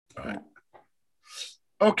Right.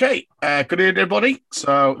 Okay, good evening, everybody.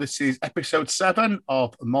 So this is episode 7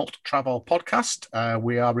 of Malt Travel Podcast.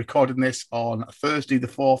 We are recording this on Thursday, the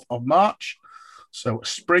 4th of March. So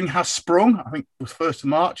spring has sprung. I think the 1st of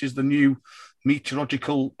March is the new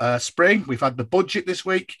meteorological spring. We've had the budget this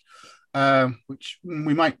week, which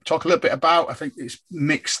we might talk a little bit about. I think it's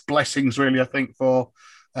mixed blessings, really, I think, for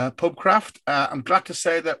Pubcraft. I'm glad to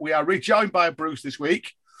say that we are rejoined by Bruce this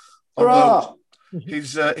week. Although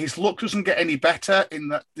his luck doesn't get any better in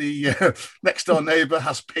that the next door neighbour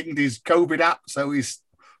has pinged his COVID app, so he's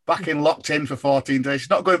back in locked in for 14 days. It's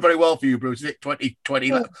not going very well for you, Bruce, is it?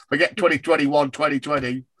 2020, forget 2021,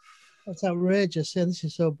 2020. That's outrageous. Yeah, this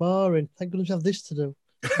is so boring. Thank goodness I have this to do.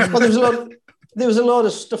 Well, there was a lot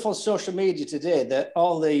of stuff on social media today that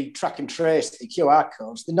all the track and trace, the QR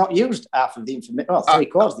codes, they're not used half of the information, or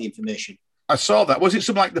 3/4 of the information. I saw that. Was it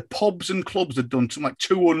something like the pubs and clubs had done something like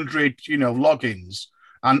 200, logins,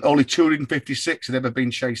 and only 256 had ever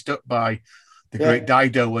been chased up by the great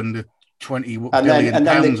Dido and the 20 billion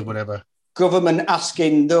pounds or whatever. Government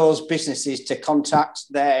asking those businesses to contact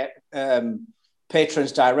their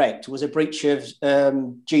patrons direct was a breach of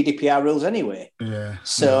GDPR rules anyway. Yeah.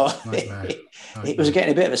 So it was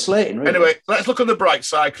getting a bit of a slating, really. Anyway, let's look on the bright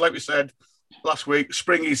side. Like we said last week,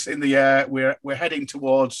 spring is in the air. We're heading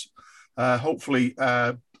towards hopefully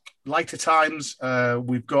lighter times.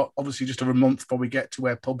 We've got obviously just over a month before we get to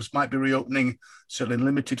where pubs might be reopening, certainly in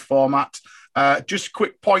limited format. Just a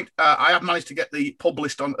quick point, I have managed to get the pub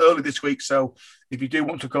list on early this week, so if you do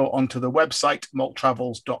want to go onto the website,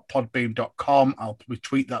 malttravels.podbean.com, I'll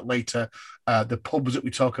retweet that later. The pubs that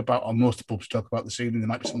we talk about, or most of the pubs we talk about this evening, there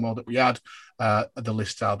might be some more that we add. The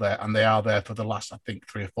lists are there, and they are there for the last, I think,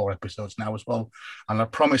 3 or 4 episodes now as well. And I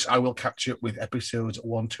promise I will catch up with episodes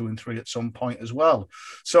 1, 2, and 3 at some point as well.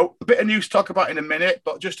 So a bit of news to talk about in a minute,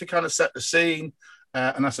 but just to kind of set the scene,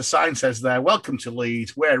 and as the sign says there, welcome to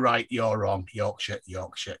Leeds. We're right, you're wrong. Yorkshire,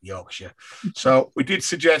 Yorkshire, Yorkshire. So we did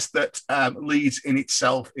suggest that Leeds in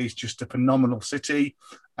itself is just a phenomenal city,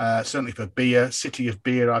 certainly for beer. City of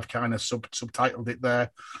Beer, I've kind of subtitled it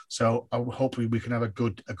there. So hopefully we can have a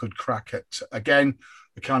good crack at, again,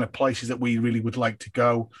 the kind of places that we really would like to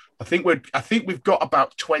go. I think we've got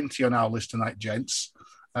about 20 on our list tonight, gents.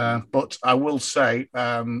 But I will say,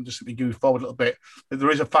 just let me move forward a little bit, that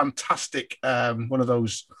there is a fantastic, one of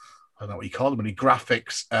those, I don't know what you call them, any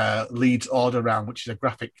graphics, Leeds Order Round, which is a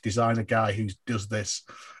graphic designer guy who does this.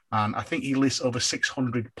 And I think he lists over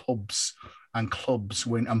 600 pubs and clubs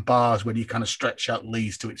and bars when you kind of stretch out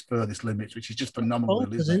Leeds to its furthest limits, which is just phenomenal,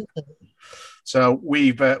 isn't it? So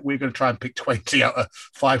we're going to try and pick 20 out of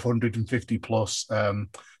 550 plus.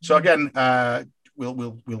 So again,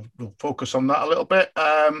 We'll focus on that a little bit.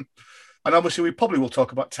 And obviously, we probably will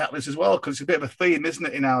talk about Tetleys as well, because it's a bit of a theme, isn't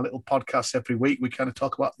it, in our little podcast every week? We kind of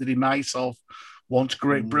talk about the demise of once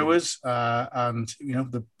great brewers and,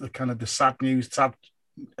 the kind of the sad news about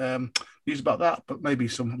that, but maybe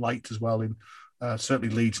some light as well. In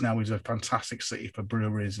certainly Leeds now is a fantastic city for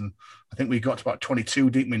breweries. And I think we got to about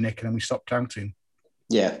 22, didn't we, Nick? And then we stopped counting.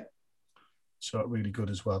 Yeah. So really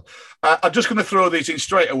good as well. I'm just going to throw these in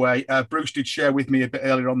straight away. Bruce did share with me a bit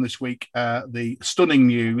earlier on this week the stunning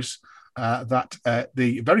news that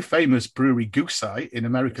the very famous brewery Goose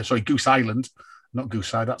Island, not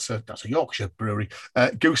Goose Eye, that's a Yorkshire brewery.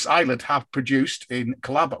 Goose Island have produced in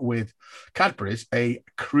collab with Cadbury's a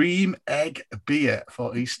cream egg beer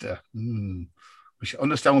for Easter, which I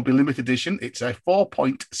understand will be limited edition. It's a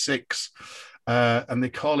 4.6. And they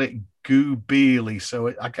call it Goo Beerly,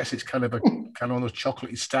 so I guess it's kind of one of those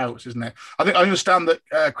chocolatey stouts, isn't it? I understand that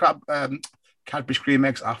Cadbury's cream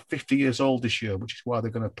eggs are 50 years old this year, which is why they're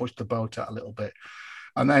going to push the boat out a little bit.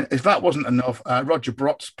 And then, if that wasn't enough, Roger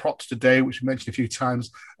Prots today, which we mentioned a few times,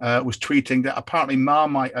 was tweeting that apparently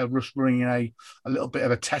Marmite are just running a little bit of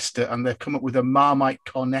a tester, and they've come up with a Marmite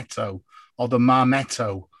Cornetto, or the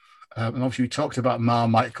Marmetto. And obviously, we talked about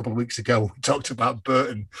Marmite a couple of weeks ago. We talked about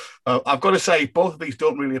Burton. I've got to say, both of these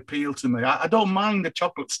don't really appeal to me. I don't mind the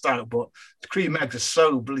chocolate stout, but the cream eggs are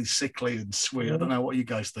so really sickly and sweet. I don't know what you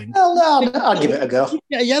guys think. Well, no, I'd give it a go.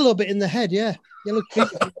 Yeah, a yellow bit in the head, yeah. Yellow cream.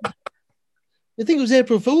 You think it was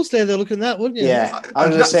April Fool's Day, they're looking at that, wouldn't you? Yeah, I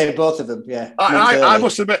was going to say both of them, yeah. I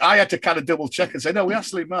must admit, I had to kind of double check and say, no, we're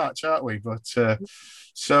actually March, aren't we? But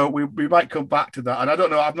so we might come back to that. And I don't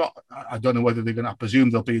know, I don't know whether they're going to, I presume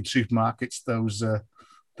they'll be in supermarkets, those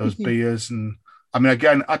beers. And I mean,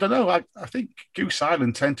 again, I don't know. I think Goose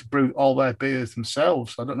Island tend to brew all their beers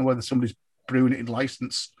themselves. I don't know whether somebody's brewing it in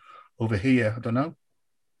license over here. I don't know.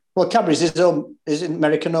 Well, Cadbury's is it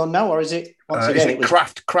American owned now, or is it? Is it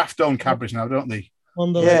craft owned Cadbury's now, don't they?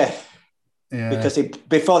 Yeah. Because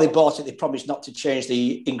before they bought it, they promised not to change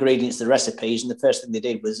the ingredients, the recipes, and the first thing they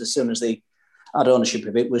did was, as soon as they had ownership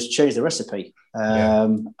of it, was change the recipe.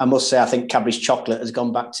 I must say, I think Cadbury's chocolate has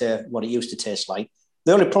gone back to what it used to taste like.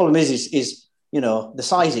 The only problem is the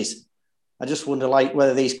sizes. I just wonder, like,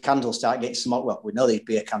 whether these cans will start getting small. Well, we know these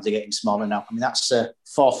beer cans are getting smaller now. I mean, that's a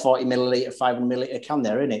 440 milliliter, 500 milliliter can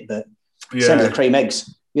there, isn't it? But same as the cream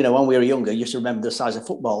eggs. When we were younger, you used to remember the size of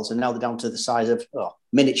footballs, and now they're down to the size of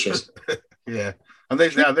miniatures. Yeah, and they're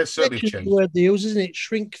certainly changed. The word they use, isn't it?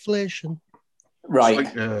 Shrinkflation.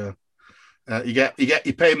 Right.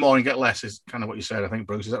 You pay more and get less is kind of what you said, I think,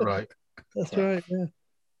 Bruce. Is that right? That's right. Yeah.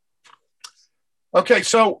 Okay,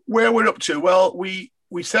 so where we're up to? Well, we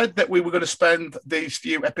said that we were going to spend these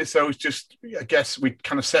few episodes just, I guess we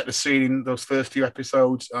kind of set the scene in those first few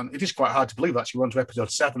episodes. And it is quite hard to believe, actually, we're on to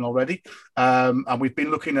episode 7 already. And we've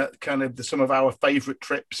been looking at kind of some of our favourite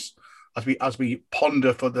trips as we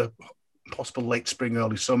ponder for the possible late spring,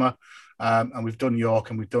 early summer. And we've done York,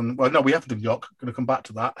 and we haven't done York. I'm going to come back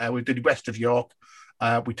to that. We did west of York.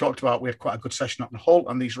 We had quite a good session up in Hull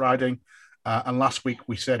on these riding. And last week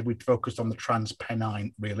we said we'd focused on the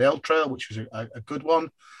Trans-Pennine Real Ale Trail, which was a good one.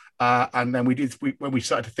 And then when we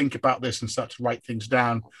started to think about this and started to write things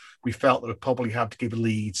down, we felt that we probably had to give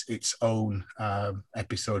Leeds its own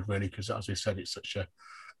episode, really, because as we said, it's such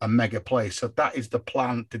a mega place. So that is the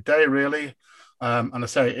plan today, really. And I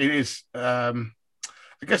say it is, I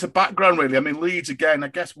guess, a background, really. I mean, Leeds, again, I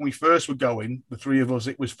guess when we first were going, the three of us,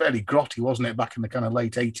 it was fairly grotty, wasn't it, back in the kind of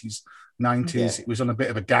late 80s, 90s? Yeah. It was on a bit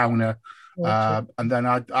of a downer. And then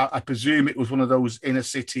I presume it was one of those inner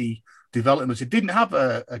city developments. It didn't have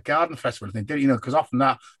a garden festival thing, did it? Because often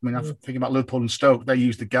that, I'm thinking about Liverpool and Stoke, they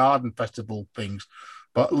use the garden festival things.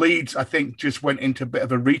 But Leeds, I think, just went into a bit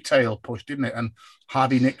of a retail push, didn't it? And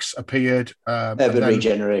Harvey Nicks appeared. Urban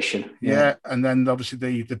regeneration. Yeah, and then obviously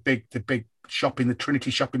the big shopping, the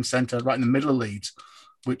Trinity Shopping Centre right in the middle of Leeds,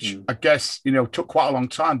 which I guess, took quite a long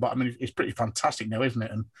time, but I mean, it's pretty fantastic now, isn't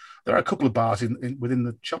it? And there are a couple of bars within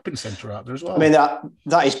the shopping centre out there as well. I mean,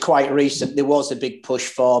 that is quite recent. There was a big push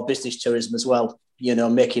for business tourism as well,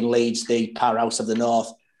 making Leeds the powerhouse of the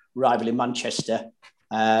North, rivaling Manchester,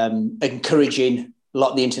 encouraging a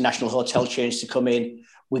lot of the international hotel chains to come in.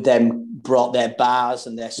 With them brought their bars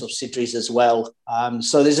and their subsidiaries as well.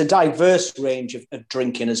 So there's a diverse range of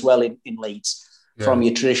drinking as well in Leeds. From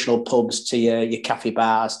your traditional pubs to your cafe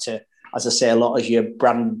bars to, as I say, a lot of your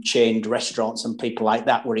brand chained restaurants and people like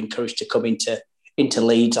that were encouraged to come into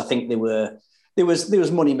Leeds. I think there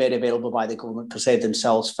was money made available by the government because they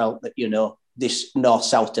themselves felt that, this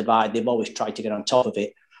north-south divide, they've always tried to get on top of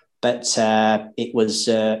it. But it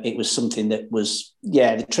was something that was,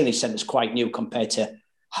 the Trinity Centre is quite new compared to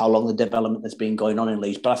how long the development has been going on in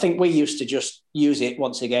Leeds. But I think we used to just use it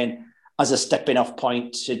once again as a stepping off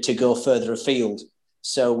point to go further afield.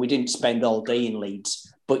 So we didn't spend all day in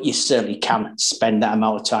Leeds, but you certainly can spend that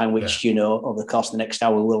amount of time, which, over the course of the next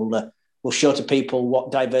hour will show to people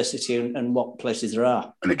what diversity and what places there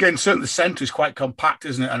are. And again, certainly the centre is quite compact,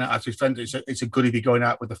 isn't it? And as we found, it's a good if you're going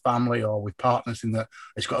out with the family or with partners, in that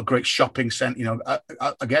it's got a great shopping centre.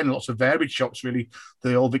 Again, lots of varied shops, really.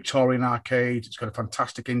 The old Victorian arcade. It's got a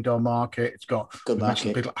fantastic indoor market. It's got good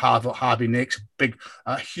market. Big Harvey Nicks,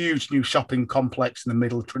 huge new shopping complex in the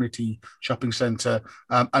middle, Trinity Shopping Centre,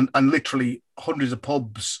 and literally hundreds of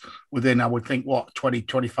pubs within, I would think, 20,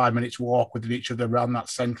 25 minutes walk within each other around that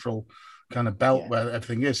central kind of belt where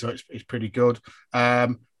everything is. So it's pretty good.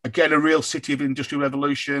 Again, a real city of industrial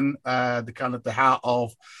revolution, the heart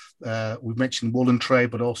of, we've mentioned woolen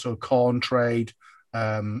trade, but also corn trade.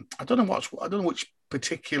 I don't know which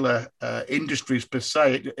particular industries per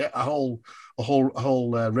se, a whole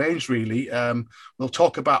range, really. We'll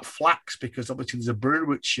talk about flax, because obviously there's a brewery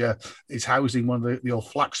which is housing one of the old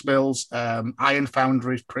flax mills, iron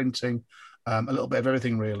foundries, printing, a little bit of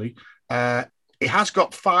everything, really. It has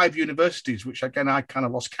got 5 universities, which, again, I kind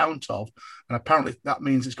of lost count of. And apparently that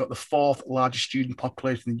means it's got the 4th largest student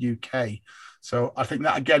population in the UK. So I think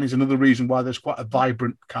that, again, is another reason why there's quite a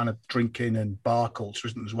vibrant kind of drinking and bar culture,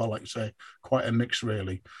 isn't it, as well? Like you say, quite a mix,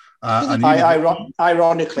 really.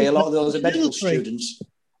 Ironically, a lot of those are medical students.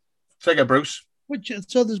 Say again, Bruce.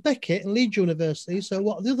 So there's Beckett and Leeds University. So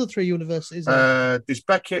what are the other 3 universities? There's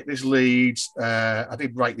Beckett, there's Leeds. I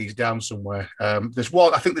did write these down somewhere. There's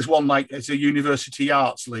one like it's a University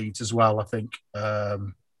Arts Leeds as well, I think.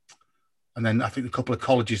 And then I think a couple of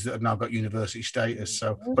colleges that have now got university status.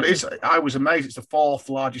 So, but I was amazed. It's the 4th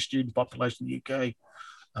largest student population in the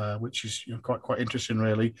UK, which is quite interesting,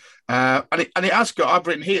 really. And it has got. I've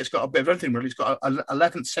written here. It's got a bit of everything, really. It's got an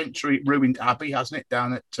 11th century ruined abbey, hasn't it,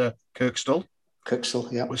 down at Kirkstall?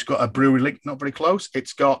 Kirksall, yeah. It's got a brewery link, not very close.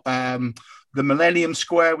 It's got the Millennium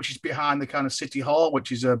Square, which is behind the kind of City Hall,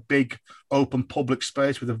 which is a big open public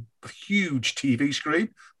space with a huge TV screen,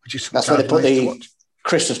 which is that's where they put the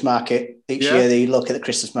Christmas market each year. They look at the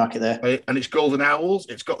Christmas market there. And it's Golden Owls.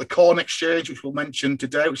 It's got the Corn Exchange, which we'll mention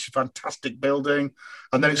today, which is a fantastic building.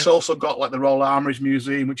 And then it's also got like the Royal Armouries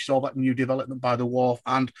Museum, which is all that new development by the wharf,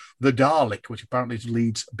 and the Dalek, which apparently is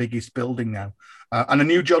Leeds' biggest building now. And a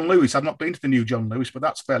new John Lewis. I've not been to the new John Lewis, but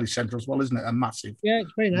that's fairly central as well, isn't it? And massive. Yeah,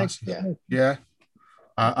 it's very nice. Yeah.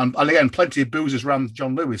 And again, plenty of boozers around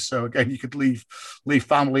John Lewis. So again, you could leave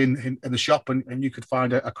family in the shop, and you could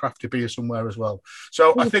find a crafty beer somewhere as well.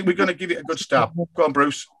 So I think we're going to give it a good start. Go on,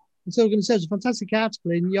 Bruce. So we're going to say it's a fantastic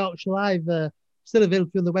article in Yorkshire Live, still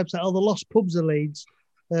available on the website, all the lost pubs of Leeds.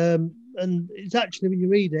 And it's actually, when you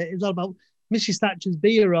read it, it's all about Mrs. Thatcher's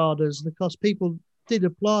beer orders. And of course, people did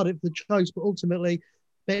applaud it for the choice, but ultimately,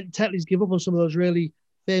 Tetleys give up on some of those really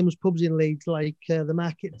famous pubs in Leeds, like the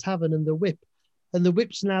Market Tavern and the Whip. And the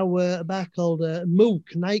Whip's now a bar called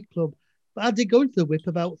Mook nightclub. But I did go into the Whip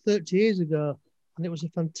about 30 years ago, and it was a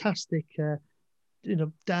fantastic,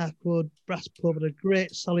 dark wood brass pub and a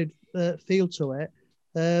great solid feel to it.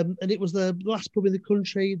 And it was the last pub in the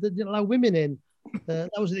country that didn't allow women in. That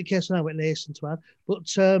wasn't the case when I went to Easton to add.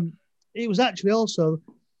 But it was actually also,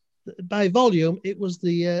 by volume, it was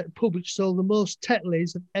the pub which sold the most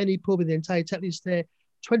Tetleys of any pub in the entire Tetleys estate.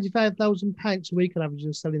 25,000 pints a week on average,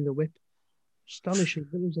 selling the Whip. Astonishing.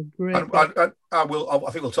 It was a great. I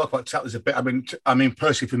think we'll talk about Tetleys a bit. I mean,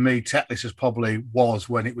 personally, for me, Tetleys was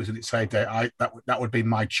when it was in its heyday. That would be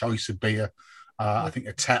my choice of beer. I think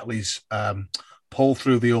a Tetleys pulled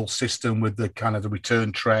through the old system with the kind of the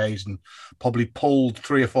return trays, and probably pulled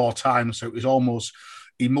 3 or 4 times, so it was almost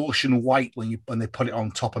emotion white when they put it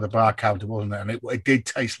on top of the bar counter, wasn't it? And it did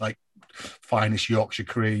taste like finest Yorkshire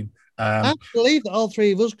cream. I believe that all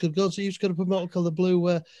three of us could go to. You've got to promote called the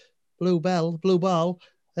Blue Ball,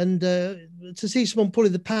 and to see someone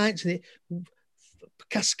pulling the pints and it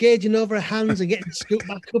cascading over her hands and getting scooped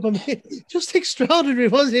back up, I mean, just extraordinary,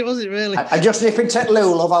 wasn't it? Was it really? I'm just nipping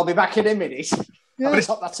Tetleys, love. I'll be back in a minute. Yeah. I'm going to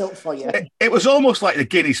top that up for you. It was almost like the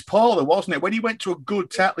Guinness Parlour, wasn't it? When you went to a good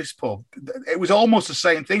Tetleys pub, it was almost the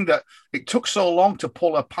same thing, that it took so long to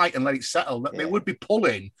pull a pint and let it settle that they would be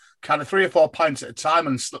pulling kind of 3 or 4 pints at a time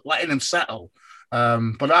and letting them settle.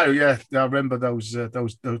 But I remember those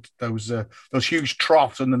huge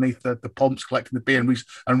troughs underneath the pumps, collecting the beer and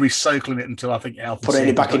recycling it until I think putting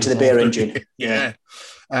it back into the beer engine. Yeah.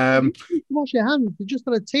 Wash your hands. They just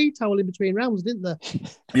had a tea towel in between rounds, didn't they?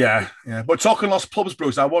 Yeah. But talking lost pubs,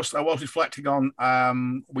 Bruce, I was reflecting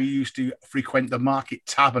on. We used to frequent the Market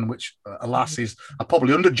Tavern, which alas is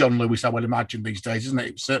probably under John Lewis, I would imagine these days, isn't it?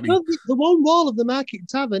 It's certainly. Well, the one wall of the Market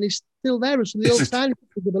Tavern is still there as from the old time,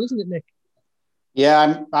 isn't it, Nick?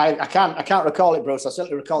 Yeah, I can't recall it, Bruce. I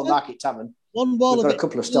certainly recall Market Tavern. One wall. We've got a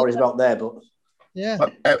couple of stories about there, but yeah,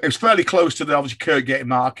 it was fairly close to the obviously Kirkgate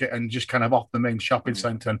Market and just kind of off the main shopping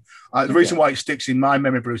centre. And the reason why it sticks in my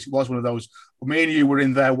memory, Bruce, it was one of those. Me and you were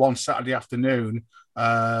in there one Saturday afternoon.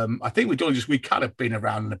 I think we kind of been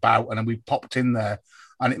around and about, and then we popped in there.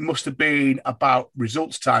 And it must have been about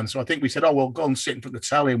results time. So I think we said, we'll go and sit in front of the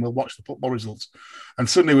telly and we'll watch the football results. And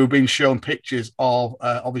suddenly we were being shown pictures of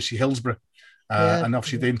obviously Hillsborough. And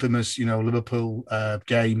obviously the infamous, Liverpool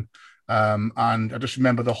game, and I just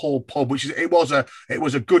remember the whole pub, it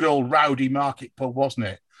was a good old rowdy market pub, wasn't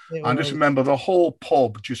it? I just remember the whole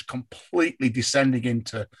pub just completely descending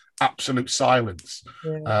into absolute silence.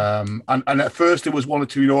 Yeah. And at first there was one or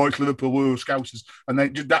two, it's Liverpool, we were Scousers, and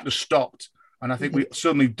then that just stopped. And I think we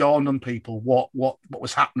suddenly dawned on people what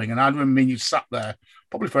was happening. And I remember you sat there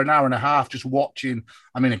probably for an hour and a half just watching.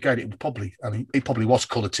 I mean, again, it probably was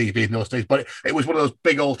colour TV in those days, but it was one of those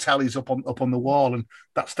big old tellies up on the wall, and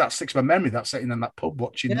that sticks in my memory. That sitting in that pub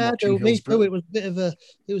watching. Yeah, me too. It was it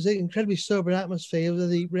was an incredibly sober atmosphere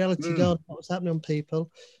with the reality dawned what was happening on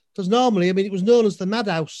people. Because normally, I mean, it was known as the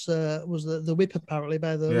Madhouse, was the Whip apparently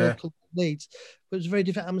by the local Leeds, but it was a very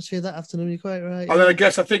different atmosphere that afternoon. You're quite right. And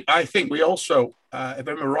then I think we also, if I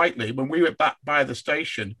remember rightly, when we went back by the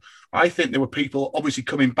station, I think there were people obviously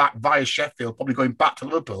coming back via Sheffield, probably going back to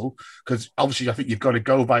Liverpool, because obviously I think you've got to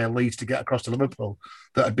go via Leeds to get across to Liverpool.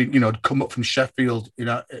 That had been, come up from Sheffield, in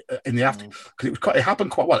the afternoon, because it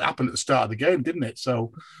happened quite well. It happened at the start of the game, didn't it?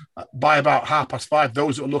 So by about 5:30,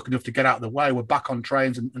 those that were lucky enough to get out of the way were back on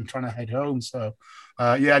trains and trying to head home. So.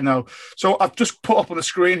 So I've just put up on the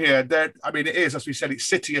screen here that, I mean, it is, as we said, it's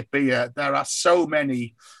City of Beer. There are so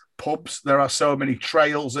many pubs. There are so many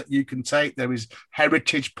trails that you can take. There is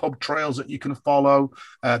heritage pub trails that you can follow.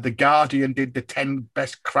 The Guardian did the 10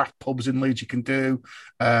 best craft pubs in Leeds you can do.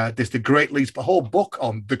 There's the Great Leeds, a whole book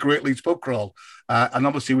on the Great Leeds pub crawl. And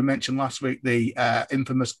obviously we mentioned last week the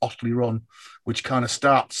infamous Otley Run, which kind of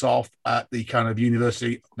starts off at the kind of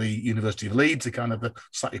University of Leeds, the kind of the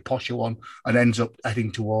slightly posher one, and ends up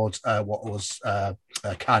heading towards what was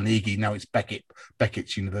Carnegie. Now it's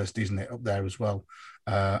Beckett's University, isn't it, up there as well?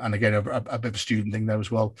 And again, a bit of a student thing there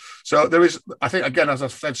as well. So there is, I think, again, as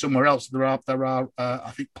I've said somewhere else, there are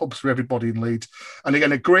I think, pubs for everybody in Leeds. And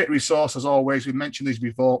again, a great resource as always. We mentioned these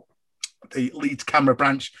before. The Leeds Camera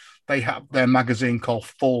branch, they have their magazine called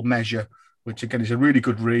Full Measure, which again is a really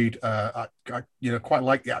good read. I quite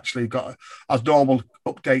like it. Actually got as normal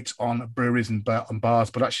updates on breweries and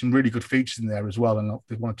bars, but actually some really good features in there as well. And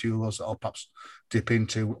there's one or two of those that I'll perhaps dip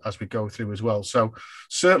into as we go through as well. So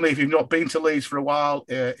certainly, if you've not been to Leeds for a while,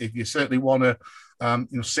 if you certainly want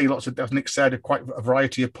to see lots of, as Nick said, quite a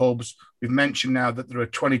variety of pubs. We've mentioned now that there are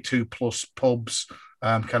 22 plus pubs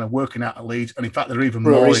kind of working out of Leeds, and in fact there are even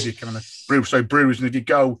more if you kind of breweries. And if you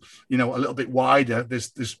go, a little bit wider,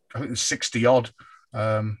 there's I think there's 60 odd,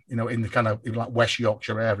 in the kind of like West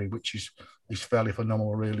Yorkshire area, which is fairly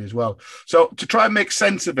phenomenal, really, as well. So to try and make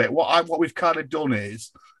sense of it, what we've kind of done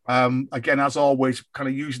is, again, as always, kind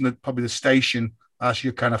of using probably the station as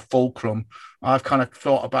your kind of fulcrum. I've kind of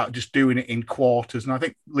thought about just doing it in quarters, and I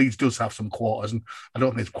think Leeds does have some quarters, and I don't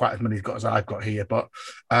think there's quite as many as I've got here, but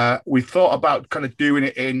we thought about kind of doing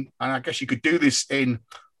it in, and I guess you could do this in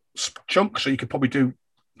chunks, so you could probably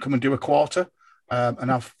come and do a quarter,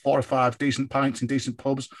 and have 4 or 5 decent pints in decent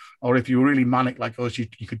pubs, or if you're really manic like us,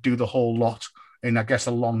 you could do the whole lot in, I guess,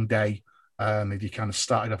 a long day. If you kind of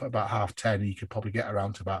started off at about 10:30, you could probably get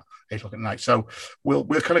around to about 8 o'clock at night. So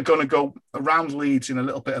we're kind of going to go around Leeds in a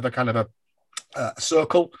little bit of a kind of a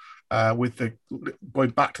circle, with the going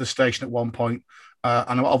back to the station at one point.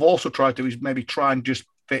 And what I've also tried to do is maybe try and just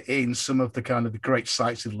fit in some of the kind of the great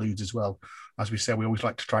sites of Leeds as well. As we said, we always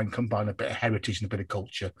like to try and combine a bit of heritage and a bit of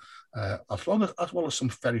culture, as well as some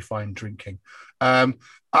very fine drinking. And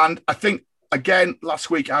I think, again, last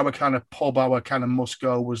week, our kind of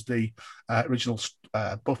must-go was the original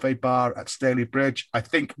buffet bar at Staley Bridge. I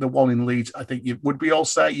think the one in Leeds, would we all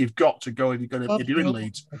say you've got to go, if you're in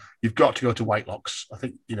Leeds, you've got to go to Whitelocks. I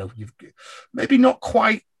think, you've maybe not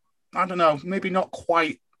quite, I don't know, maybe not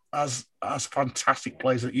quite as fantastic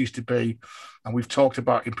place as it used to be. And we've talked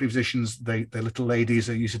about in previous the little ladies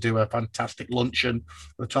that used to do a fantastic luncheon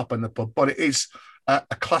at the top end of the pub. But it is a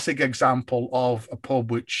classic example of a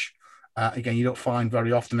pub which, again, you don't find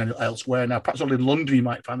very often elsewhere. Now, perhaps only in London you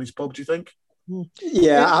might find these pubs, do you think?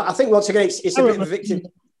 Yeah, I think once again, it's a bit of a victim.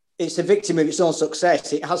 It's a victim of its own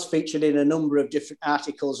success. It has featured in a number of different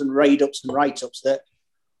articles and raid-ups and write-ups that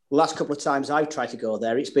the last couple of times I've tried to go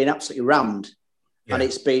there, it's been absolutely rammed. Yeah. And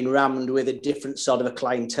it's been rammed with a different sort of a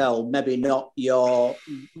clientele. Maybe not your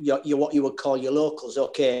what you would call your locals.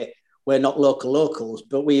 Okay, we're not locals,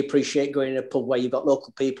 but we appreciate going to a pub where you've got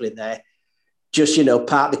local people in there, just,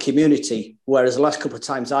 part of the community. Whereas the last couple of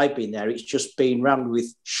times I've been there, it's just been rammed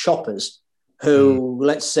with shoppers who,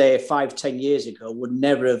 let's say 5-10 years ago, would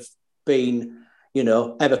never have been,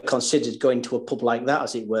 ever considered going to a pub like that,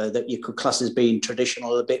 as it were, that you could class as being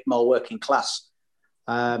traditional, a bit more working class.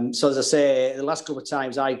 So as I say, the last couple of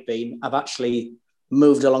times I've been, I've actually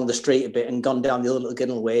moved along the street a bit and gone down the little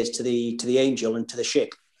Ginnell ways to the Angel and to the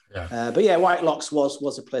Ship. Yeah. But yeah, Whitelocks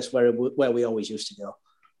was a place where we always used to go.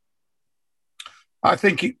 I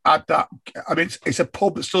think it's a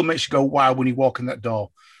pub that still makes you go wow when you walk in that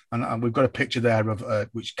door. And we've got a picture there of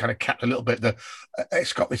which kind of capped a little bit.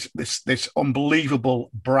 It's got this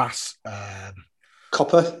unbelievable brass.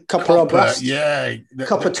 Copper or brass? Yeah.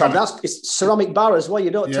 Copper top. It's ceramic bar as well. You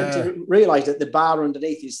don't tend to realise that the bar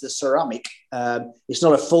underneath is the ceramic. It's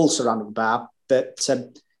not a full ceramic bar, but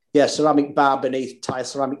ceramic bar beneath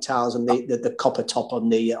ceramic tiles and the copper top on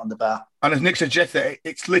the bar. And as Nick suggested,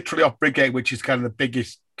 it's literally off Brigade, which is kind of the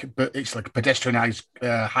biggest. It's like a pedestrianised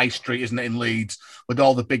high street, isn't it, in Leeds, with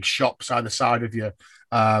all the big shops either side of you.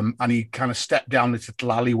 And you kind of step down this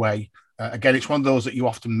little alleyway. Again, it's one of those that you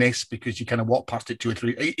often miss because you kind of walk past it 2 or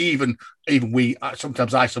 3. Even I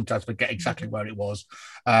sometimes forget exactly where it was.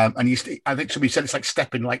 And I think somebody said it's like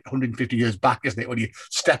stepping like 150 years back, isn't it? When you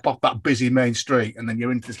step off that busy main street and then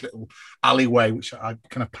you're into this little alleyway, which I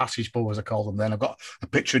kind of passage pub, as I call them. Then I've got a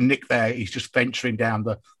picture of Nick there. He's just venturing down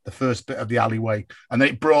the first bit of the alleyway, and then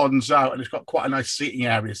it broadens out and it's got quite a nice seating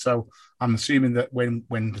area. So I'm assuming that when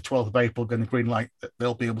the 12th of April going to green light, that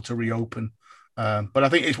they'll be able to reopen. But I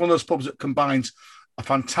think it's one of those pubs that combines a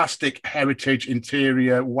fantastic heritage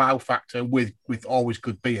interior wow factor with always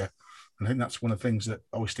good beer. I think that's one of the things that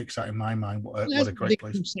always sticks out in my mind. What a great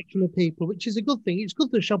place. Section of people, which is a good thing. It's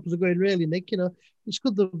good the shoppers are going, really, Nick. You know, it's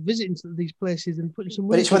good they're visiting these places and putting some.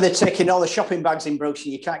 But it's when they're taking all the shopping bags in Brooks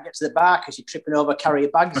and you can't get to the bar because you're tripping over carrier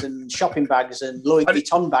bags and shopping bags and Louis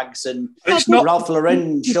Vuitton bags and Ralph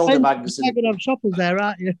Lauren shoulder bags. You're going to have shoppers there,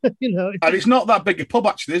 aren't you? You know, and it's not that big a pub,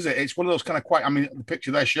 actually, is it? It's one of those kind of quite. I mean, the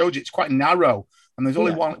picture there shows you it's quite narrow. And there's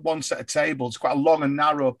only one set of tables. It's quite a long and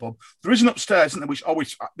narrow pub. There is an upstairs, isn't there? Which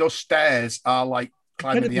always those stairs are like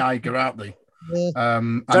climbing the Eiger, aren't they? Yeah.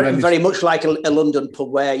 Very much like a London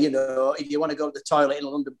pub, where if you want to go to the toilet in a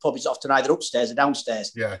London pub, it's often either upstairs or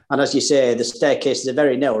downstairs. Yeah. And as you say, the staircases are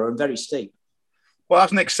very narrow and very steep. Well,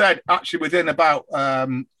 as Nick said, actually within about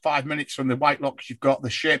 5 minutes from the Whitelocks, you've got the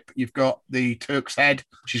Ship, you've got the Turk's Head,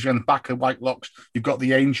 which is on the back of Whitelocks, you've got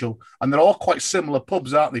the Angel, and they're all quite similar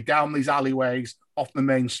pubs, aren't they? Down these alleyways, off the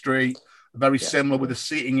main street, very similar with a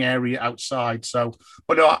seating area outside. So,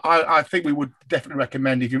 but no, I think we would definitely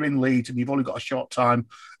recommend if you're in Leeds and you've only got a short time,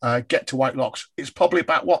 get to Whitelocks. It's probably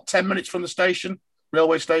about 10 minutes from the station,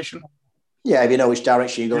 railway station. Yeah, if you know which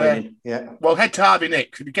direction you're going in. Yeah. Well, head to Harvey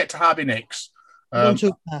Nicks. If you get to Harvey Nicks. And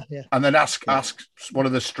then ask one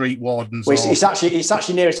of the street wardens. Well, it's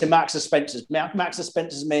actually nearest to Marks and Spencer's. Marks and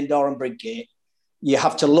Spencer's main door on Bridgate. You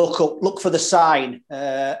have to look for the sign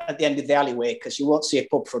at the end of the alleyway because you won't see a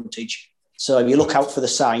pub frontage. So if you look out for the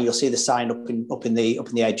sign, you'll see the sign up in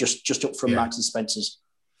the air, just up from Marks and Spencer's.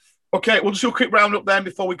 Okay, we'll just do a quick round up then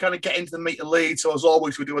before we kind of get into the meat of Leeds. So as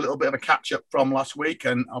always, we do a little bit of a catch up from last week,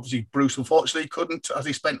 and obviously Bruce unfortunately couldn't, as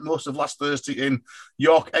he spent most of last Thursday in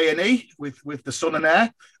York A&E with the son and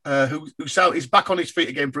heir, he's back on his feet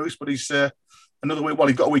again, Bruce, but he's another week. Well,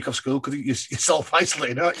 he's got a week off school because you're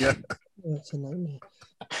self-isolated, aren't you? That's a nightmare.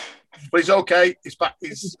 But he's okay. He's back.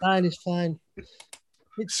 It's fine.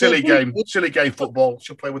 It's silly game football.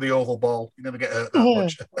 She'll play with the oval ball. You never get hurt that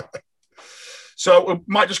much. So we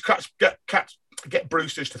might just get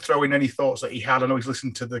Bruce just to throw in any thoughts that he had. I know he's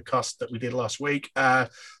listened to the cast that we did last week.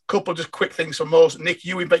 Couple of just quick things from most. Nick,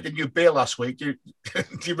 you invented new beer last week. Do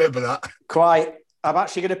you remember that? Quite. I'm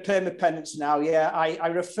actually going to pay my penance now. Yeah, I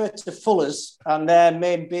refer to Fuller's and their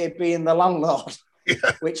main beer being the Landlord,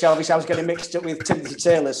 which obviously I was getting mixed up with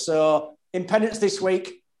Tetleys. So in penance this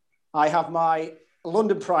week, I have my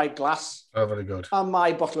London Pride glass. Oh, very good. And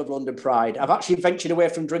my bottle of London Pride. I've actually ventured away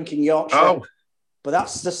from drinking Yorkshire. Oh. But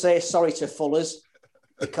that's to say sorry to Fuller's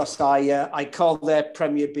because I call their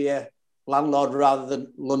Premier beer Landlord rather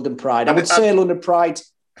than London Pride. I would say London Pride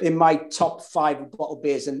in my top 5 bottle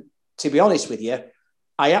beers. And to be honest with you,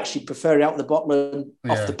 I actually prefer it out of the bottle and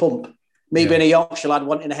off the pump. Me being a Yorkshire lad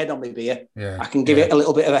wanting a head on my beer, I can give it a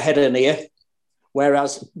little bit of a head in here.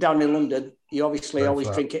 Whereas down in London, you obviously always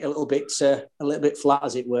drink it a little bit flat,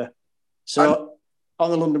 as it were. So on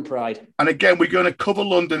the London Pride. And again, we're going to cover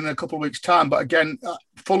London in a couple of weeks' time. But again,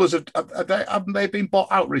 Fuller's haven't they been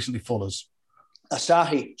bought out recently? Fuller's,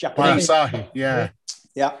 Asahi, Japanese. Asahi,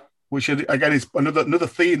 yeah. Which again is another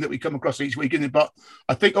theme that we come across each week, isn't it? But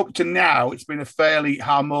I think up to now, it's been a fairly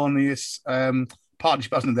harmonious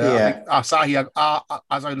partnership, hasn't there? I think Asahi are,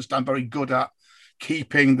 as I understand, very good at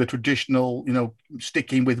keeping the traditional,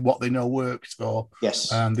 sticking with what they know works for.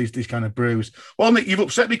 Yes. These kind of brews. Well, Nick, you've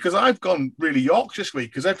upset me because I've gone really Yorkshire this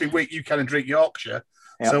week because every week you kind of drink Yorkshire.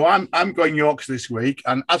 Yep. So I'm going Yorkshire this week,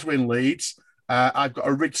 and as we're in Leeds, I've got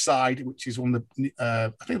a Ridgeside, which is one of the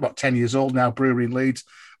I think about 10 years old now, brewery in Leeds,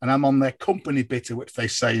 and I'm on their company bitter, which they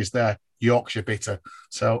say is their Yorkshire bitter.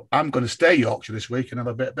 So I'm going to stay Yorkshire this week and have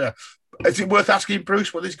a bit of beer. Is it worth asking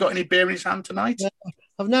Bruce whether he's got any beer in his hand tonight?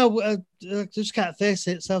 I've now just can't face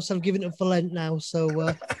it, so I've giving it up for Lent now. So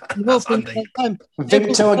Vimto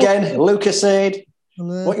again, Lucasade.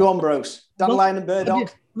 What you on, Bruce? Dandelion and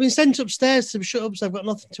Burdock. I've been sent upstairs to shut up, so I've got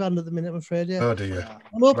nothing to hand at the minute, I'm afraid. Yeah. Oh dear.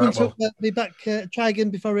 I'm hoping to be back. Try again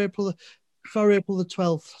before April the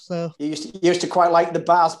 12th. So you used to quite like the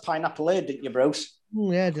bar's pineapple ale, didn't you, Bruce?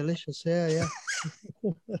 Yeah, delicious. Yeah.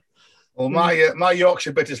 Well, my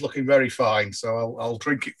Yorkshire bit is looking very fine, so I'll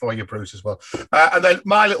drink it for you, Bruce, as well. And then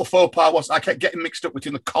my little faux pas was I kept getting mixed up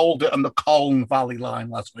between the Calder and the Colne Valley line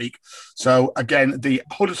last week. So again, the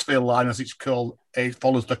Huddersfield line, as it's called, it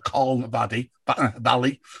follows the Colne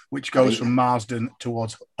Valley, which goes from Marsden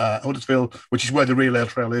towards Huddersfield, which is where the Real Ale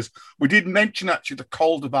Trail is. We did mention actually the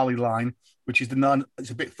Calder Valley line which is it's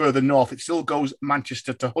a bit further north. It still goes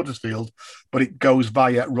Manchester to Huddersfield, but it goes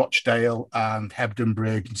via Rochdale and Hebden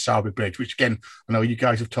Bridge and Sowerby Bridge, which again, I know you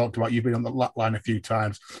guys have talked about. You've been on the line a few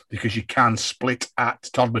times because you can split at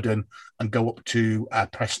Todmorden and go up to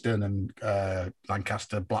Preston and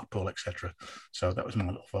Lancaster, Blackpool, etc. So that was my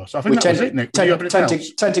little thought. So I think that was it, Nick.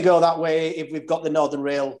 Tend to go that way if we've got the Northern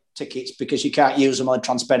Rail tickets, because you can't use them on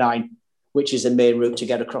Transpennine, which is the main route to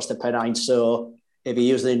get across the Pennine. So if you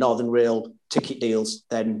use the Northern Rail ticket deals,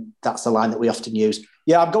 then that's the line that we often use.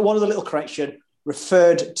 Yeah, I've got one other little correction.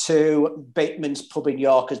 Referred to Bateman's Pub in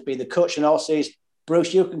York as being the Coach and Horses.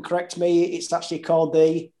 Bruce, you can correct me. It's actually called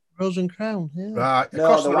the Rose and Crown. Yeah. Right,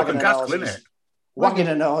 across the Wagon and Gaskell, isn't it? Wagon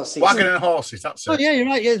and Horses. Wagon and Horses, that's it. Oh, yeah, you're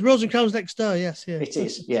right. Yeah, it's Rose and Crown's next door. Yes, yeah. It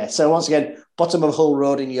is, yeah. So once again, bottom of Hull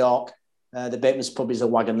Road in York. The Bateman's Pub is a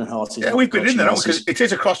Wagon and Horses. Yeah, we've been in there because it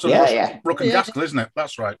is across the Brook and Gaskell, isn't it?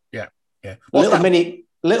 That's right. Yeah, yeah. Little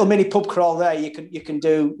mini pub crawl there. You can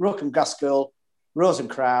do Brook and Gaskell, Rose and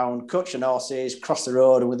Crown, Coach and Horses, cross the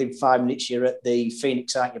road, and within 5 minutes you're at the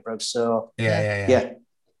Phoenix, aren't you, bro? So yeah.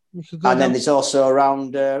 And then there's also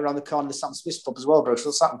around the corner the Sam Smith's pub as well, bro. So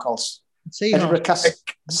what's that one called?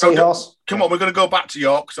 Seahorse. Come on, we're going to go back to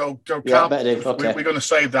York. So Carl, better do. Okay. We're going to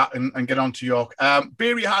save that and get on to York.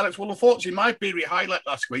 Beery highlights. Well, unfortunately, my Beery highlight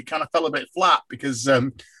last week kind of fell a bit flat because,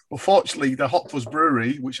 unfortunately, the Hot Fuzz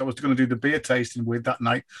Brewery, which I was going to do the beer tasting with that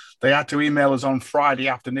night, they had to email us on Friday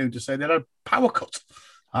afternoon to say they had a power cut.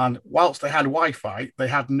 And whilst they had Wi-Fi, they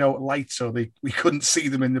had no light, so we couldn't see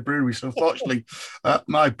them in the brewery. So unfortunately,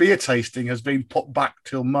 my beer tasting has been put back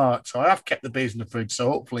till March. So I have kept the beers in the fridge,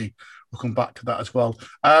 so hopefully we'll come back to that as well.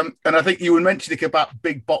 And I think you were mentioning about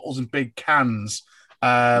big bottles and big cans.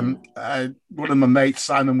 One of my mates,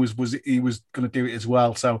 Simon, was going to do it as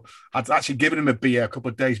well. So I'd actually given him a beer a couple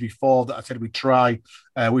of days before that I said we'd try.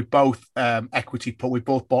 We both equity put. We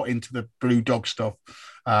both bought into the Blue Dog stuff,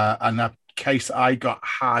 and that case that I got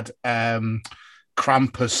had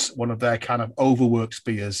Krampus, one of their kind of overworks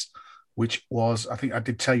beers, which was, I think I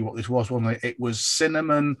did tell you what this was, wasn't it? It was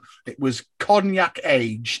cinnamon. It was cognac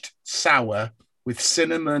aged sour with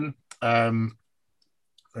cinnamon. What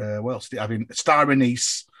else did I have? Star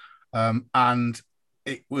anise, and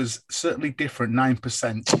it was certainly different,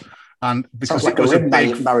 9%. And because it was a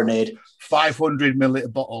big marinade, 500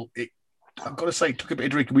 milliliter bottle, I've got to say, it took a bit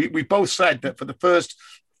of drinking. We both said that for the first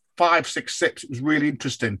 5-6 sips, it was really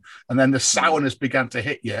interesting, and then the sourness began to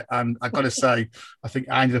hit you. And I've got to say, I think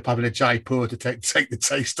I ended up having a Jaipur to take the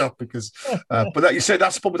taste off because. But that, you said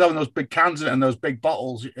that's the problem with having those big cans and those big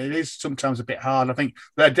bottles. It is sometimes a bit hard. I think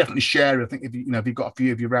they're definitely sharing. I think if you've got a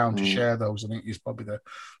few of you around to share those, I think is probably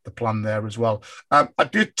the plan there as well. I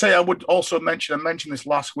did say I would also mention. I mentioned this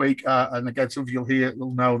last week, and again, some of you'll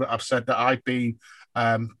know that I've said that I've been.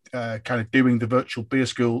 Kind of doing the virtual beer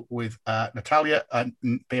school with Natalia and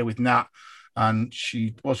beer with Nat, and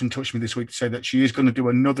she was in touch with me this week to say that she is going to do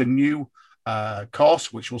another new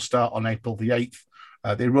course, which will start on April the 8th.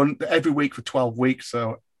 They run every week for 12 weeks,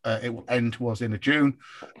 so it will end towards the end of June.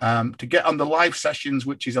 To get on the live sessions,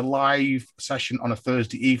 which is a live session on a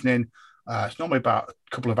Thursday evening. It's normally about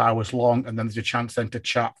a couple of hours long, and then there's a chance then to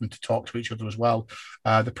chat and to talk to each other as well.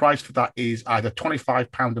 The price for that is either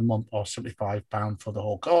 £25 a month or £75 for the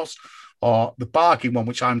whole course. Or the bargain one,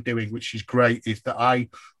 which I'm doing, which is great, is that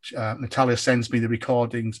Natalia sends me the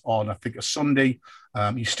recordings on, I think, a Sunday.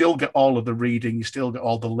 You still get all of the reading, you still get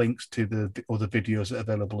all the links to the other videos that are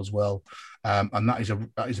available as well. And that is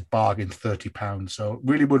a bargain, £30. So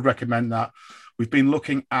really would recommend that. We've been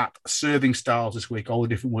looking at serving styles this week, all the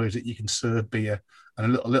different ways that you can serve beer,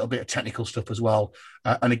 and a little bit of technical stuff as well.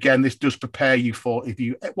 And again, this does prepare you for, if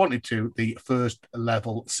you wanted to, the first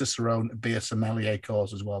level Cicerone beer sommelier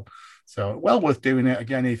course as well. So well worth doing it.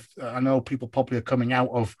 Again, if I know people probably are coming out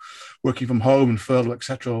of working from home and furlough,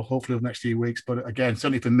 etc., hopefully over the next few weeks. But again,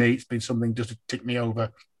 certainly for me, it's been something just to tick me over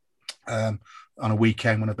on a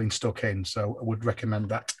weekend when I've been stuck in. So I would recommend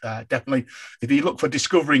that. Definitely, if you look for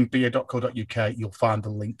discoveringbeer.co.uk, you'll find the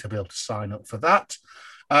link to be able to sign up for that.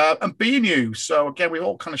 And beer news. So again, we've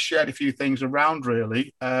all kind of shared a few things around,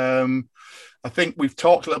 really. I think we've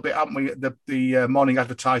talked a little bit, haven't we? The Morning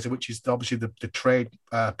Advertiser, which is obviously the trade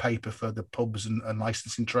paper for the pubs and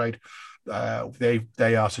licensing trade.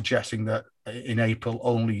 They are suggesting that in April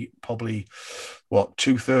only probably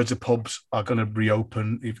 2/3 of pubs are going to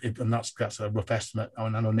reopen, and that's a rough estimate. I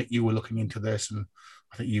know, Nick, you were looking into this, and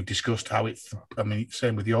I think you've discussed how it's. I mean,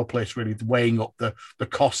 same with your place, really, weighing up the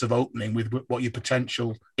cost of opening with what your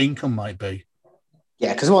potential income might be.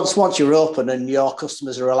 Yeah, because once you're open and your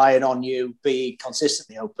customers are relying on you being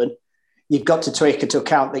consistently open, you've got to take into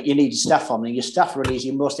account that you need staff on, and your staff really is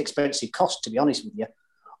your most expensive cost, to be honest with you.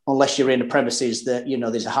 unless you're in a premises that,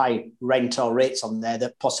 there's a high rent or rates on there,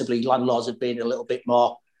 that possibly landlords have been a little bit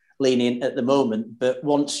more lenient at the moment. But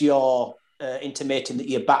once you're intimating that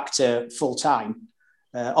you're back to full-time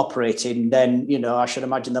operating, then, I should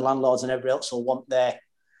imagine the landlords and everybody else will want their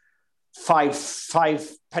five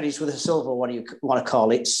pennies worth of silver, what do you want to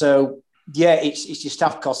call it. So, yeah, it's your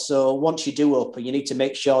staff costs. So once you do open, you need to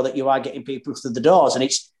make sure that you are getting people through the doors. And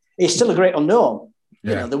it's still a great unknown.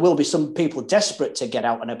 Yeah. There will be some people desperate to get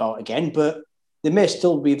out and about again, but there may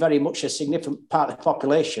still be very much a significant part of the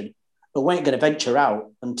population who ain't going to venture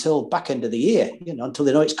out until back end of the year, until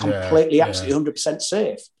they know it's completely, absolutely 100%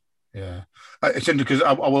 safe. Yeah. It's interesting because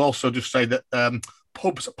I will also just say that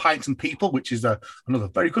Pubs, Pints and People, which is another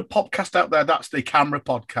very good podcast out there. That's the Camera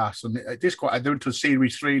podcast. And it is they're into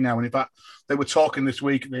series 3 now. And in fact, they were talking this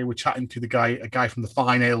week, they were chatting to a guy from the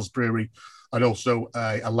Fine Ales Brewery, and also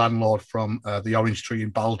a landlord from the Orange Tree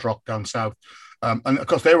in Baldrock down south. And of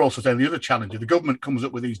course, they're also saying the other challenge, the government comes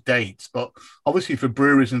up with these dates, but obviously for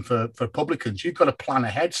breweries and for publicans, you've got to plan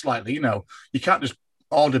ahead slightly. You can't just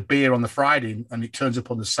order beer on the Friday and it turns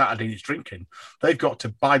up on the Saturday and it's drinking. They've got to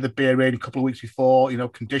buy the beer in a couple of weeks before,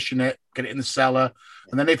 condition it, get it in the cellar.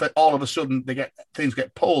 And then if all of a sudden things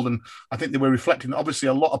get pulled, and I think they were reflecting, obviously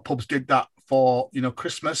a lot of pubs did that for,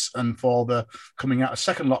 Christmas and for the coming out of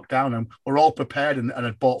second lockdown, and we're all prepared and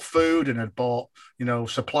had bought food and had bought,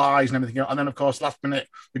 supplies and everything else. And then of course, last minute,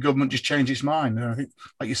 the government just changed its mind. And I think,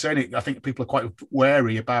 like you're saying, I think people are quite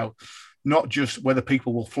wary about not just whether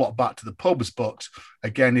people will flock back to the pubs, but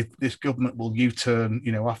again, if this government will U-turn,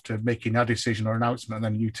 after making a decision or announcement,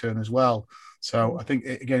 and then U-turn as well. So I think,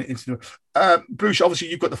 again, Bruce, obviously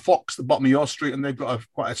you've got the Fox, the bottom of your street, and they've got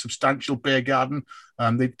quite a substantial beer garden.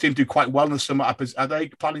 They seem to do quite well in the summer. Are they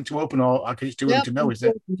planning to open, or it's too early to know, is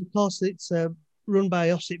it? Of course, it's run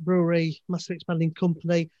by Ossett Brewery, massive expanding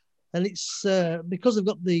company. And it's because they've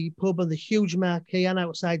got the pub and the huge marquee and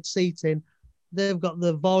outside seating, they've got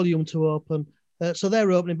the volume to open. So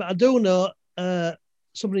they're opening. But I do know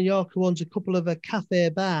somebody in York who owns a couple of cafe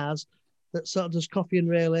bars that sort of does coffee and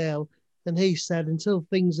real ale. And he said until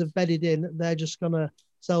things have bedded in, they're just going to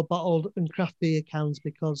sell bottled and craft beer cans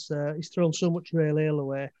because he's thrown so much real ale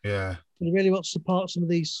away. Yeah. And he really wants to support some of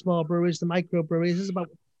these small breweries, the micro breweries. There's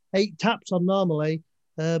about 8 taps on normally,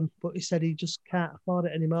 but he said he just can't afford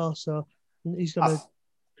it anymore. So he's going to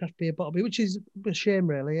craft beer bottle beer, which is a shame,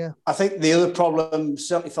 really. Yeah. I think the other problem,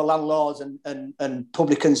 certainly for landlords and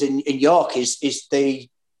publicans in York, is the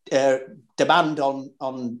demand or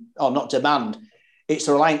not demand. It's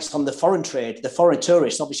the reliance on the foreign trade, the foreign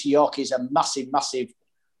tourists. Obviously, York is a massive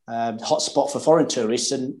hotspot for foreign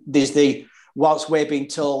tourists, and there's whilst we're being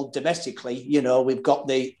told domestically, we've got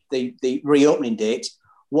the reopening date.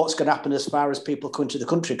 What's going to happen as far as people coming to the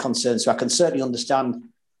country concerned? So I can certainly understand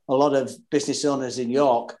a lot of business owners in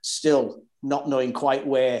York still not knowing quite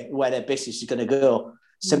where their business is going to go,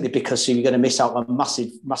 simply because you're going to miss out on a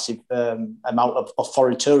massive amount of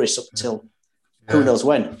foreign tourists up until who knows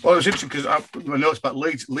when. Well, it's interesting because I noticed about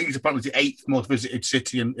Leeds. Leeds apparently is the 8th most visited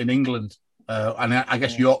city in England. And I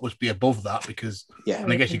guess York must be above that because,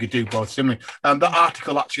 and I guess you could do both similarly. That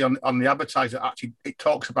article actually on the Advertiser, actually, it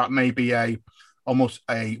talks about maybe almost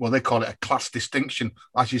they call it a class distinction.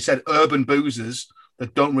 As you said, urban boozers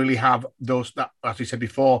that don't really have that, as you said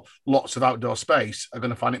before, lots of outdoor space are going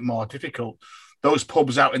to find it more difficult. Those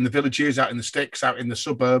pubs out in the villages, out in the sticks, out in the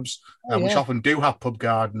suburbs, which often do have pub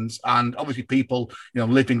gardens, and obviously people,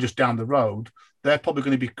 living just down the road, they're probably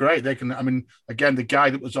going to be great. They can, again, the guy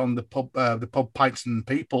that was on the Pub Pints and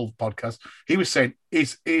People podcast, he was saying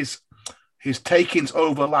his takings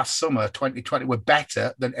over last summer, 2020, were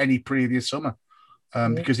better than any previous summer.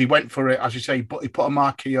 Because he went for it, as you say, but he put a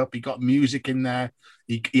marquee up, he got music in there,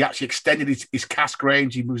 he actually extended his cask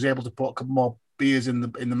range, he was able to put a couple more beers in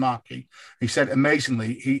the marquee. He said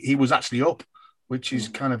amazingly he was actually up, which is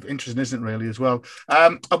kind of interesting, isn't it, really, as well.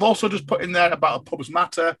 I've also just put in there about a Pubs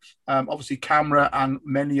Matter. Obviously Camera and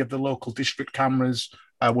many of the local district cameras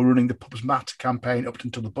were running the Pubs Matter campaign up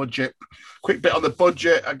until the budget. Quick bit on the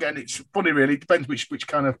budget. Again, it's funny, really. It depends which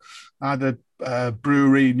kind of either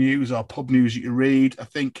brewery news or pub news that you read. I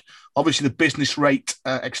think, obviously, the business rate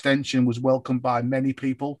extension was welcomed by many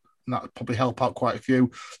people, and that would probably help out quite a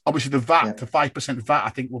few. Obviously, the VAT, the 5% VAT, I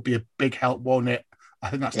think will be a big help, won't it?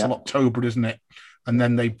 I think that's till October, isn't it? And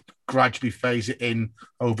then they gradually phase it in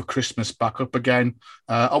over Christmas back up again.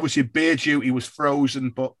 Obviously, beer duty was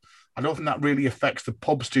frozen, but I don't think that really affects the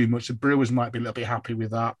pubs too much. The brewers might be a little bit happy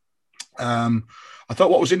with that. I thought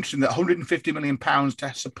what was interesting, that £150 million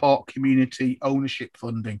to support community ownership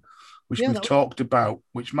funding, which we've talked about,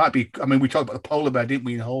 which might be, I mean, we talked about the polar bear, didn't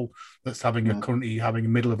we, in Hull, that's currently having a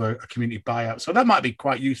middle of a community buyout. So that might be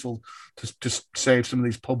quite useful to save some of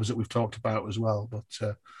these pubs that we've talked about as well. But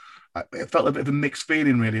it felt a bit of a mixed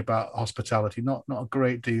feeling, really, about hospitality. Not a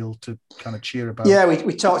great deal to kind of cheer about. Yeah,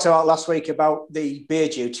 we talked about last week about the beer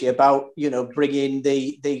duty, about, bringing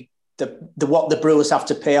the what the brewers have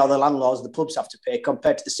to pay, or the landlords, the pubs have to pay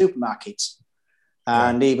compared to the supermarkets.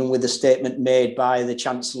 And even with the statement made by the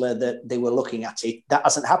Chancellor that they were looking at it, that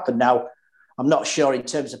hasn't happened. Now, I'm not sure in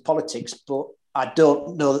terms of politics, but I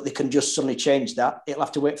don't know that they can just suddenly change that. It'll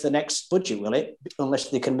have to wait for the next budget, will it? Unless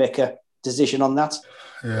they can make a decision on that.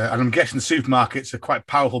 Yeah, and I'm guessing the supermarkets are quite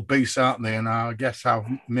powerful beasts, aren't they? And I guess how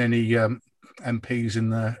many MPs in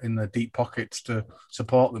the deep pockets to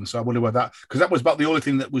support them. So I wonder whether that, because that was about the only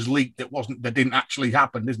thing that was leaked that didn't actually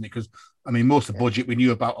happen, isn't it? Because I mean, most of the budget we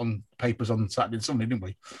knew about on papers on Saturday and Sunday, didn't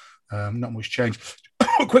we? Not much change.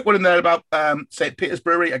 A quick one in there about St. Peter's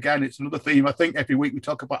Brewery. Again, it's another theme. I think every week we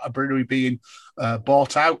talk about a brewery being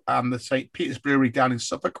bought out, and the St. Peter's Brewery down in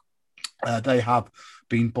Suffolk, they have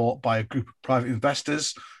been bought by a group of private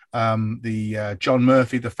investors. The John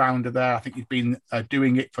Murphy, the founder there, I think he's been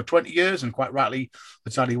doing it for 20 years, and quite rightly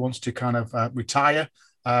decided he wants to kind of retire.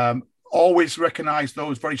 Always recognise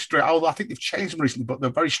those very strange, although I think they've changed them recently, but they're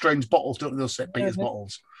very strange bottles, don't they, those St. Peter's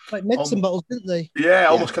bottles? Like medicine bottles, didn't they? Yeah,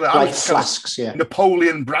 almost kind of like flasks,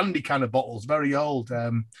 Napoleon brandy kind of bottles, very old.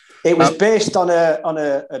 It was based on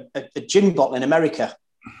a gin bottle in America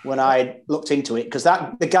when I looked into it, because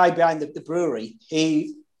the guy behind the brewery,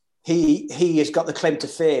 he has got the claim to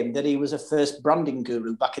fame that he was a first branding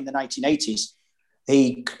guru back in the 1980s.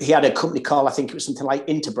 He had a company called, I think it was something like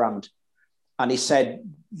Interbrand, and he said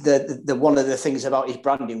the one of the things about his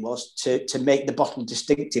branding was to make the bottle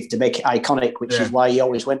distinctive, to make it iconic, which is why he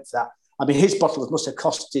always went for that. I mean, his bottles must have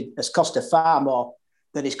costed far more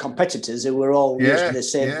than his competitors, who were all using the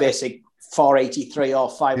same basic 483 or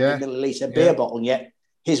 500 milliliter beer bottle, and yet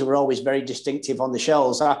his were always very distinctive on the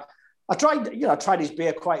shelves. I tried his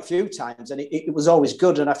beer quite a few times, and it was always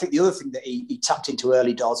good. And I think the other thing that he tapped into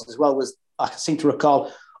early doors as well was, I seem to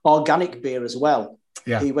recall, organic beer as well.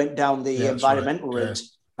 Yeah. He went down the environmental route.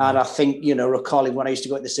 Yeah. And I think, recalling when I used to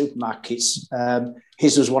go to the supermarkets,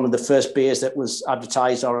 his was one of the first beers that was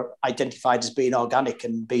advertised or identified as being organic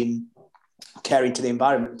and being caring to the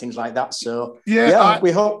environment and things like that. So,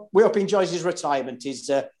 we hope he enjoys his retirement. He's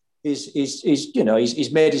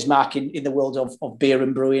made his mark in the world of beer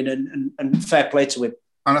and brewing, and fair play to him.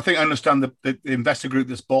 And I think I understand the investor group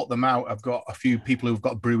that's bought them out. I've got a few people who've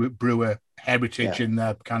got brewer heritage in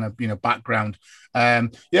their kind of background.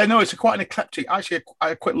 It's quite an eclectic. Actually,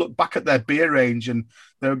 I quick look back at their beer range, and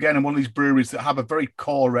they're again one of these breweries that have a very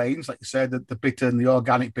core range, like you said, the bitter and the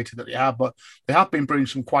organic bitter that they have. But they have been brewing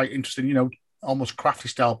some quite interesting, almost crafty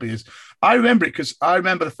style beers. I remember it because I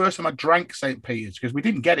remember the first time I drank St. Peter's, because we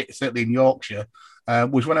didn't get it certainly in Yorkshire,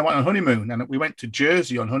 was when I went on honeymoon, and we went to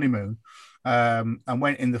Jersey on honeymoon. And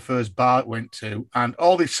went in the first bar it went to, and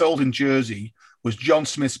all they sold in Jersey was John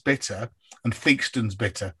Smith's bitter and Theakston's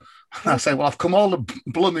bitter. And I said, well, I've come all the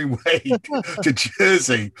blooming way to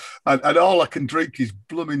Jersey, and all I can drink is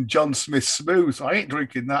blooming John Smith Smooth, so I ain't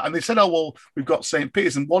drinking that. And they said, oh, well, we've got St.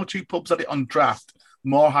 Peter's, and one or two pubs had it on draft.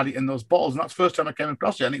 More had it in those bottles, and that's the first time I came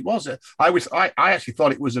across it, and it was. I actually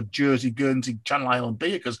thought it was a Jersey, Guernsey, Channel Island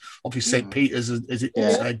beer, because obviously St. Peter's is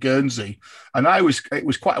Guernsey, and it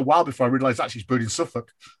was quite a while before I realised actually it's brewed in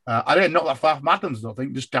Suffolk. I didn't know that far from Adnams, I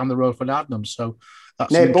think, just down the road from Adnams. So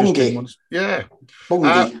that's an interesting one. Yeah,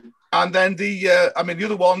 Bungie. And then the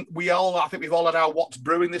other one, I think we've all had our What's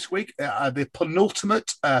Brewing this week, the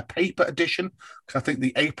penultimate paper edition, because I think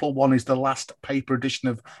the April one is the last paper edition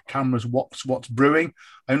of Camera's What's Brewing.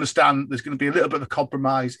 I understand there's going to be a little bit of a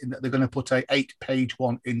compromise in that they're going to put a 8-page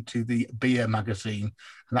one into the beer magazine,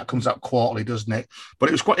 and that comes out quarterly, doesn't it? But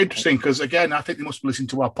it was quite interesting because, again, I think they must have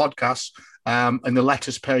listened to our podcast. In the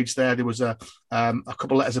letters page there was a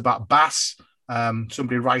couple of letters about Bass.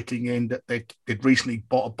 Somebody writing in that they'd recently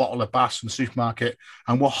bought a bottle of Bass from the supermarket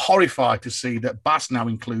and were horrified to see that Bass now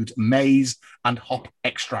includes maize and hop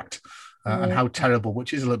extract, and how terrible,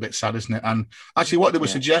 which is a little bit sad, isn't it? And actually what they were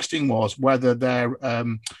suggesting was whether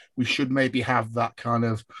we should maybe have that kind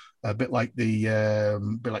of a bit like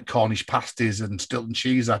Cornish pasties and Stilton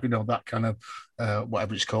cheese, that kind of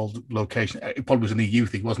whatever it's called, location. It probably was an EU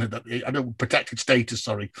thing, wasn't it? I don't protected status,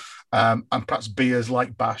 sorry. And perhaps beers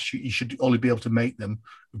like Bash, you should only be able to make them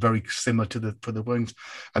very similar for the wings.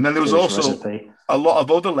 And then there was also a lot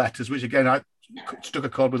of other letters, which again I stuck a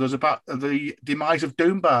chord with us about the demise of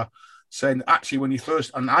Doom Bar. saying actually when you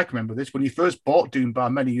first, and I can remember this, when you first bought Doom Bar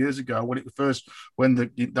many years ago, when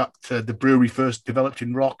the brewery first developed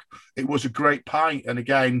in Rock, it was a great pint, and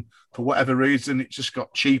again for whatever reason it just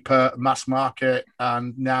got cheaper, mass market,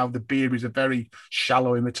 and now the beer is a very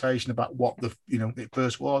shallow imitation about what it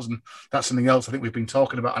first was, and that's something else I think we've been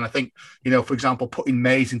talking about. And I think for example, putting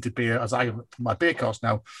maize into beer, as I have my beer cost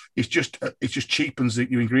now, it just cheapens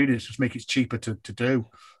your ingredients, just make it cheaper to do.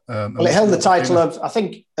 Well, it held the title of, I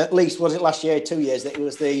think, at least, was it last year, 2 years, that it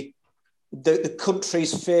was the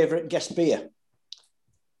country's favourite guest beer.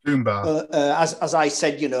 Doom Bar. As I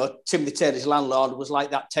said, Timothy Taylor's landlord was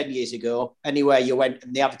like that 10 years ago. Anywhere you went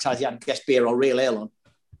and they advertised you had guest beer or real ale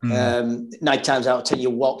on. 9 times out of 10, you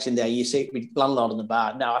walked in there, you see the landlord on the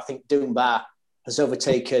bar. Now, I think Doom Bar has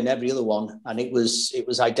overtaken every other one, and it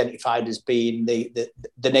was identified as being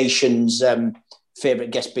the nation's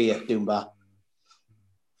favourite guest beer, Doom Bar.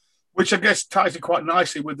 Which I guess ties it quite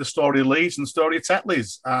nicely with the story of Leeds and the story of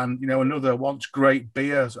Tetleys. And, another once great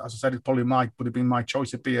beer, as I said, it probably would have been my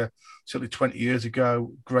choice of beer certainly 20 years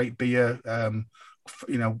ago. Great beer. I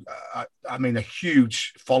mean, a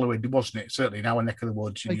huge following, wasn't it? Certainly in our neck of the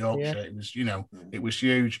woods in Yorkshire. Yeah. It was, it was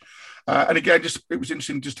huge. And again, it was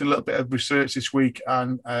interesting, just a little bit of research this week.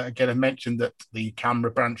 And again, I mentioned that the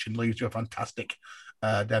Canberra branch in Leeds were fantastic.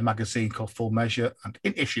 Their magazine called Full Measure, and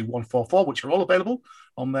in issue 144, which are all available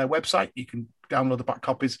on their website. You can download the back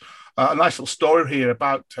copies. A nice little story here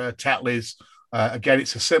about Tetleys. Again,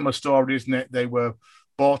 it's a similar story, isn't it? They were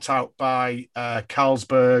bought out by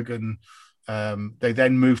Carlsberg, and they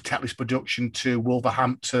then moved Tetleys production to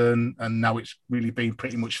Wolverhampton, and now it's really been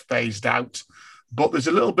pretty much phased out. But there's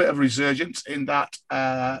a little bit of resurgence in that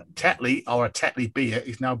Tetley, or a Tetley beer,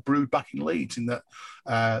 is now brewed back in Leeds, in that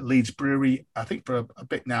Leeds Brewery, I think for a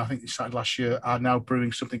bit now, I think it started last year, are now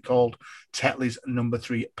brewing something called Tetleys No.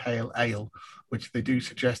 3 Pale Ale, which they do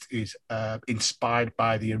suggest is inspired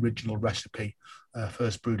by the original recipe,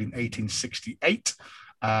 first brewed in 1868.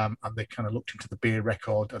 And they kind of looked into the beer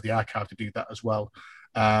record of the archive to do that as well.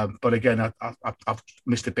 But again, I've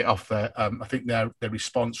missed a bit off there. I think their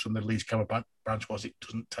response from the Leeds Canberra branch was it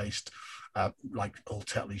doesn't taste like old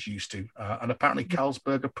Tetleys used to. And apparently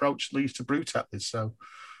Carlsberg approached Leeds to brew Tetleys. So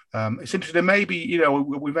it's interesting. Maybe,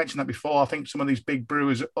 we mentioned that before. I think some of these big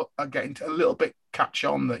brewers are getting a little bit catch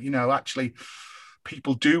on that, actually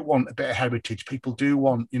people do want a bit of heritage. People do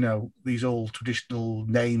want, these old traditional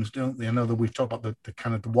names, don't they? I know that we've talked about the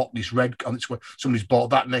kind of the Watley's Red. It's where somebody's bought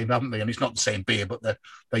that name, haven't they? And it's not the same beer, but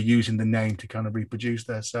they're using the name to kind of reproduce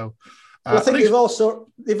there. So I think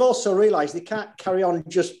they've also realised they can't carry on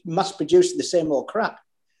just mass producing the same old crap.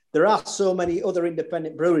 There are so many other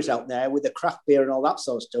independent breweries out there with the craft beer and all that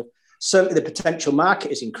sort of stuff. Certainly the potential market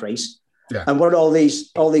has increased. Yeah. And what all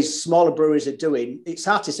these smaller breweries are doing, it's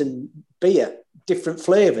artisan beer, different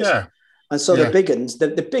flavours. Yeah. And so the big ones, the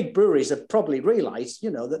big breweries have probably realised,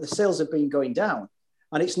 that the sales have been going down.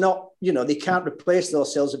 And it's not, they can't replace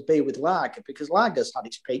those sales of beer with lager, because lager's had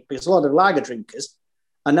its peak, because a lot of lager drinkers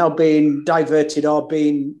are now being diverted or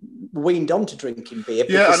being weaned onto drinking beer,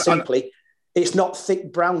 because it's not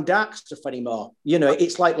thick brown dark stuff anymore.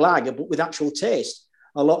 It's like lager, but with actual taste.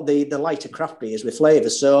 A lot of the lighter craft beers with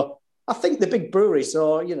flavours. So I think the big breweries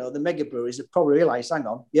or, the mega breweries have probably realised, hang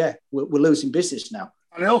on, we're losing business now.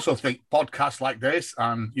 And I also think podcasts like this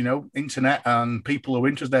and, internet and people who are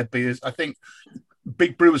interested in their beers, I think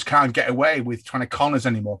big brewers can't get away with trying to con us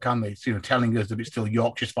anymore, can they? Telling us that it's still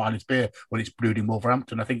Yorkshire's finest beer when it's brewed in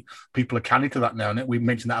Wolverhampton. I think people are canny to that now. And we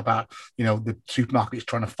mentioned that about, the supermarkets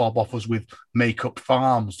trying to fob off us with make-up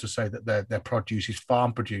farms to say that their produce is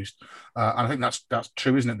farm produced. And I think that's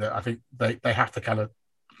true, isn't it? That I think they have to kind of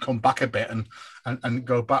come back a bit and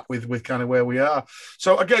go back with kind of where we are.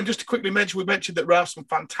 So again, just to quickly mention, we mentioned that there are some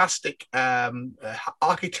fantastic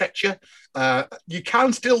architecture. You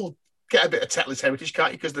can still get a bit of Tetleys heritage,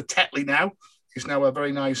 can't you? Because the Tetley now is now a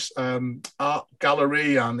very nice art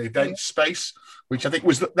gallery and event space, which I think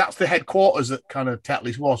that's the headquarters that kind of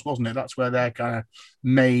Tetleys was, wasn't it? That's where their kind of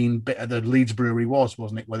main bit of the Leeds brewery was,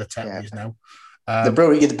 wasn't it? Where the Tetley is now. The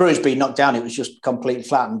brewery's been knocked down. It was just completely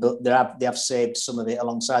flattened, but they have saved some of it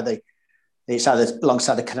alongside the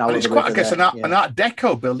canal. And it's quite, I guess, an Art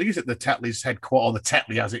Deco building, is it? The Tetley's headquarters, or the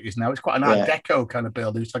Tetley as it is now. It's quite an Art Deco kind of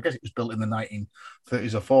building. So I guess it was built in the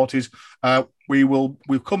 1930s or 40s.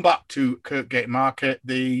 We'll come back to Kirkgate Market.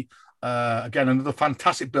 Again, another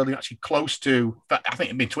fantastic building, actually close to, I think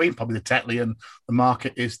in between probably the Tetley and the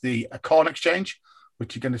market, is the Corn Exchange,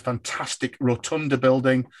 which again is a fantastic rotunda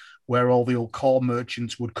building where all the old corn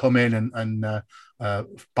merchants would come in and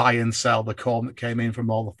buy and sell the corn that came in from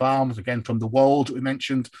all the farms. Again, from the Wold that we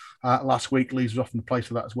mentioned last week, Leeds was often the place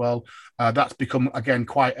for that as well. That's become, again,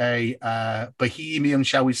 quite a bohemian,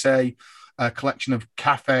 shall we say, collection of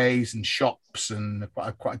cafes and shops and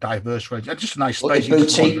quite a diverse range. And just a nice space.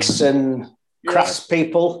 Boutiques and crafts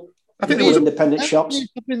people. I think there was independent shops.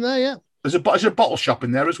 Up in there, yeah. There's a bottle shop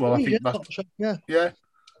in there as well. I think. Bottle shop, yeah. Yeah.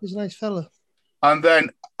 He's a nice fella. And then,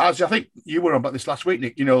 as I think you were on about this last week,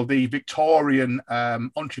 Nick, the Victorian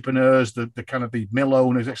entrepreneurs, the kind of the mill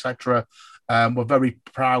owners, etc., were very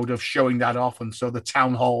proud of showing that off. And so the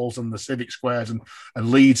town halls and the civic squares and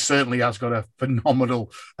Leeds certainly has got a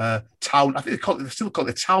phenomenal town. I think they still call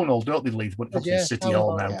it the town hall, don't they, Leeds? But it's the city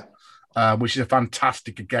hall now. Yeah. Which is a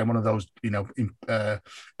fantastic, again, one of those,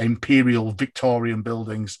 imperial Victorian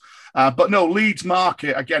buildings. But no, Leeds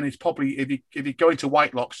Market, again, it's probably, if you go into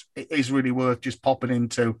Whitelocks, it is really worth just popping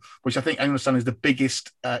into, which I think I understand is the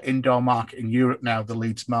biggest indoor market in Europe now, the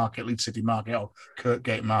Leeds Market, Leeds City Market, or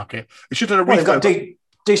Kirkgate Market. It should have they've got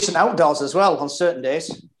decent outdoors as well on certain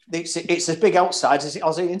days. It's as big outside as it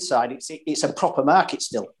is inside. It's a proper market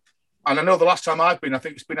still. And I know the last time I've been, I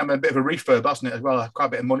think it's been having a bit of a refurb, hasn't it, as well? Quite a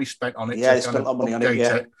bit of money spent on it. Yeah, they spent a lot of money on it,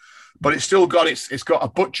 yeah. But it's still got it's got a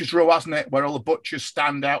butcher's row, hasn't it, where all the butchers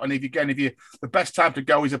stand out. And the best time to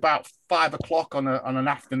go is about 5 o'clock on an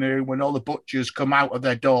afternoon when all the butchers come out of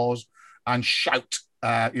their doors and shout,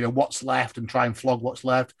 what's left and try and flog what's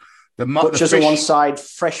left. The butchers on one side,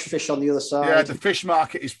 fresh fish on the other side. Yeah, the fish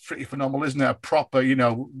market is pretty phenomenal, isn't it? A proper,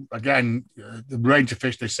 again, the range of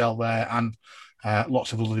fish they sell there and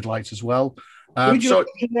lots of other delights as well. The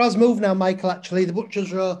butcher's row has moved now, Michael, actually. The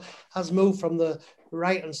butcher's row has moved from the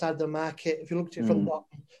right-hand side of the market. If you looked at it from the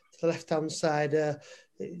bottom to the left-hand side,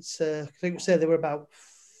 it's, I think we said there were about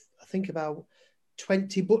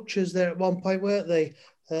 20 butchers there at one point, weren't they?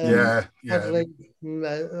 Yeah.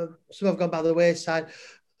 Some have gone by the wayside.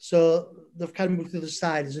 So they've kind of moved to the other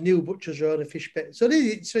side. There's a new butcher's row and a fish pit. So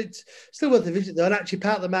it's still worth a visit, though. And actually,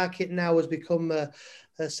 part of the market now has become a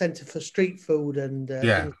centre for street food and things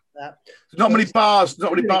like that. There's not many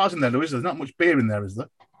bars in there, though, is there? There's not much beer in there, is there?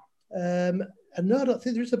 No, I don't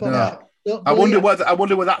think there is a bar. No. I wonder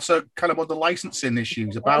whether that's a kind of one of the licensing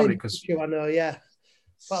issues about it. Because I know, yeah.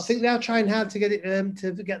 But I think they are trying hard to get it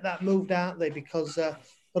to get that moved, aren't they? Because a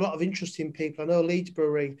lot of interesting people. I know Leeds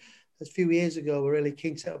Brewery a few years ago were really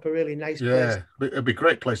keen to set up a really nice place. Yeah, it'd be a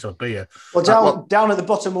great place to have beer. Well, down at the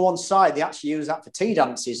bottom of one side, they actually use that for tea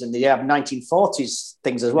dances, and they have 1940s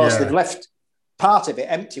things as well. Yeah. So they've left part of it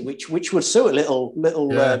empty, which would suit a little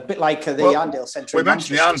bit like the Arndale Centre. We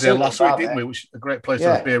mentioned the Arndale last week, didn't we? Which is a great place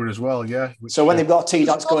to have beer as well. Yeah. So when they've got a tea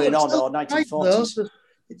dance going on, or 1940s,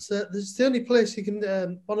 it's the only place you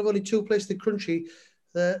can. One of only two places in the country.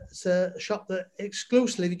 It's a shop that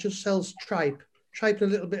exclusively just sells tripe and a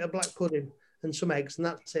little bit of black pudding and some eggs, and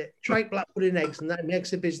that's it. Tripe, black pudding, eggs, and that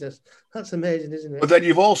makes a business. That's amazing, isn't it? But then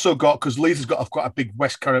you've also got, because Leeds has got quite a big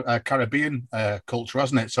West Caribbean culture,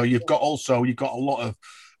 hasn't it? So you've got a lot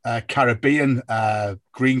of Caribbean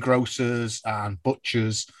greengrocers and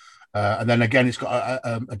butchers. And then again, it's got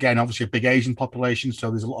obviously a big Asian population, so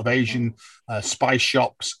there's a lot of Asian spice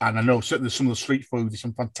shops, and I know certainly some of the street food. There's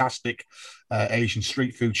some fantastic Asian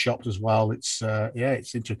street food shops as well. It's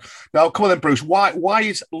interesting. Now, come on then, Bruce. Why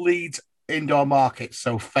is Leeds indoor market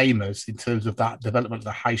so famous in terms of that development of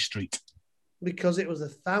the high street? Because it was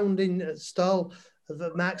the founding stall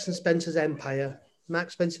of Marks and Spencer's empire.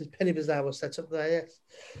 Marks Spencer's Penny Bazaar was set up there. Yes.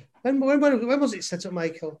 When was it set up,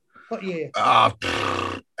 Michael? What year?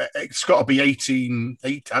 It's got to be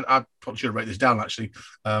 1880. I probably should have written this down, actually.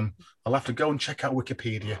 I'll have to go and check out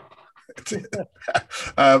Wikipedia.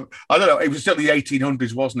 I don't know. It was certainly the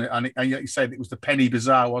 1800s, wasn't it? And you said it was the Penny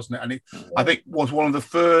Bazaar, wasn't it? And it, I think, was one of the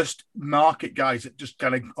first market guys that just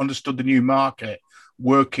kind of understood the new market.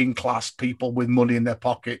 Working class people with money in their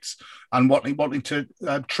pockets and wanting to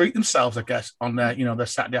treat themselves, I guess, on their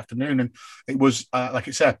Saturday afternoon. And it was, like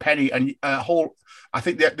I said, a penny and a whole. I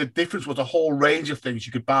think the difference was a whole range of things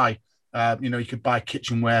you could buy. You could buy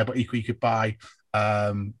kitchenware, but equally you could buy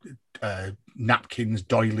napkins,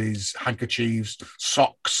 doilies, handkerchiefs,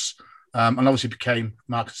 socks, and obviously became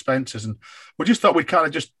Marks and Spencer's. And we just thought we'd kind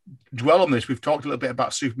of just dwell on this. We've talked a little bit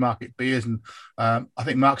about supermarket beers, and I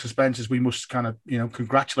think Marks and Spencer's, we must kind of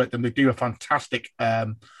congratulate them. They do a fantastic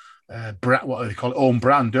brand, what do they call it, own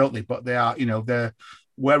brand, don't they? But they are, they're,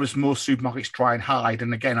 whereas most supermarkets try and hide,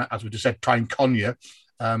 and again, as we just said, try and con you,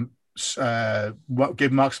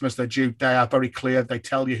 give Marks and Spencer their due. They are very clear. They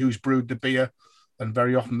tell you who's brewed the beer, and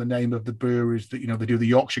very often the name of the brewery is that, they do the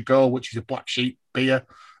Yorkshire Gold, which is a black sheep beer.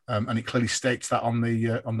 and it clearly states that on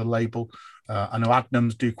the label. I know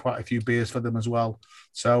Adnams do quite a few beers for them as well.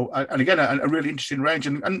 So, and again, a really interesting range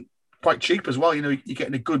and quite cheap as well. You know, you're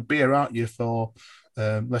getting a good beer, aren't you, for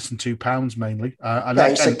less than £2 mainly.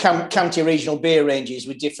 It's a county regional beer ranges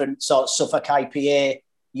with different sorts: Suffolk IPA,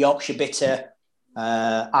 Yorkshire Bitter,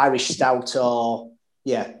 Irish Stout, or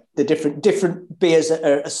the different beers that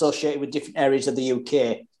are associated with different areas of the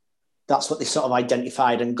UK. That's what they sort of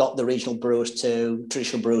identified and got the traditional brewers to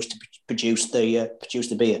produce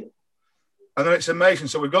the beer. And then it's amazing.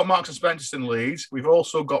 So we've got Marks and Spencer's in Leeds. We've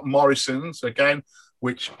also got Morrison's again,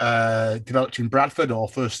 which developed in Bradford, or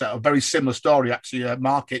first a very similar story actually. A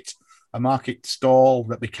market stall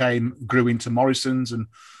that grew into Morrison's, and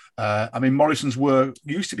Morrison's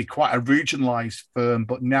used to be quite a regionalised firm,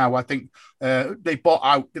 but now I think they bought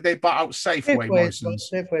out. Did they buy out Safeway? Morrison's.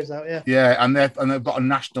 Safeway's out, yeah. Yeah, and they've got a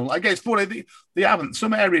national. I guess funny they haven't.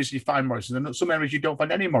 Some areas you find Morrison's, and some areas you don't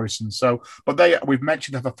find any Morrison's. So, but we've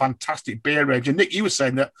mentioned have a fantastic beer range. And Nick, you were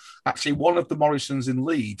saying that actually one of the Morrison's in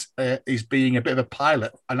Leeds is being a bit of a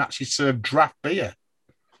pilot and actually serve draft beer.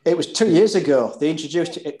 It was 2 years ago. They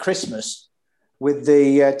introduced it at Christmas with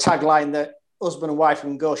the tagline that husband and wife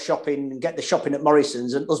can go shopping and get the shopping at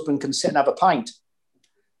Morrison's, and husband can sit and have a pint.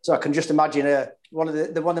 So I can just imagine one of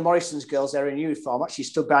the Morrison's girls there in uniform actually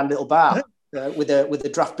stood behind a little bar with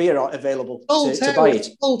a draft beer available to buy it.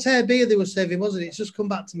 Voltaire beer they were serving, wasn't it? It's just come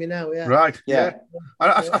back to me now. Yeah. Right. Yeah.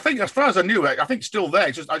 I think as far as I knew, I think still there.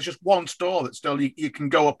 It's just one store that still you can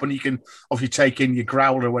go up and you can obviously take in your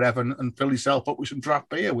growler or whatever and fill yourself up with some draft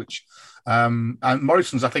beer. Which and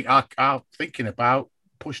Morrison's I think are thinking about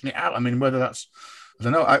pushing it out. I mean, whether that's, I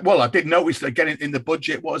don't know. I did notice that again in the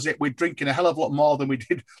budget. What was it? We're drinking a hell of a lot more than we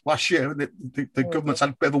did last year. The government's had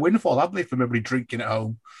a bit of a windfall, haven't they, from everybody drinking at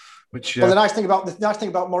home? Which the nice thing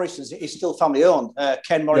about Morrison's is still family owned.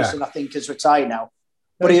 Ken Morrison, I think, is retired now,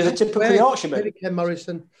 but he was a typical Yorkshireman. Ken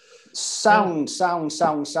Morrison, sound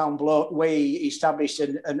bloke. Way he established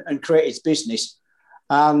and created his business.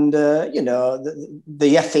 And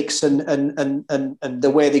the ethics and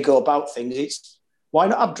the way they go about things. It's why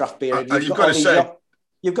not have draft beer?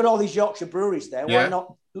 You've got all these Yorkshire breweries there. Yeah.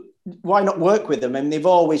 Why not work with them? And they've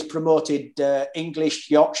always promoted English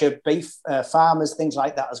Yorkshire beef farmers, things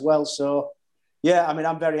like that as well. So yeah, I mean,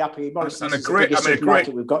 I'm very happy. Morrison's is the biggest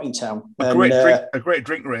supermarket we've got in town. A great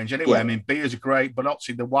drink range anyway. Yeah. I mean, beers are great, but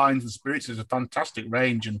obviously the wines and spirits is a fantastic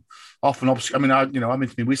range. And often, obviously, I mean, I'm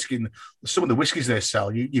into whiskey, and some of the whiskies they sell,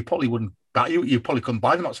 you probably wouldn't buy. You probably couldn't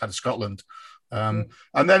buy them outside of Scotland.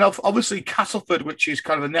 And then obviously Castleford, which is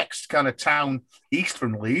kind of the next kind of town east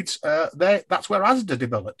from Leeds. That's where Asda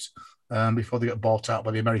developed before they got bought out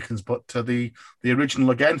by the Americans. But the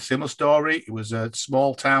original, again, similar story. It was a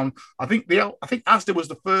small town. I think Asda was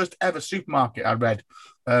the first ever supermarket I read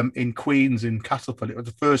in Queens in Castleford. It was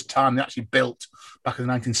the first time they actually built back in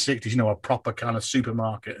the 1960s. A proper kind of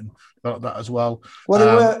supermarket and that as well.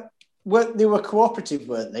 Well, they were cooperative,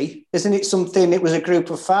 weren't they? Isn't it something? It was a group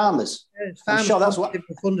of farmers. Yeah, I'm sure that's what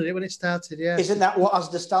funded it when it started. Yeah, isn't that what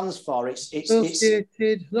ASDA stands for? It's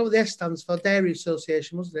Associated. Not what the S stands for. Dairy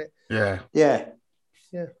Association, wasn't it? Yeah.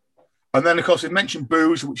 And then, of course, we mentioned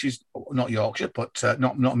Booze, which is not Yorkshire, but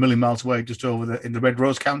not a million miles away, just over in the Red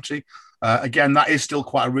Rose County. Again, that is still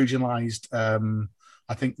quite a regionalised.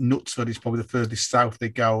 I think Knutsford is probably the furthest south they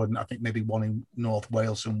go, and I think maybe one in North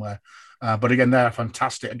Wales somewhere. But again, they're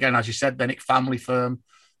fantastic. Again, as you said, Bennett family firm,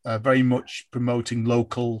 very much promoting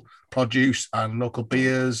local produce and local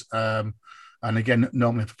beers. And again,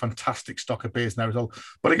 normally a fantastic stock of beers now as well.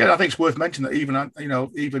 But again, I think it's worth mentioning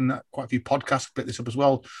that even quite a few podcasts pick this up as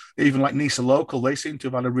well. Even like Nisa Local, they seem to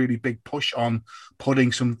have had a really big push on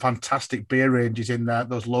putting some fantastic beer ranges in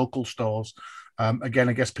those local stores. Again,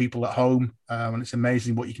 I guess people at home, and it's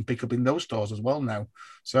amazing what you can pick up in those stores as well now.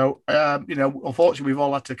 So, unfortunately, we've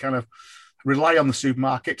all had to kind of rely on the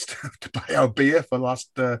supermarkets to buy our beer for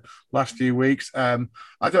the last few weeks. I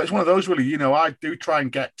think it's one of those really, I do try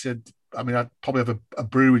and get to, I mean, I'd probably have a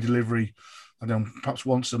brewery delivery, I don't know, perhaps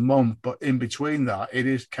once a month, but in between that, it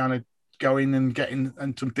is kind of going and getting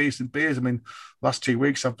some decent beers. I mean, last 2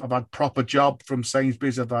 weeks, I've had proper job from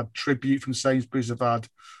Sainsbury's, I've had tribute from Sainsbury's, I've had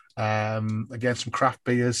again some craft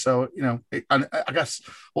beers, so and I guess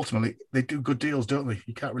ultimately they do good deals, don't they?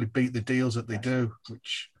 You can't really beat the deals that they do,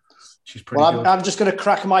 which is pretty good. I'm just going to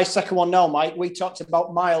crack my second one now, Mike. We talked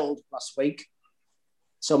about mild last week,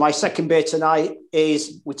 so my second beer tonight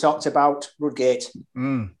is, we talked about Rudgate,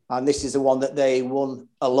 and this is the one that they won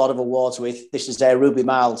a lot of awards with. This is their Ruby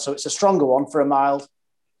Mild, so it's a stronger one for a mild.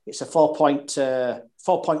 It's a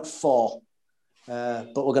 4.4,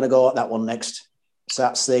 but we're going to go at that one next. So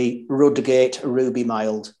that's the Rudgate Ruby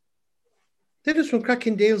Mild. They do some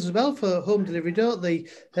cracking deals as well for home delivery, don't they?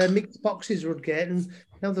 Mixed boxes would get, and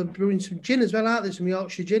now they're brewing some gin as well, aren't they? Some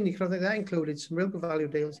Yorkshire gin. You can think that included some real good value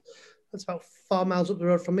deals. That's about 4 miles up the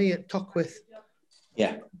road from me at Tockwith.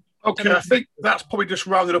 Yeah. Okay, I think that's probably just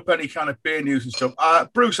rounded up any kind of beer news and stuff.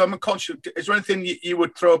 Bruce, I'm conscious. Is there anything you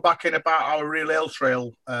would throw back in about our Real Ale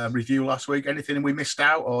Trail review last week? Anything we missed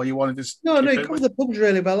out, or you wanted to? No, you covered the pubs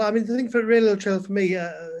really well. I mean, I think for Real Ale Trail for me,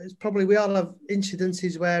 it's probably we all have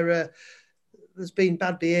incidences where there's been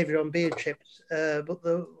bad behaviour on beer trips, but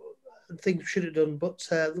the things we should have done. But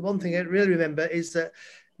the one thing I really remember is that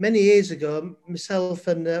many years ago, myself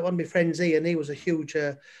and one of my friends, Ian, he was a huge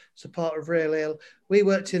supporter of Real Ale. We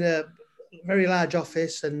worked in a very large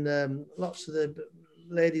office, and lots of the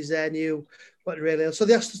ladies there knew what Real Ale. So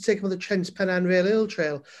they asked us to take them on the Trent Pennine Real Ale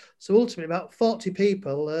Trail. So ultimately, about 40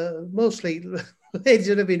 people, mostly ladies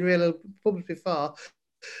who have been Real Ale pubs before.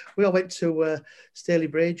 We all went to Staley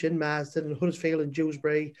Bridge and Marsden and Huddersfield and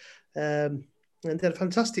Dewsbury, and they had a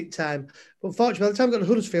fantastic time. But unfortunately, by the time we got to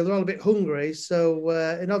Huddersfield, they're all a bit hungry. So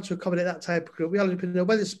in order to accommodate that type of group, we all ended up in the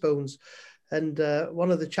Wetherspoons. And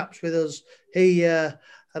one of the chaps with us, he had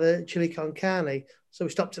a chili con carne. So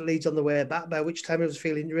we stopped at Leeds on the way back, by which time I was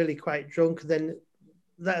feeling really quite drunk. And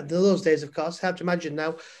then those days, of course, hard to imagine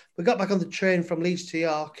now, we got back on the train from Leeds to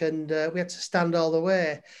York, and we had to stand all the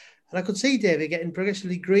way. And I could see David getting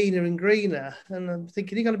progressively greener and greener. And I'm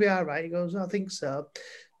thinking, you're going to be all right. He goes, I think so.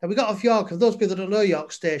 And we got off York. For those people that don't know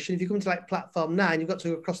York Station, if you come to like platform 9, you've got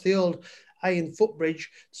to go across the old iron footbridge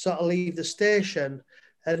to sort of leave the station.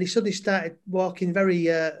 And he suddenly started walking very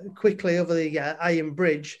quickly over the iron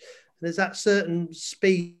bridge. And there's that certain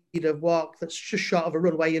speed of walk that's just short of a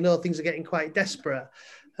run where you know things are getting quite desperate.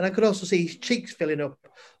 And I could also see his cheeks filling up.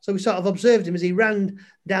 So we sort of observed him as he ran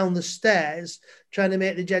down the stairs trying to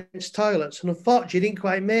make the gents' toilets. And unfortunately, he didn't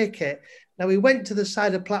quite make it. Now, we went to the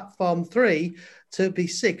side of platform 3 to be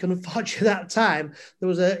sick. And unfortunately, at that time, there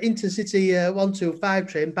was an intercity 125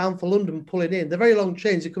 train bound for London pulling in. The very long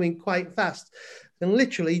trains are coming quite fast. And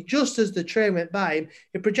literally, just as the train went by him,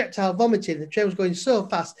 he projectile vomited. The train was going so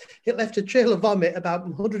fast, it left a trail of vomit about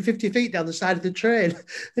 150 feet down the side of the train.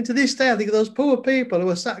 And to this day, I think of those poor people who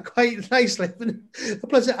were sat quite nicely having a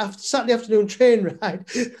pleasant Saturday afternoon train ride.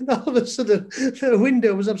 And all of a sudden, the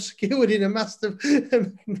window was obscured in a mass of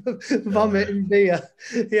vomit and beer.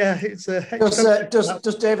 Yeah, it's a...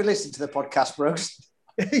 Does David listen to the podcast, Brooks?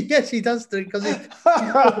 Yes, he does, because he...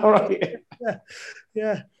 Right.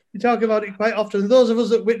 Yeah. We talk about it quite often. Those of us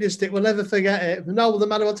that witnessed it will never forget it. No, the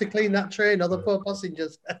man who had to clean that train or the poor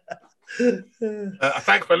passengers.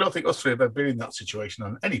 Thankfully, I don't think us three have ever been in that situation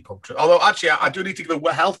on any pub trip. Although, actually, I do need to give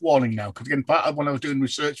a health warning now, because again, part of when I was doing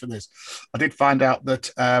research for this, I did find out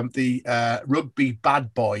that the rugby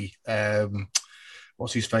bad boy,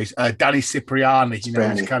 what's his face? Danny Cipriani,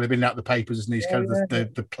 he's kind of been out the papers, isn't he? He's kind of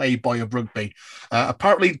the playboy of rugby.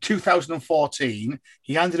 Apparently in 2014,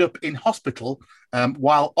 he ended up in hospital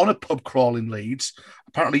while on a pub crawl in Leeds.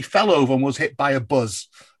 Apparently fell over and was hit by a buzz.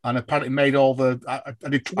 And apparently made all the...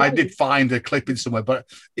 I did find a clipping somewhere, but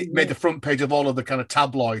it made the front page of all of the kind of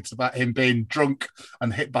tabloids about him being drunk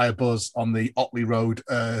and hit by a buzz on the Otley Road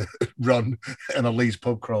run in a Leeds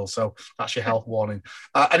pub crawl. So that's your health warning.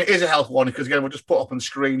 And it is a health warning because, again, we'll just put up on the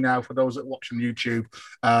screen now for those that watch on YouTube.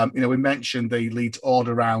 We mentioned the Leeds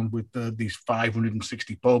order round with these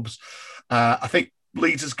 560 pubs. I think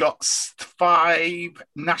Leeds has got 5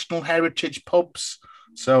 national heritage pubs.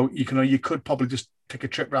 So you could probably just take a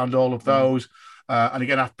trip around all of those. And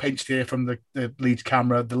again, I've pinched here from the Leeds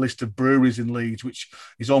camera the list of breweries in Leeds, which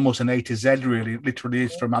is almost an A to Z, really. It literally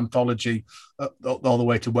is from Anthology all the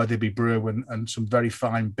way to Wetherby Brew and some very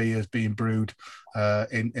fine beers being brewed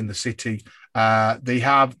in the city. They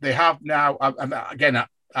have now, and again,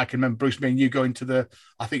 I can remember Bruce, me and you going to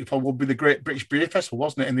I think it probably would be the Great British Beer Festival,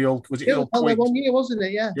 wasn't it? In the old, was it the old Queen's? 1 year, wasn't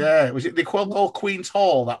it? Yeah. Yeah. Was it the old Queen's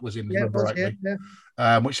Hall that was in? Yeah, remember rightly?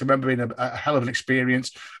 Yeah. Which I remember being a hell of an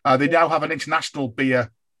experience. They now have an international beer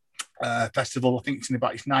festival. I think it's in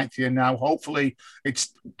about its 9th year now. Hopefully,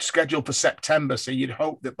 it's scheduled for September. So you'd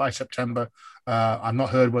hope that by September, I've not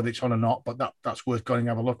heard whether it's on or not, but that's worth going and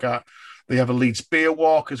have a look at. They have a Leeds beer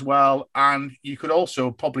walk as well, and you could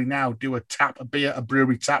also probably now do a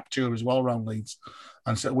brewery tap tour as well around Leeds.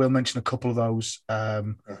 And so we'll mention a couple of those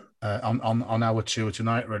on our tour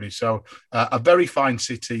tonight already. So a very fine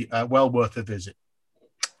city, well worth a visit.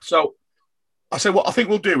 So I say what I think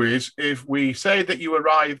we'll do is, if we say that you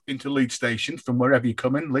arrive into Leeds Station from wherever you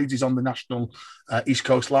come in, Leeds is on the national East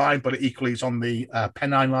Coast line, but it equally is on the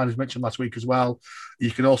Pennine line, as mentioned last week as well. You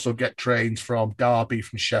can also get trains from Derby,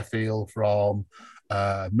 from Sheffield, from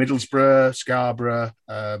Middlesbrough, Scarborough,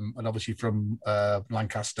 and obviously from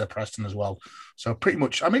Lancaster, Preston as well. So pretty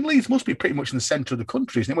much, I mean, Leeds must be pretty much in the centre of the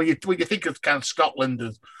country, isn't it? When you think of kind of Scotland,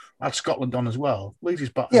 add Scotland on as well. Leeds is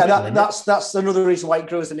back. Yeah, that's another reason why it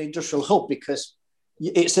grew as an industrial hub, because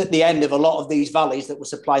it's at the end of a lot of these valleys that were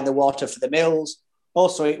supplying the water for the mills.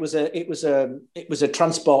 Also, it was a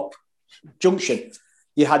transport junction.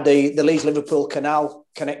 You had the Leeds-Liverpool Canal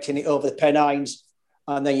connecting it over the Pennines,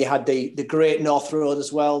 and then you had the Great North Road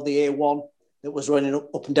as well, the A1 that was running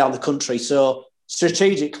up and down the country. So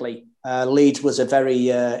strategically, Leeds was a very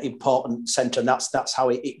important centre, and that's how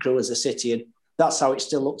it grew as a city, and that's how it's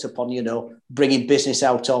still looked upon. Bringing business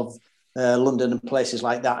out of London and places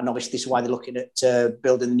like that, and obviously this is why they're looking at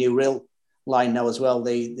building the new rail line now as well.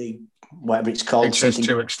 The whatever it's called,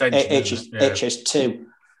 HS2 extension, HS2.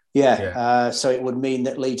 Yeah. So it would mean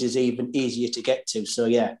that Leeds is even easier to get to. So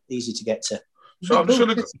yeah, easy to get to. So I'm just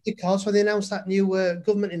going to because when they announced that new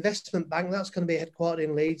government investment bank, that's going to be headquartered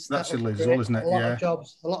in Leeds. That's in Leeds, isn't it? A lot of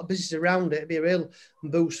jobs, a lot of businesses around it. It'd be a real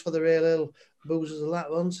boost for the real boozers and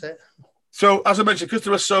that, won't it? So, as I mentioned, because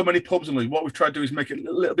there are so many pubs in Leeds, what we've tried to do is make it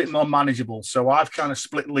a little bit more manageable. So, I've kind of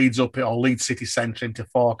split Leeds up, or Leeds city centre, into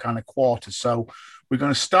 4 kind of quarters. So, we're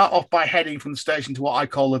going to start off by heading from the station to what I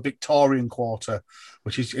call the Victorian quarter,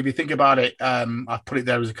 which is, if you think about it, I've put it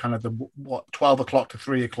there as a kind of 12 o'clock to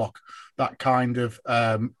 3 o'clock, that kind of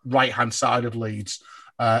right-hand side of Leeds.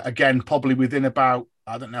 Again, probably within about,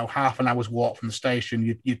 I don't know, half an hour's walk from the station,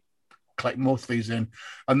 you collect most of these in.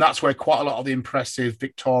 And that's where quite a lot of the impressive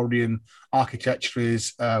Victorian architecture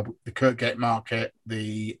is, the Kirkgate Market,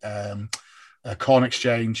 the Corn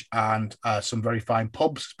Exchange, and some very fine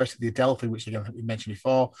pubs, especially the Adelphi, which again we mentioned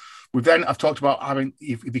before. I've talked about having,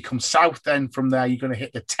 if you come south, then from there you're going to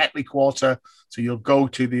hit the Tetley quarter. So you'll go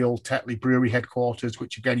to the old Tetley brewery headquarters,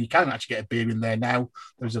 which again you can actually get a beer in there now.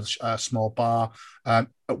 There's a small bar.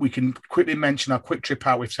 But we can quickly mention our quick trip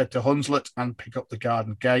out. We've said to Hunslet and pick up the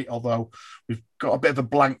Garden Gate, although we've got a bit of a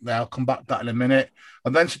blank there. I'll come back to that in a minute.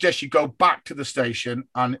 And then suggest you go back to the station.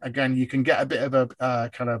 And again, you can get a bit of a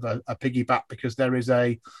kind of a piggyback, because there is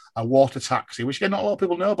a water taxi, which again, not a lot of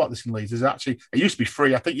people know about this in Leeds. It used to be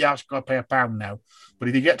free. I think you actually got to pay £1 now. But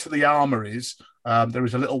if you get to the Armouries, there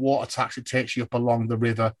is a little water taxi that takes you up along the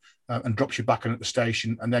river and drops you back in at the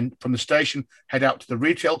station. And then from the station, head out to the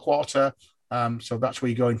retail quarter. So that's where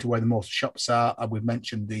you go into where the most shops are. And we've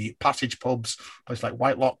mentioned the Passage pubs, places like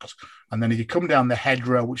Whitelocks. And then if you come down the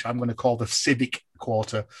Hedgerow, which I'm going to call the Civic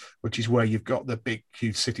Quarter, which is where you've got the big,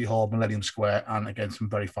 huge City Hall, Millennium Square, and again, some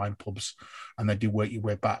very fine pubs. And then do work your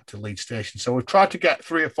way back to Leeds Station. So we've tried to get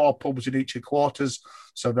 3 or 4 pubs in each of the quarters,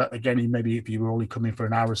 so that, again, maybe if you were only coming for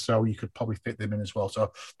an hour or so, you could probably fit them in as well.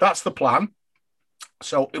 So that's the plan.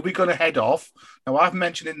 So if we're going to head off, now I've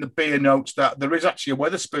mentioned in the beer notes that there is actually a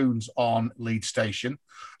Wetherspoons on Leeds Station.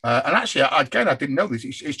 And actually, again, I didn't know this.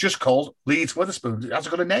 It's just called Leeds Wetherspoons. It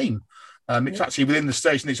hasn't got a name. It's actually within the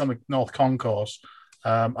station. It's on the North Concourse.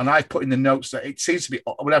 And I've put in the notes that it seems to be,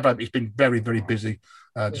 whatever, it's been very, very busy.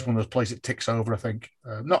 Just one of those places that ticks over, I think.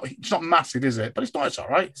 It's not massive, is it? But it's all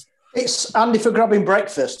right. It's handy for grabbing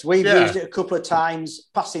breakfast. We've used it a couple of times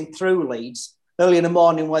passing through Leeds early in the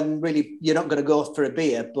morning, when really you're not going to go for a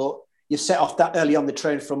beer, but you've set off that early on the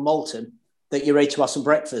train from Malton that you're ready to have some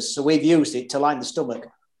breakfast. So we've used it to line the stomach.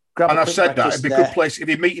 And I've said that it'd be a good place if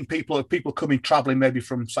you're meeting people coming travelling maybe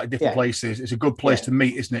from slightly different places. It's a good place to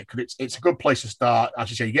meet, isn't it? Because it's a good place to start. As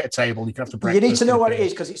you say, you get a table, you can have the breakfast. You need to know what it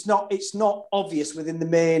is, because it's not obvious within the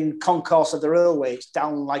main concourse of the railway. It's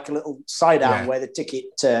down like a little side arm where the ticket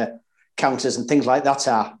counters and things like that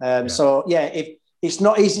are. So if it's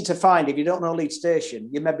not easy to find if you don't know Leeds Station,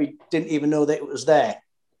 you maybe didn't even know that it was there.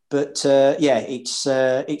 But it's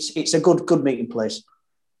a good meeting place.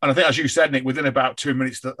 And I think, as you said, Nick, within about 2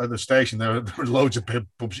 minutes of the station, there are loads of pubs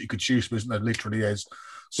that you could choose from, isn't there? Literally is.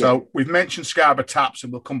 So we've mentioned Scarborough Taps,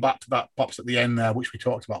 and we'll come back to that pops at the end there, which we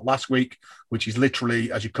talked about last week, which is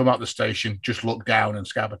literally, as you come out the station, just look down and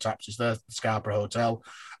Scarborough Taps is there, the Scarborough Hotel.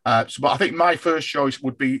 But I think my first choice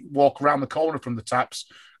would be walk around the corner from the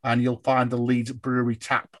Taps, and you'll find the Leeds Brewery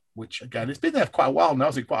Tap, which, again, it's been there for quite a while now.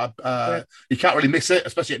 You can't really miss it,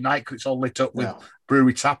 especially at night, because it's all lit up with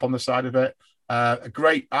Brewery Tap on the side of it.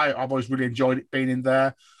 I've always really enjoyed it being in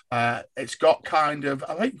there. It's got I think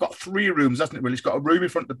it's got 3 rooms, hasn't it, really? It's got a room in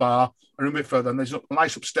front of the bar, a room a bit further, and there's a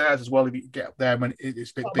nice upstairs as well if you get up there when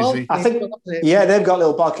it's a bit busy. I think, they've got a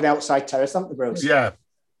little balcony outside terrace, haven't they, Bruce? Yeah.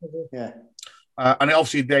 Yeah. And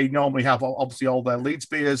obviously, they normally have all their Leeds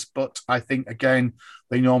beers, but I think, again,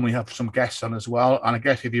 they normally have some guests on as well. And I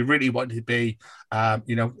guess if you really wanted to be,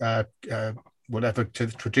 whatever to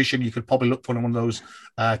the tradition, you could probably look for one of those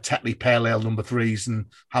Tetley Pale Ale number 3s and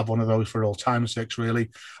have one of those for all time's sakes, really.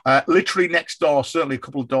 Literally next door, certainly a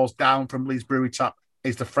couple of doors down from Leeds Brewery Tap,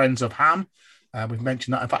 is the Friends of Ham. We've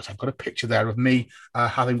mentioned that. In fact, I've got a picture there of me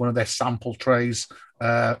having one of their sample trays,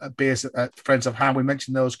 beers at Friends of Ham. We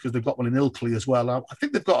mentioned those because they've got one in Ilkley as well. I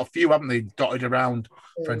think they've got a few, haven't they, dotted around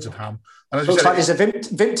Friends of Ham. And as looks like there's a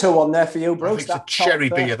Vimto one there for you, bro. I think it's a cherry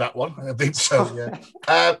beer, that one. I think so,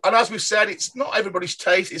 yeah. And as we said, it's not everybody's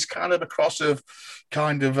taste. It's kind of a cross of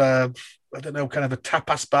kind of, I don't know, kind of a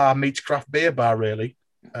tapas bar meets craft beer bar, really.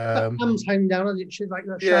 Ham's hanging down on it. She's like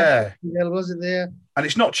that. Yeah, wasn't there? And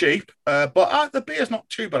it's not cheap, but the beer's not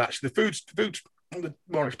too bad actually. The food's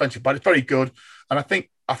more expensive, but it's very good. And I think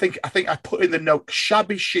I put in the note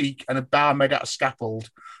shabby chic and a bar made out of scaffold.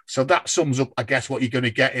 So that sums up, I guess, what you're going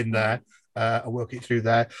to get in there. I work it through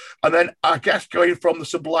there. And then I guess going from the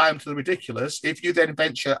sublime to the ridiculous, if you then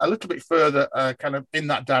venture a little bit further kind of in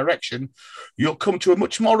that direction, you'll come to a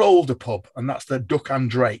much more older pub, and that's the Duck and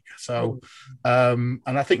Drake. So, and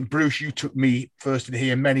I think, Bruce, you took me first in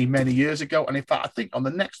here many, many years ago. And in fact, I think on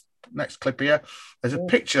the next clip here, there's a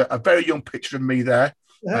picture, a very young picture of me there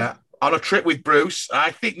on a trip with Bruce.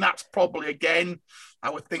 I think that's probably, again, I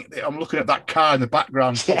would think that I'm looking at that car in the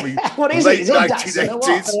background. Probably what is it? Is it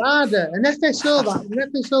 1980s. An FSO,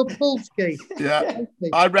 an FSO Polski. Yeah,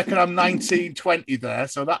 I reckon I'm 1920 there,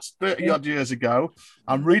 so that's 30 odd years ago.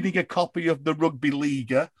 I'm reading a copy of the Rugby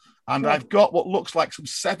Liga, and I've got what looks like some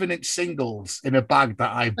 7-inch singles in a bag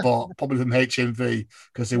that I bought, probably from HMV,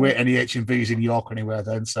 because there weren't any HMVs in York anywhere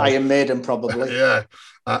then. So Iron Maiden, probably. Yeah,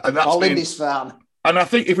 and that's all in this fan. And I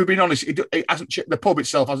think, if we've been honest, it hasn't. The pub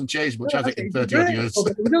itself hasn't changed much, has it, in 30 odd years?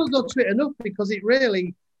 We don't go to it enough because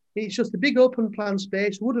it's just a big open plan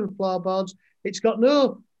space, wooden floorboards. It's got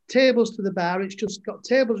no tables to the bar. It's just got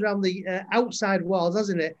tables around the outside walls,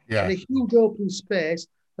 hasn't it? Yeah. And a huge open space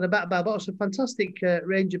and a back bar. But it's a fantastic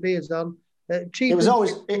range of beers on. Cheap. It was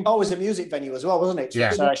always a music venue as well, wasn't it? Yeah.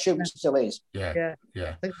 So I assume it still is. Yeah.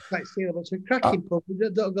 I think it's quite stealable. It's a cracking pub. We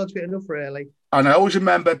don't go to it enough, really. And I always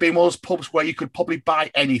remember being one of those pubs where you could probably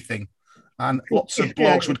buy anything. And lots of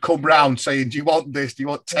blokes would come round saying, do you want this? Do you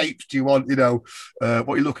want tapes? Do you want,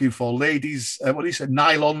 what you're looking for? Ladies, what do you say?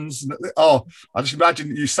 Nylons? Oh, I just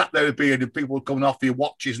imagine you sat there with beer and people were coming off your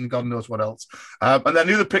watches and God knows what else. And then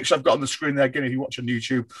the other picture I've got on the screen there, again, if you watch on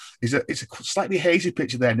YouTube, it's a slightly hazy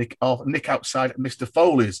picture there, Nick, of Nick outside at Mr.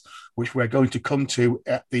 Foley's, which we're going to come to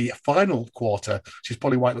at the final quarter, which is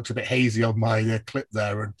probably why it looks a bit hazy on my clip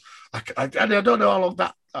there. And I don't know how long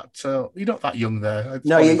that you're not that young there.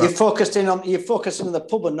 No, you're focusing on the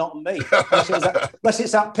pub and not on me. Unless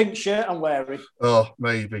it's that pink shirt I'm wearing. Oh,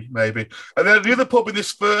 maybe. And then the other pub in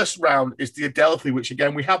this first round is the Adelphi, which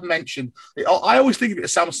again we have mentioned. I always think of it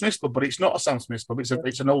as Sam Smith's pub, but it's not a Sam Smith's pub.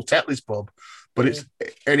 It's an old Tetleys pub, but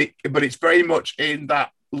it's very much in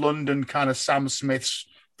that London kind of Sam Smith's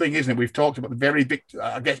thing, isn't it? We've talked about the very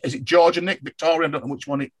I guess, is it Georgian, Nick? Victorian? I don't know which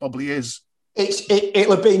one it probably is.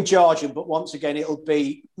 It'll have been Georgian, but once again, it'll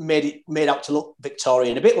be made out to look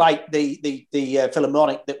Victorian, a bit like the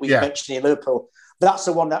Philharmonic that we mentioned in Liverpool. That's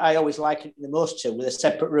the one that I always like it the most to, with the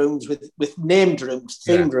separate rooms, with named rooms,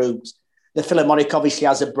 themed rooms. The Philharmonic obviously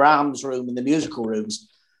has a Brahms room and the musical rooms.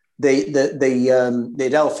 The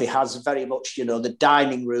Adelphi has very much, the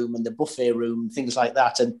dining room and the buffet room, things like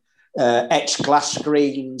that, and etched glass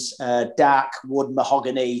screens, dark wood,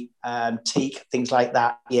 mahogany, teak, things like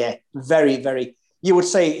that. Yeah, very, very. You would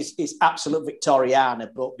say it's absolute Victoriana,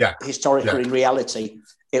 but historically, in reality,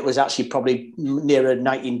 it was actually probably nearer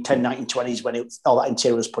 1920s when all that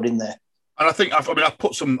interior was put in there. And I think I've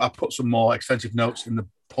put some more extensive notes in the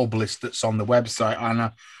pub list that's on the website,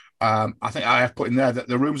 and I think I have put in there that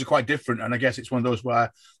the rooms are quite different, and I guess it's one of those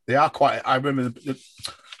where they are quite. I remember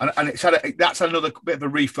and it's that's another bit of a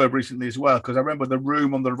refurb recently as well, because I remember the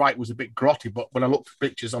room on the right was a bit grotty, but when I looked at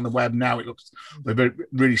pictures on the web now, it looks they're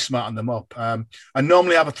really smarting them up. And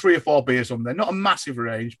normally I have 3 or 4 beers on there, not a massive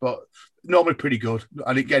range, but normally pretty good.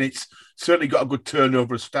 And again, it's certainly got a good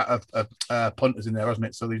turnover of punters in there, hasn't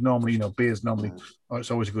it? So there's normally, beers normally. It's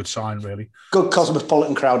always a good sign, really. Good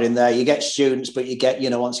cosmopolitan crowd in there. You get students, but you get,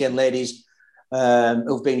 once again, ladies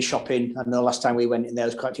who've been shopping. I know last time we went in there,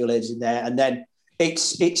 there's quite a few ladies in there, and then.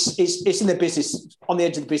 It's in the business, on the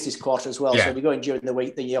edge of the business quarter as well. Yeah. So if you go in during the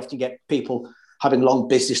week, then you often get people having long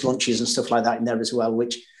business lunches and stuff like that in there as well,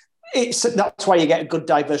 that's why you get a good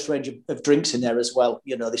diverse range of drinks in there as well.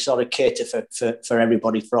 They sort of cater for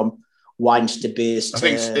everybody, from wines to beers to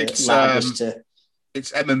lagers to...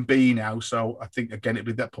 It's M&B now, so I think, again,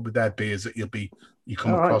 it'd be probably their beers that you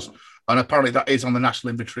come across. And apparently that is on the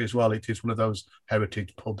national inventory as well. It is one of those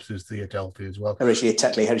heritage pubs, is the Adelphi as well. Originally a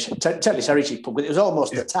Tetleys Heritage Pub, but it was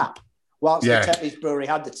almost the tap. Whilst the Tetleys Brewery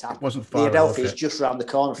had the tap, it wasn't far the Adelphi is just round the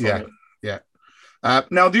corner from it. Yeah.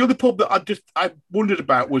 Now, the other pub that I wondered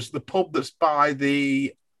about was the pub that's by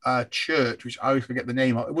the church, which I always forget the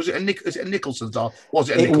name of. Is it a Nicholson's or was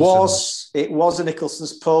it a Nicholson's? It was a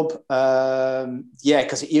Nicholson's pub.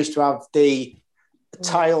 Because it used to have the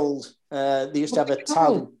tiled. They used to have a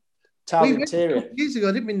tiled interior. A couple years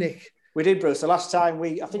ago, didn't we, Nick? We did, Bruce. The last time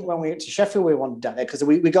I think when we went to Sheffield, we wandered down there because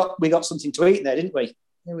we got something to eat there, didn't we?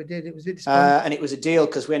 Yeah, we did. It was and it was a deal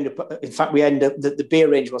because we ended up. The beer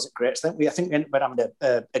range wasn't great. So I think we ended up having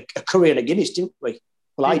a curry and a Guinness, didn't we?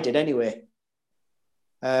 Well, I did anyway.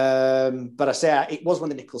 But I say it was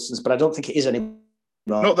one of the Nicholsons, but I don't think it is anymore.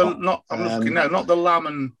 I'm looking now. Not the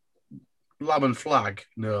lamb and flag.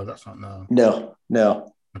 No, that's not. No.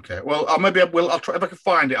 Okay. Well, I'll try if I can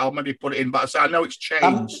find it. I'll maybe put it in. But I know it's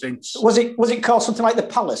changed since. Was it called something like the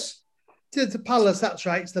Palace? The Palace, that's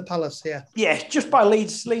right. It's the Palace, yeah. Yeah, just by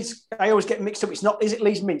Leeds. I always get mixed up. It's not. Is it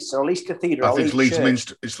Leeds Minster or Leeds Cathedral? I think it's Leeds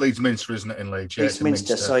Minster. It's Leeds Minster, isn't it? In Leeds, Leeds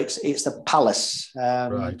Minster. So it's the Palace.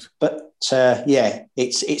 Right. But it's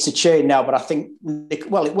a chain now. But I think it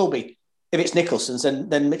will be if it's Nicholson's,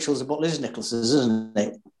 then Mitchell's and Butlers is Nicholson's, isn't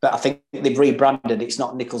it? But I think they've rebranded. It's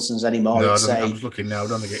not Nicholson's anymore. No, I was looking now. I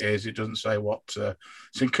don't think it is. It doesn't say what.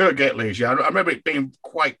 It's in Kirkgate, Leeds. Yeah, I remember it being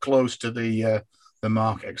quite close to the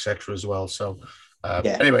market, etc. as well. So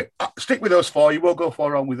anyway, stick with those four. You will go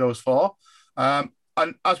far on with those four.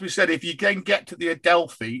 And as we said, if you can get to the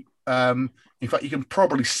Adelphi, in fact, you can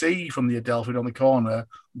probably see from the Adelphi on the corner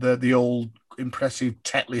the old impressive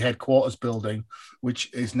Tetley headquarters building,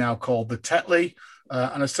 which is now called the Tetley.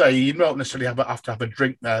 And I say you don't necessarily have to have a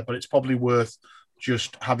drink there, but it's probably worth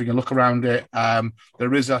just having a look around it.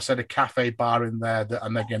 There is, I said, a cafe bar in there,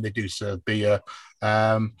 and again, they do serve beer.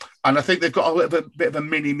 And I think they've got a bit of a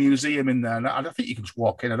mini museum in there. And I think you can just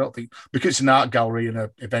walk in. I don't think, because it's an art gallery and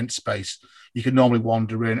an event space, you can normally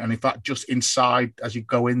wander in. And in fact, just inside, as you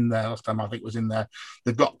go in there, last time I think was in there,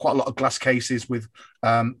 they've got quite a lot of glass cases with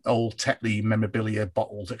old Tetley memorabilia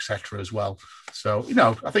bottles, etc. as well. So,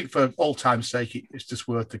 I think for all time's sake, it's just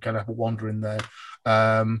worth to kind of have a wander in there.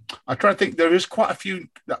 I try to think there is quite a few,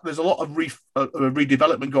 there's a lot of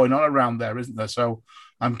redevelopment going on around there, isn't there? So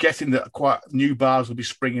I'm guessing that quite new bars will be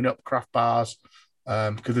springing up, craft bars,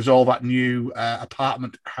 because there's all that new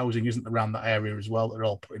apartment housing, isn't there, around that area as well, that they're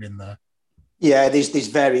all putting in there. Yeah, there's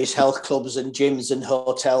various health clubs and gyms and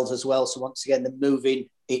hotels as well. So once again, they're moving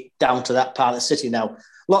it down to that part of the city now. A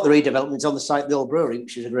lot of the redevelopment's on the site of the old brewery,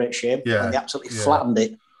 which is a great shame. Yeah, and they absolutely flattened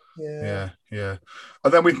it. Yeah.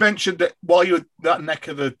 And then we've mentioned that while you're that neck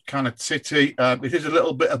of the kind of city, it is a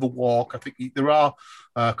little bit of a walk. I think there are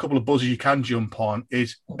a couple of buses you can jump on.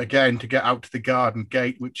 Is again to get out to the Garden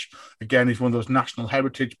Gate, which again is one of those national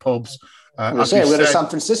heritage pubs. We've got a San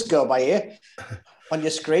Francisco by here on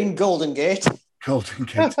your screen, Golden Gate. Golden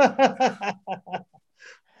Gate.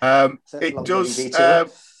 It does.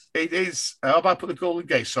 It is. How about I put the Golden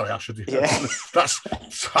Gate? Sorry, I should do that.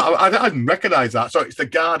 I didn't recognise that. So it's the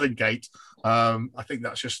Garden Gate. I think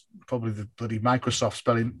that's just probably the bloody Microsoft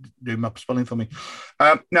doing my spelling for me.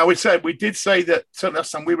 Now we did say that certainly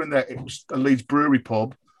last time we were in there, it was a Leeds Brewery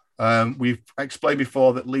pub. We've explained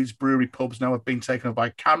before that Leeds Brewery pubs now have been taken over by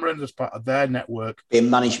Camerons as part of their network. Being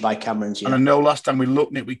managed by Camerons, yeah. And I know last time we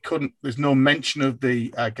looked at it, there's no mention of the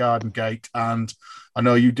Garden Gate. And I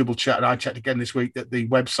know you double checked, and I checked again this week, that the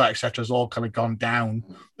website, etc., has all kind of gone down.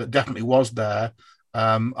 That definitely was there.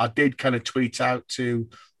 I did kind of tweet out to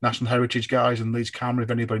National Heritage guys and Leeds Camera,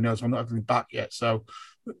 if anybody knows. I'm not having back yet. So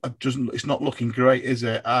it's not looking great, is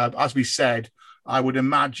it? As we said, I would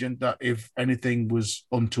imagine that if anything was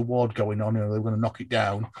untoward going on, they were going to knock it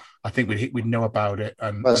down, I think we'd know about it.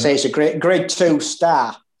 Well, I say it's a grade 2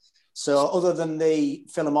 star. So other than the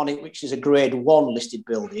Philharmonic, which is a grade 1 listed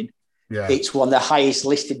building, it's one of the highest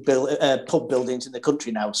listed pub buildings in the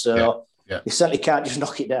country now. So you certainly can't just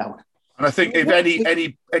knock it down. And I think if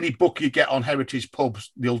any book you get on heritage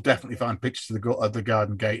pubs, you'll definitely find pictures of the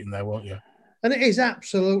Garden Gate in there, won't you? And it is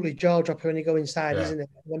absolutely jaw-dropping when you go inside, isn't it?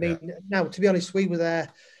 I mean, now, to be honest, we were there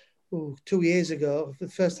 2 years ago, the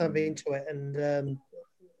first time being to it, and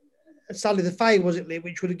sadly the fire wasn't lit,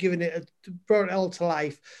 which would have given it, brought it all to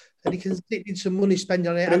life. And you can see it did some money spent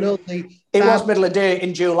on it. I know it was middle of day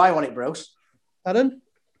in July, wasn't it, Bruce? Pardon?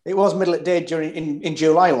 It was middle of day in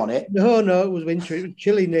July, wasn't it? No, it was winter. It was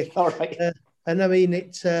chilly, Nick. All right. And I mean,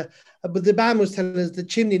 it's but the band was telling us the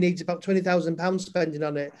chimney needs about £20,000 spending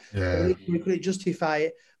on it. Yeah, we couldn't justify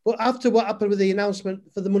it. But after what happened with the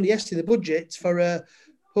announcement for the money yesterday, the budget for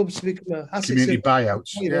pubs to become a asset community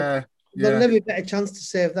buyouts. Yeah, there'll yeah. never be a better chance to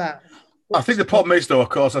save that. I think the problem is, though, of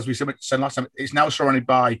course, as we said last time, it's now surrounded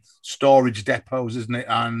by storage depots, isn't it?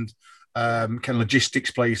 And kind of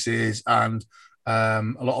logistics places and a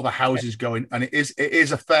lot of the houses going. And it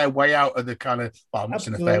is a fair way out of the kind of, well, I'm not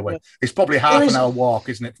saying a fair way. It's probably half an hour walk,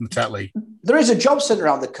 isn't it, from the Tetley? There is a job centre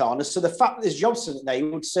around the corner. So the fact that there's a job centre there,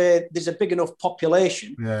 you would say there's a big enough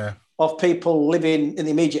population of people living in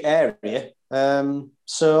the immediate area.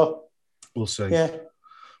 So we'll see. Yeah.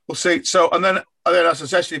 We'll see. So, and then as I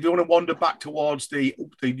said, if you want to wander back towards the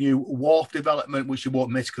new wharf development, which you won't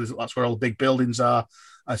miss because that's where all the big buildings are.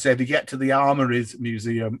 I say if you get to the Armouries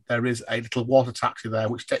Museum, there is a little water taxi there,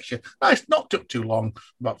 which takes you, it's not took too long,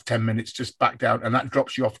 about 10 minutes, just back down, and that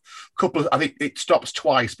drops you off a couple of, I think it stops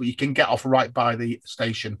twice, but you can get off right by the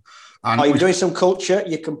station. And you're doing some culture,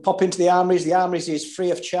 you can pop into the Armouries. The Armouries is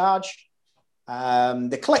free of charge.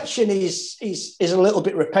 The collection is a little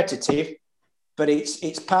bit repetitive, but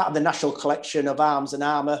it's part of the National Collection of Arms and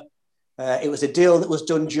Armour. It was a deal that was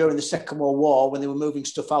done during the Second World War when they were moving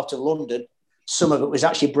stuff out of London. Some of it was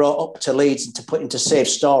actually brought up to Leeds and to put into safe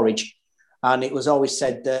storage. And it was always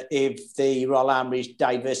said that if the Royal Armouries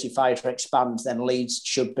diversifies or expands, then Leeds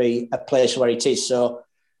should be a place where it is. So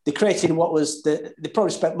they created they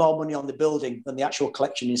probably spent more money on the building than the actual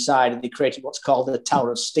collection inside. And they created what's called the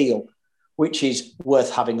Tower of Steel, which is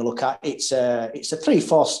worth having a look at. It's a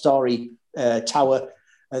 3-4 story tower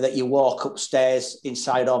that you walk upstairs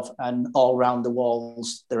inside of, and all around the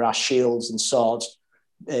walls there are shields and swords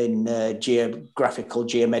in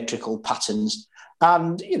geometrical patterns.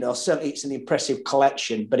 And certainly it's an impressive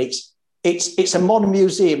collection, but it's a modern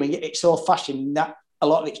museum, and it's old fashioned. That a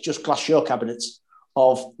lot of it's just glass show cabinets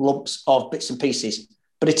of lumps of bits and pieces,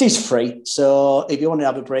 but it is free. So if you want to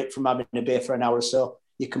have a break from having a beer for an hour or so,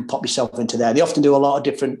 you can pop yourself into there. They often do a lot of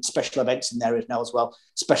different special events in there now as well,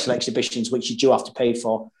 special exhibitions, which you do have to pay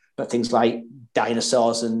for, but things like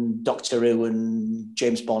dinosaurs and Doctor Who and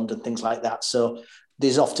James Bond and things like that. So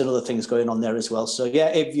there's often other things going on there as well. So yeah,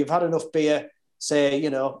 if you've had enough beer, say,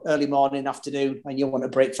 early morning, afternoon, and you want a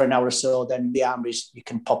break for an hour or so, then the Armouries, you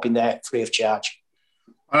can pop in there free of charge.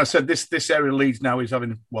 And I said this area of Leeds now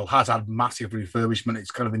has had massive refurbishment.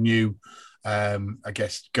 It's kind of a new, I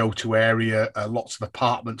guess, go-to area. Lots of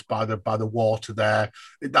apartments by the water there.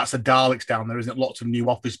 That's the Daleks down there, isn't it? Lots of new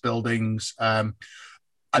office buildings. And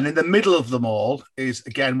in the middle of them all is,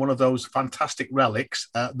 again, one of those fantastic relics,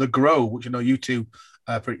 the Grove, which you two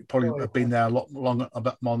probably have been there a lot more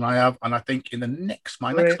than I have. And I think in next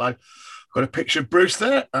slide, I've got a picture of Bruce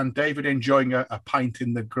there and David enjoying a pint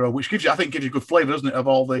in the Grove, which gives you good flavour, doesn't it, of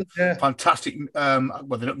all the fantastic, they're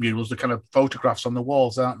not murals, the kind of photographs on the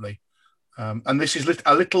walls, aren't they? And this is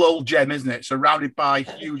a little old gem, isn't it? Surrounded by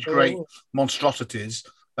huge, great monstrosities,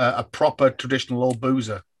 a proper traditional old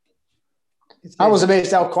boozer. I was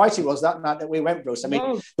amazed how quiet it was that night that we went, Bruce. I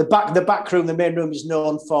mean, the back room, the main room is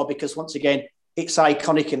known for, because once again, it's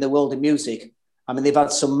iconic in the world of music. I mean, they've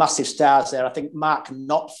had some massive stars there. I think Mark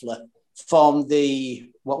Knopfler formed the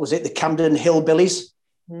Camden Hillbillies.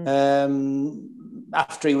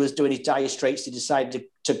 After he was doing his Dire Straits, he decided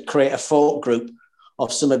to create a folk group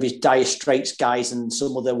of some of his Dire Straits guys and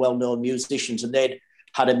some other well-known musicians. And they'd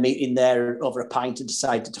had a meeting there over a pint and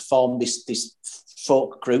decided to form this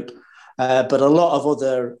folk group. But a lot of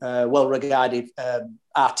other well-regarded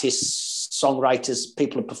artists, songwriters,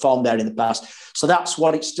 people have performed there in the past. So that's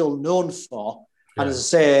what it's still known for. Yeah. And as I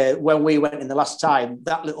say, when we went in the last time,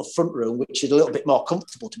 that little front room, which is a little bit more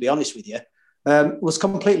comfortable, to be honest with you, was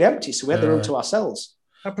completely empty. So we had the room to ourselves.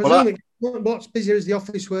 I presume what's busier is the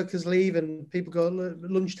office workers leave and people go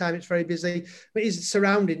lunchtime. It's very busy, but it's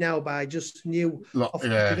surrounded now by just new. I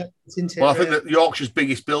think that Yorkshire's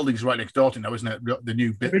biggest building is right next door to now, isn't it? The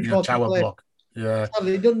new tower block. Yeah,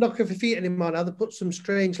 they don't knock off your feet anymore now. They put some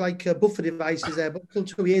strange buffer devices there, but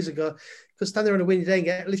until 2 years ago, because stand there on a windy day and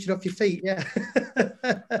get lifted off your feet. Yeah,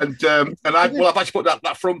 I've actually put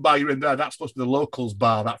that front bar you're in there. That's supposed to be the locals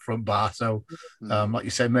bar, that front bar. So, like you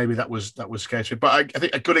say, maybe that was scary. But I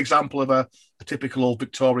think a good example of a typical old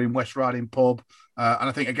Victorian West Riding pub. And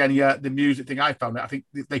I think, again, the music thing I found, I think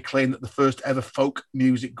they claim that the first ever folk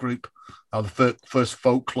music group, or the first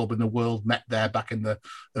folk club in the world, met there back in the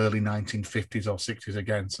early 1950s or 60s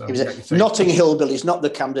again. So it was Notting Hillbillies, not the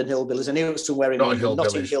Camden Hillbillies. I knew it was somewhere in Notting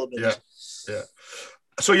Hillbillies. Yeah.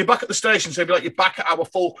 So you're back at the station. So you're back at our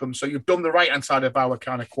fulcrum. So you've done the right-hand side of our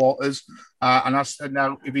kind of quarters. And as I said,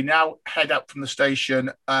 now, if you now head out from the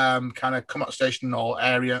station, kind of come out the station or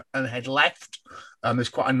area and head left, And there's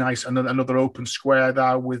quite a nice another open square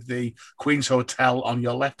there with the Queen's Hotel on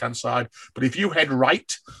your left-hand side. But if you head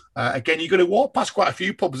right, again, you're going to walk past quite a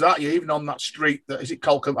few pubs, aren't you? Even on that street, that is it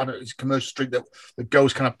Colcom? I don't know, it's a commercial street that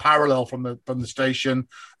goes kind of parallel from the station.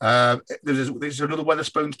 There's another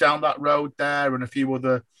Wetherspoons down that road there, and a few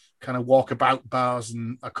other kind of walkabout bars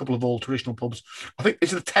and a couple of old traditional pubs. I think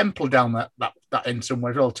it's the Temple down that end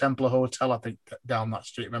somewhere. Old Temple Hotel, I think, down that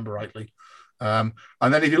street. Remember rightly. And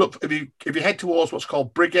then if you head towards what's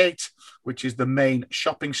called Brigate, which is the main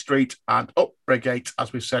shopping street, and up Brigate,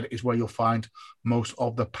 as we've said, is where you'll find most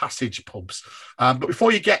of the passage pubs. But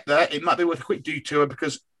before you get there, it might be worth a quick detour,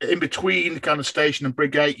 because in between kind of station and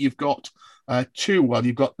Brigate, you've got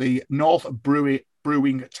you've got the North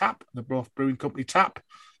Brewing Tap, the North Brewing Company Tap,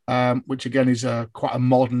 which again is quite a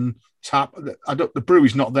modern tap. The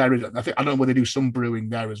brewery's not there, is it? I don't know whether they do some brewing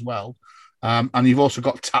there as well. And you've also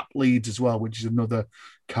got Tetleys as well, which is another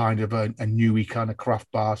kind of a newy kind of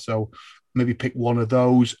craft bar. So maybe pick one of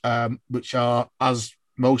those, which are, as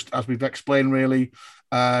we've explained, really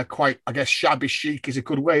quite, I guess, shabby chic is a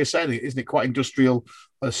good way of saying it, isn't it? Quite industrial,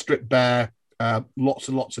 stripped bare, lots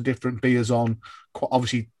and lots of different beers on, quite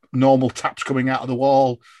obviously normal taps coming out of the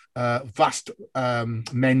wall. Vast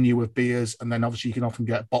menu of beers, and then obviously you can often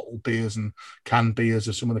get bottled beers and canned beers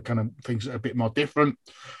or some of the kind of things that are a bit more different.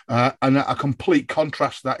 And a complete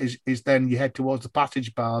contrast to that is then you head towards the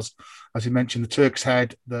passage bars, as you mentioned, the Turk's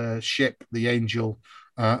Head, the Ship, the Angel,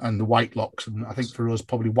 and the Whitelocks. And I think for us,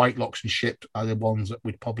 probably Whitelocks and Ship are the ones that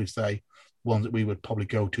we'd probably say ones that we would probably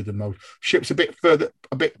go to the most. Ship's a bit further,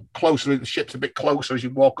 a bit closer. The Ship's a bit closer as you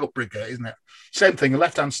walk up Brigade, isn't it? Same thing, the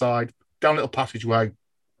left-hand side, down a little passageway.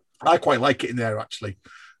 I quite like it in there, actually.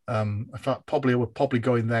 I thought I would probably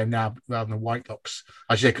go in there now rather than Whitelocks.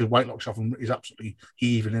 Actually, because Whitelocks often is absolutely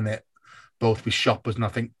heaving in it, both with shoppers and I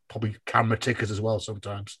think probably camera tickers as well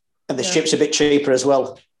sometimes. And the Ship's a bit cheaper as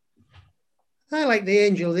well. I like the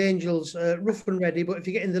Angel. The Angel's rough and ready, but if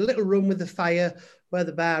you get in the little room with the fire where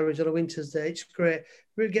the bar is on a winter's day, it's great.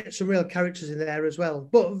 We get some real characters in there as well,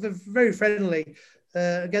 but very friendly.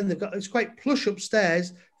 Again, it's quite plush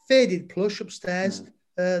upstairs, faded plush upstairs.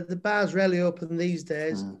 The bar's rarely open these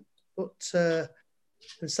days, but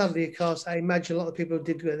and sadly, of course, I imagine a lot of people who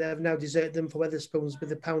did go there have now deserted them for Wetherspoons with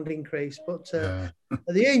the pound increase. But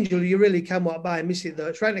the Angel, you really can walk by and miss it, though.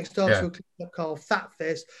 It's right next door to a club called Fat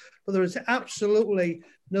Face, but there is absolutely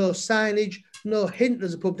no signage, no hint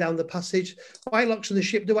there's a pub down the passage. Whitelocks and the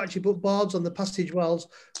Ship do actually put boards on the passage walls,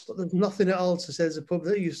 but there's nothing at all to say there's a pub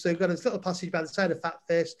that you've got a little passage by the side of Fat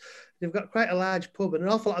Face. You've got quite a large pub and an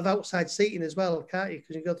awful lot of outside seating as well, can't you?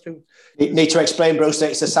 Because you go through. You need to explain, Bruce,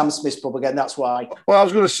 that it's a Sam Smith's pub again. That's why. Well, I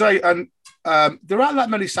was going to say, and there aren't that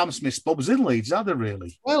many Sam Smith's pubs in Leeds, are there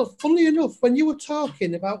really? Well, funnily enough, when you were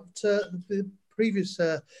talking about the previous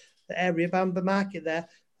area, Bamber Market there,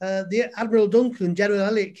 the Admiral Duncan and General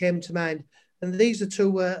Elliot came to mind. And these are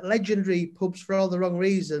two legendary pubs for all the wrong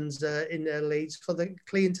reasons in Leeds for the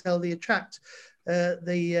clientele they attract.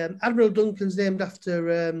 The Admiral Duncan's named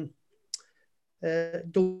after Peter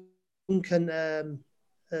Duncan,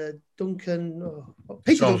 the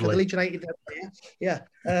Leeds United.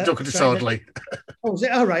 Duncan Disorderly. Oh, is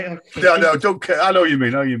it? All right. Okay. No, Duncan. I know what you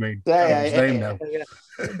mean. Yeah, his name now.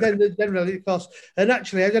 Then really, of course. And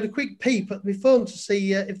actually, I had a quick peep at my phone to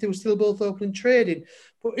see if they were still both open and trading.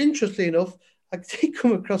 But interestingly enough, I did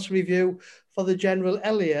come across a review for the General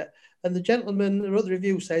Elliot, and the gentleman who wrote the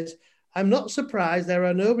review says, "I'm not surprised there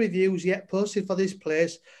are no reviews yet posted for this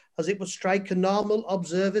place, as it would strike a normal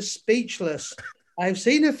observer speechless. I've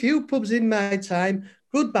seen a few pubs in my time,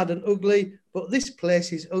 good, bad, and ugly, but this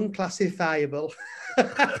place is unclassifiable."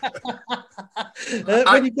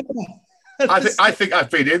 I think I've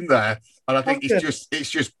been in there, and I think it's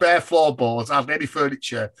just bare floorboards, hardly any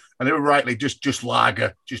furniture, and they were rightly just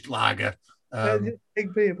lager.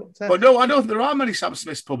 Big beer, but no, I don't think there are many Sam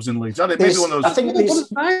Smith's pubs in Leeds. Are they? Maybe one of those. I think one of the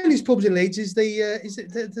finest pubs in Leeds is is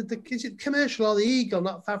it Commercial or the Eagle,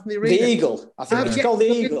 not far from the arena? The Eagle. I think it's called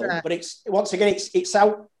the Eagle, but it's once again it's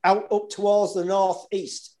out up towards the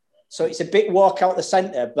northeast, so it's a bit walk out the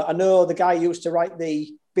centre. But I know the guy who used to write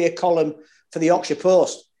the beer column for the Yorkshire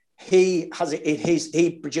Post. He has it in he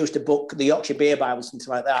produced a book, the Yorkshire Beer Bible, something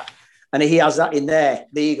like that. And he has that in there,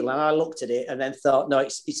 the Eagle. And I looked at it and then thought, no,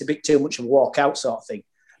 it's a bit too much of a walk out sort of thing.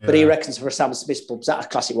 Yeah. But he reckons for a Sam Smith's pub, that's a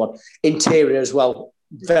classic one. Interior as well,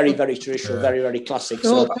 very, very traditional, very, very classic.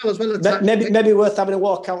 So maybe worth having a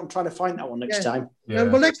walk out and trying to find that one next time. Yeah.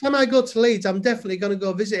 Well, next time I go to Leeds, I'm definitely going to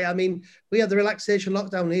go visit it. I mean, we had the relaxation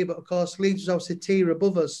lockdown here, but of course, Leeds was obviously a tier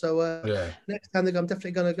above us. So next time I'm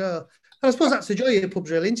definitely going to go. And I suppose that's the joy of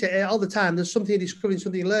pubs, really, isn't it? All the time, there's something you're discovering,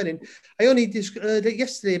 something you're learning. I only heard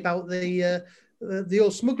yesterday about the the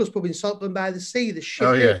old Smugglers Pub in Saltburn by the Sea. The ship.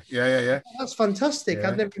 Oh yeah. That's fantastic. Yeah.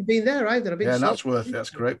 I've never been there either. I've been. Yeah, and that's worth it. That's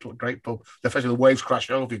great pub. Especially the waves crash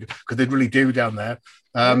over you because they really do down there.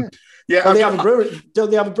 Well, they have a brewery. Don't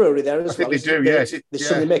they have a brewery there as well? I think they do. Yes, there's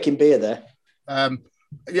somebody making beer there.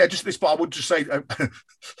 Just this part, I would just say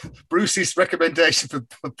Bruce's recommendation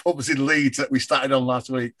for pubs in Leeds that we started on last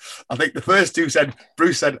week. I think the first two said,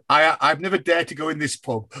 Bruce said, I've never dared to go in this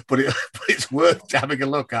pub, but it's worth having a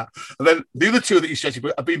look at. And then the other two that you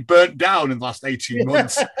suggested have been burnt down in the last 18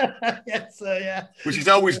 months. Yes, yeah. Which is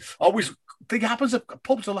always I think it happens at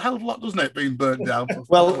pubs a hell of a lot, doesn't it? Being burnt down.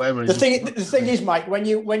 Well, the thing is, Mike, when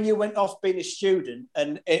you went off being a student,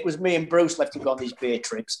 and it was me and Bruce left to go on these beer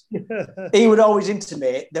trips, he would always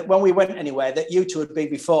intimate that when we went anywhere, that you two had been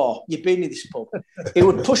before. You'd been in this pub. He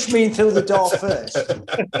would push me in through the door first,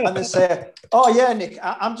 and then say, "Oh yeah, Nick,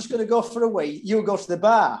 I'm just going to go for a wee. You go to the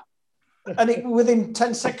bar." And within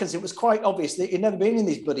 10 seconds, it was quite obvious that he'd never been in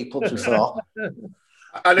these bloody pubs before.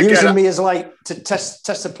 And again, using me as like to test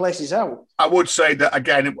the places out. I would say that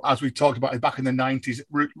again, as we talked about back in the 90s,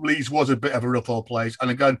 Leeds was a bit of a rough old place,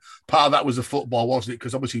 and again, part of that was the football, wasn't it?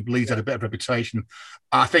 Because obviously Leeds had a bit of reputation.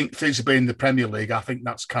 I think since being in the Premier League, I think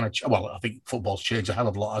that's kind of I think football's changed a hell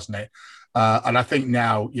of a lot, hasn't it? And I think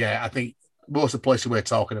now, I think most of the places we're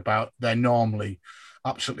talking about, they're normally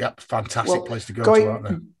absolutely fantastic place to go to, aren't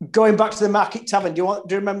they? Going back to the Market Tavern, do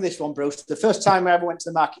you remember this one, Bruce? The first time I ever went to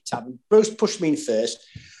the Market Tavern, Bruce pushed me in first.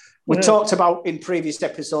 We talked about in previous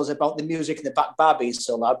episodes about the music in the back bar being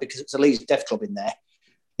so loud because it's a Leeds Deaf Club in there.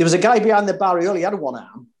 There was a guy behind the bar who only had one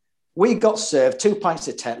arm. We got served 2 pints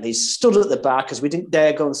of Tetleys, stood at the bar because we didn't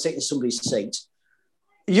dare go and sit in somebody's seat.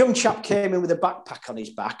 A young chap came in with a backpack on his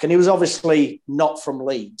back, and he was obviously not from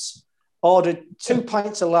Leeds. Ordered 2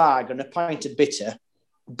 pints of lager and a pint of bitter.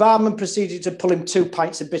 Barman proceeded to pull him 2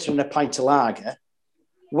 pints of bitter and a pint of lager.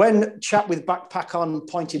 When chap with backpack on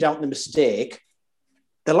pointed out the mistake,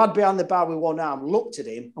 the lad behind the bar with one arm looked at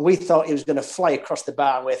him, and we thought he was going to fly across the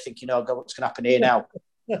bar, and we're thinking, oh, God, what's going to happen here now?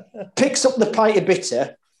 Picks up the pint of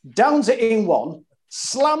bitter, downs it in one,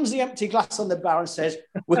 slams the empty glass on the bar and says,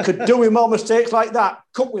 we could do with more mistakes like that,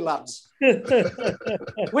 couldn't we, lads? We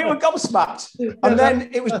were gobsmacked. And then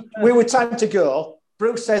we were time to go.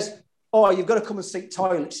 Bruce says, oh, you've got to come and see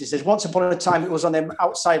toilets. He says, once upon a time, it was on them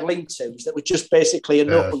outside lean-tos that were just basically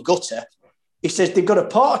an open gutter. He says, they've got a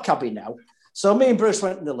porta cabin now. So me and Bruce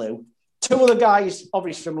went in the loo. 2 other guys,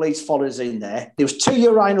 obviously from Leeds, followed us in there. There was 2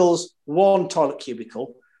 urinals, 1 toilet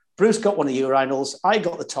cubicle. Bruce got one of the urinals. I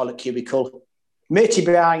got the toilet cubicle. Matey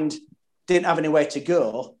behind didn't have anywhere to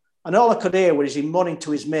go. And all I could hear was him moaning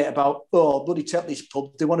to his mate about, oh, bloody Tetleys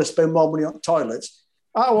pub, they want to spend more money on toilets.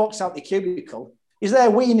 I walks out the cubicle. He's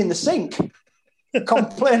there weeing in the sink,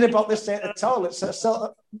 complaining about the state of the toilets.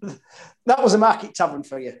 So that was a Market Tavern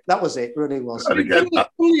for you. That was it, really was.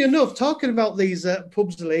 Funny enough, talking about these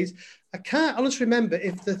pubs, Leeds, I can't honestly remember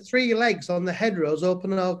if the 3 legs on the headrows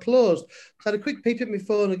open or closed. So I had a quick peep at my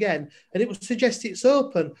phone again, and it would suggest it's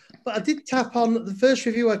open. But I did tap on the first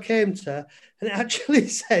review I came to, and it actually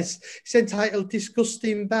says it's entitled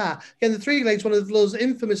Disgusting Bar. Again, the 3 legs, one of those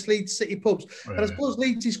infamous Leeds City pubs. Right. And I suppose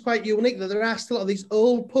Leeds is quite unique that there are still a lot of these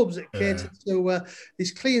old pubs that cater to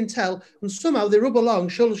this clientele, and somehow they rub along,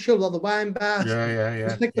 shoulder to shoulder, all the wine bars.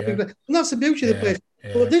 Yeah. And that's the beauty of the place.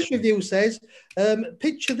 Yeah. But this review says,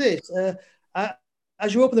 picture this.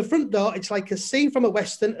 As you open the front door, it's like a scene from a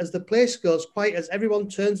Western as the place goes quiet as everyone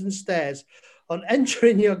turns and stares. On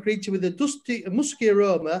entering, you're greeted with a musky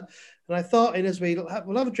aroma. And I thought, as we'll have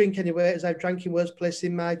a drink anyway, as I've drank in worse places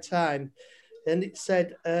in my time. And it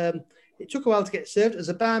said, it took a while to get served as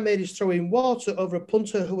a barmaid is throwing water over a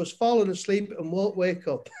punter who has fallen asleep and won't wake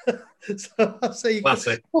up. So I say you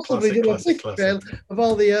could possibly do a quick trail of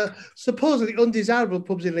all the supposedly undesirable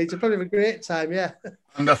pubs in Leeds. Probably have a great time, yeah.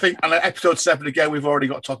 And I think, and episode 7 again, we've already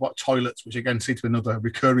got to talk about toilets, which again seems to be another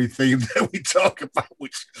recurring theme that we talk about.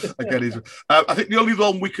 Which again is, I think the only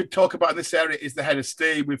one we could talk about in this area is the head of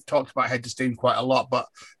steam. We've talked about head of steam quite a lot, but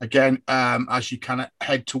again, as you kind of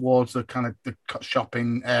head towards the kind of the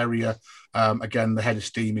shopping area, again, the head of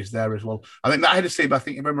steam is there as well. I think that head of steam, I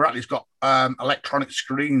think, if I remember rightly, it's got electronic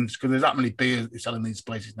screens because there's that many beers selling these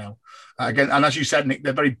places now. Again, and as you said, Nick,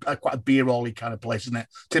 they're very quite a beer hall-y kind of place, isn't it?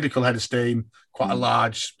 Typical head of steam, quite a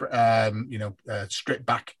large, stripped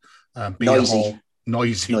back beer hall.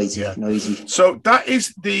 Noisy. So that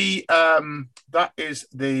is the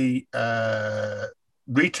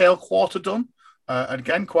retail quarter done. And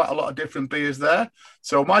again, quite a lot of different beers there.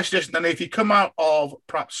 So my suggestion then, if you come out of,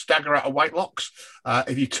 perhaps stagger out of Whitelocks,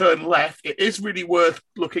 if you turn left, it is really worth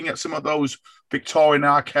looking at some of those Victorian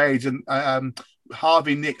arcades. And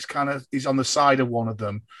Harvey Nick's kind of is on the side of one of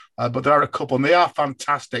them, but there are a couple, and they are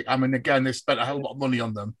fantastic. I mean, again, they spent a hell of a lot of money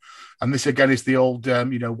on them, and this again is the old,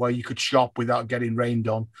 where you could shop without getting rained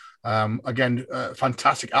on. Again,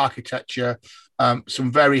 fantastic architecture.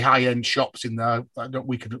 Some very high-end shops in there.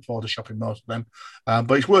 We could look forward to shopping most of them,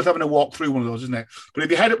 but it's worth having a walk through one of those, isn't it? But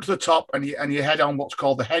if you head up to the top and you head on what's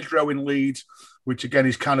called the Hedgerow in Leeds, which again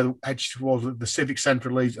is kind of edged towards the civic centre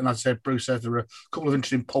of Leeds, and as I said, Bruce says there are a couple of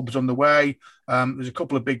interesting pubs on the way. There's a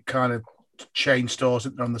couple of big kind of chain stores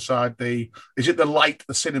on the side. Is it the Light,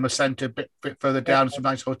 the cinema centre, bit further down? Some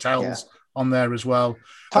nice hotels on there as well.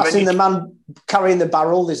 Passing the man carrying the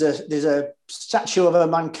barrel. There's a statue of a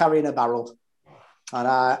man carrying a barrel. And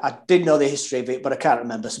I did know the history of it, but I can't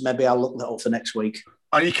remember. So maybe I'll look that up for next week.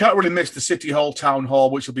 And you can't really miss the City Hall Town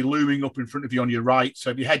Hall, which will be looming up in front of you on your right. So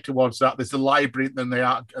if you head towards that, there's the library, then the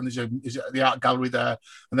art, and there's the art gallery there,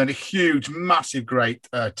 and then a huge, massive, great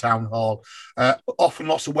town hall. Often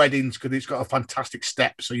lots of weddings because it's got a fantastic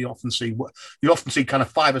step. So you often see kind of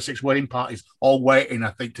 5 or 6 wedding parties all waiting,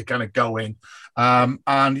 I think, to kind of go in.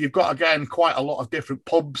 And you've got, again, quite a lot of different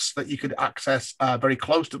pubs that you could access very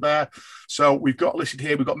close to there. So we've got listed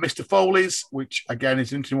here, we've got Mr. Foley's, which again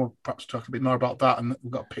is interesting. We'll perhaps talk a bit more about that. And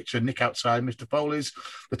we've got a picture of Nick outside Mr. Foley's.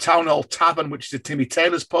 The Town Hall Tavern, which is a Timmy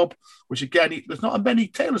Taylor's pub, which again, there's not many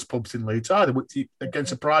Taylor's pubs in Leeds either, which again,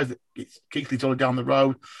 surprised that Keighley's only down the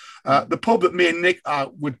road. The pub that me and Nick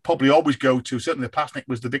would probably always go to, certainly the past Nick,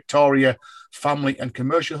 was the Victoria Family and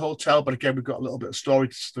Commercial Hotel. But again, we've got a little bit of story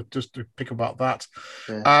just to pick about that.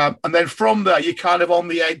 Yeah. And then from there, you're kind of on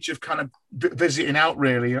the edge of kind of visiting out,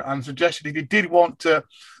 really. And suggested if you did want to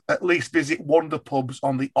at least visit one of the pubs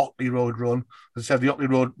on the Otley Road run. As I said, the Otley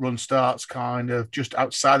Road run starts kind of just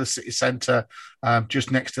outside the city centre,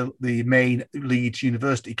 just next to the main Leeds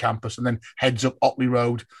University campus, and then heads up Otley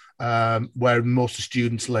Road, where most of the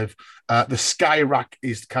students live. The Sky Rack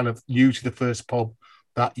is kind of usually the first pub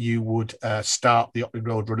that you would start the Otley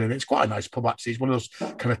Road run in. It's quite a nice pub, actually. It's one of those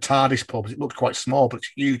kind of TARDIS pubs. It looks quite small, but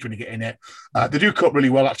it's huge when you get in it. They do cope really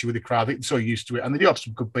well, actually, with the crowd. They're so used to it. And they do have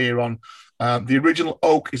some good beer on. The original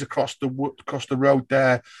Oak is across the road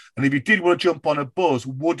there. And if you did want to jump on a buzz,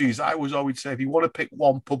 Woody's, I always say, if you want to pick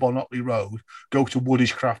one pub on Otley Road, go to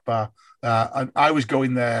Woody's Craft Bar. And I was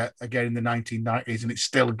going there again in the 1990s, and it's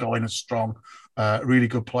still going as strong. Really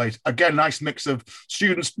good place. Again, nice mix of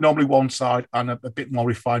students normally one side and a bit more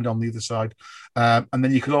refined on the other side. And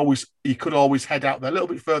then you could always head out there a little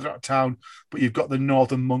bit further out of town, but you've got the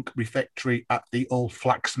Northern Monk Refectory at the old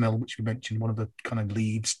flax mill, which we mentioned, one of the kind of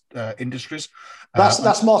Leeds industries.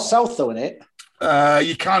 That's more south, though, isn't it?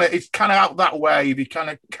 It's kind of out that way. If you kind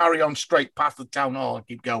of carry on straight past the town hall and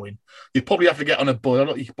keep going, you probably have to get on a bus. I don't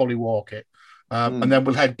think you could probably walk it. And then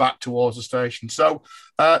we'll head back towards the station. So,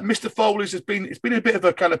 Mr. Foley's it's been a bit of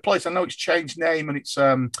a kind of place. I know it's changed name, and it's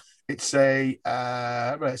a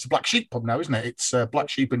Black Sheep pub now, isn't it? It's Black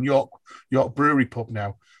Sheep and York Brewery pub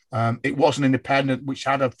now. It was an independent which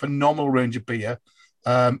had a phenomenal range of beer.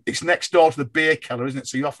 It's next door to the beer cellar, isn't it?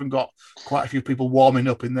 So you often got quite a few people warming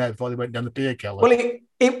up in there before they went down the beer cellar. Well,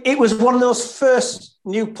 it was one of those first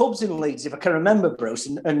new pubs in Leeds, if I can remember, Bruce.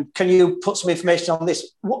 And can you put some information on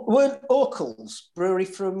this? Weren't Oakles brewery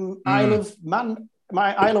from Isle of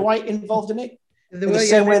Wight involved in it? In the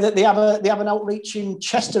same way that they have an outreach in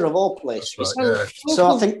Chester, of all places. Right, yeah.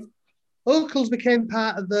 So I think Oakles became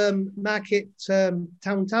part of the Market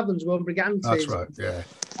Town Taverns, one Brigantes. That's right, yeah.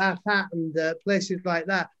 And places like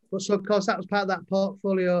that. But so, of course, that was part of that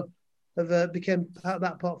portfolio became part of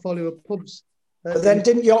that portfolio of pubs. But then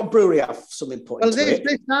didn't York Brewery have some input into it?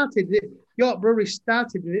 They started, York Brewery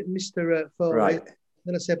started with it, Mr. Foley. Right.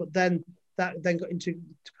 Then I say, but then that then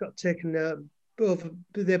got taken over.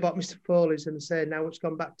 They bought Mr. Foley's, and I say now it's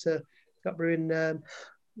gone back to got brewing.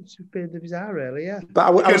 It's been bizarre, really, yeah. But I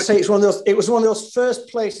would say it was one of those first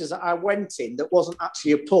places that I went in that wasn't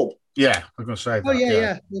actually a pub. Yeah, I'm going to say that. Oh,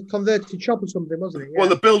 yeah. The converted shop or something, wasn't it? Yeah. Well,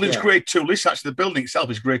 the building's Grade 2 listed. Actually, the building itself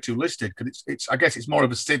is Grade 2 listed because it's I guess it's more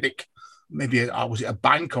of a civic, maybe was it a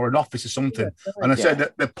bank or an office or something? Yeah, and I said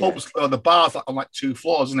that the pubs or the bars are on like 2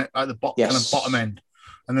 floors, isn't it? At the kind of bottom end.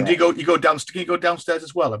 And then you go downstairs. Can you go downstairs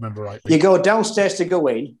as well? I remember rightly. You go downstairs to go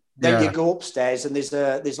in. Then you go upstairs, and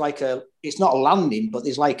there's like it's not a landing, but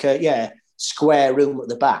there's like a square room at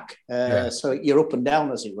the back. So you're up and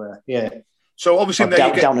down, as it were. Yeah. So obviously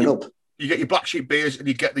down and up. You get your Black Sheep beers and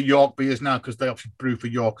you get the York beers now because they obviously brew for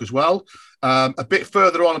York as well. A bit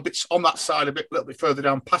further on, a bit on that side, a little bit further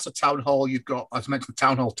down past the Town Hall, you've got, as I mentioned, the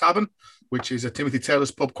Town Hall Tavern, which is a Timothy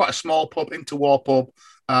Taylor's pub, quite a small pub, interwar pub.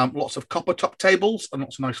 Lots of copper top tables and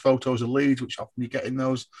lots of nice photos of Leeds, which often you get in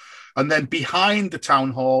those. And then behind the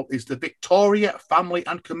town hall is the Victoria Family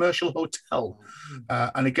and Commercial Hotel.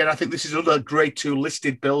 And again, I think this is another grade 2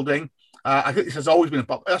 listed building. I think this has always been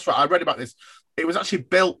that's right. I read about this. It was actually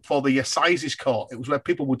built for the Assizes Court. It was where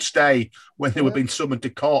people would stay when they were being summoned to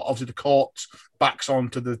court. Obviously, the court backs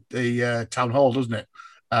onto the town hall, doesn't it?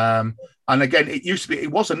 And again, it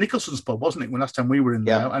was a Nicholson's pub, wasn't it, when last time we were in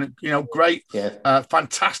there? And, great,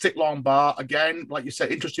 fantastic long bar. Again, like you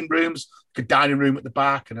said, interesting rooms, a dining room at the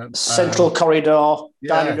back. And a central corridor,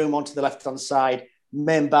 dining room onto the left-hand side,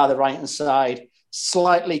 main bar the right-hand side,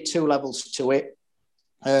 slightly 2 levels to it,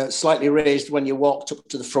 slightly raised when you walked up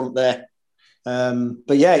to the front there.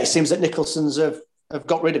 But yeah, it seems that Nicholson's have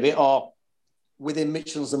got rid of it, or within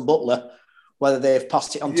Mitchells and Butler, whether they've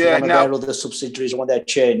passed it on to one of their other subsidiaries or one of their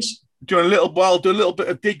chains. Do a little bit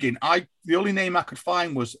of digging. The only name I could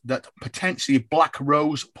find was that potentially Black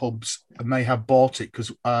Rose pubs may have bought it,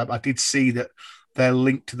 because I did see that they're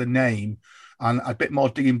linked to the name. And a bit more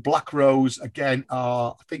digging. Black Rose, again,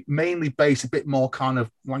 are, I think, mainly based a bit more kind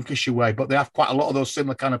of Lancashire way, but they have quite a lot of those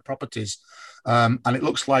similar kind of properties. And it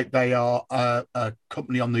looks like they are a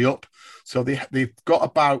company on the up. So they've got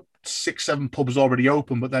about 6-7 pubs already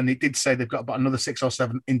open, but then it did say they've got about another 6 or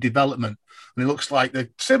 7 in development. And it looks like they're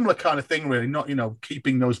similar kind of thing, really, not,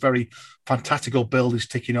 keeping those very fantastical buildings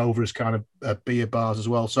ticking over as kind of beer bars as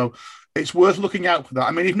well. So it's worth looking out for that.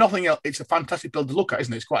 I mean, if nothing else, it's a fantastic building to look at,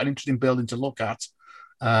 isn't it? It's quite an interesting building to look at.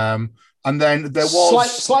 And then there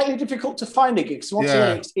was... Slightly difficult to find a gig. So once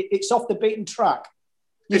again, it's off the beaten track.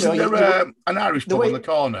 Isn't there an Irish pub on the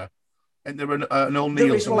corner? And there an old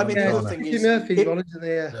Neil's. Well, I mean, the other thing is,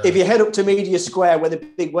 if you head up to Media Square where the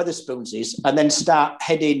big Wetherspoons is, and then start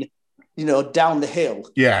heading, down the hill.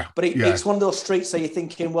 But it's one of those streets that you're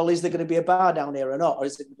thinking, well, is there going to be a bar down here or not, or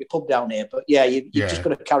is there going to be a pub down here? But you've just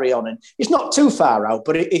got to carry on, and it's not too far out,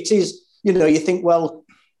 but it is. You think, well,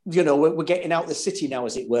 we're getting out the city now,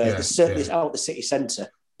 as it were. There's certainly out the city centre.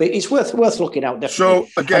 But it's worth looking out, definitely.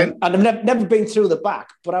 So, again... And I've never been through the back,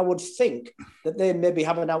 but I would think that they maybe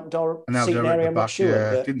have an outdoor seating area, I'm not sure.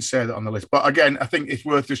 Yeah, but... didn't say that on the list. But again, I think it's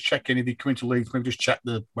worth just checking. If you come into Leeds, maybe just check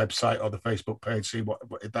the website or the Facebook page, see what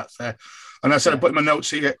if that's there. And I said, I put in my notes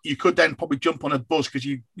here, you could then probably jump on a bus, because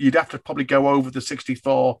you'd have to probably go over the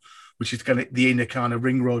 64, which is kind of the inner kind of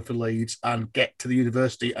ring road for Leeds, and get to the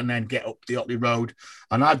university and then get up the Otley Road.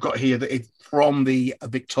 And I've got here that from the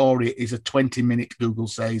Victoria is a 20-minute, Google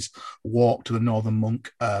says, walk to the Northern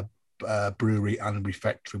Monk brewery and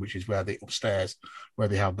refectory, which is where upstairs, where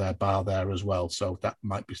they have their bar there as well. So that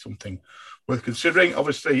might be something worth considering.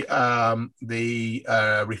 Obviously, the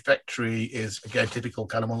refectory is, again, typical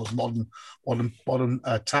kind of one of those modern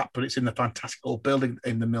tap, but it's in the fantastic old building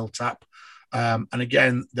in the Mill Tap. And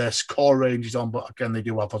again, their core range is on, but again, they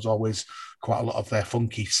do have, as always, quite a lot of their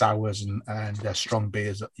funky sours and their strong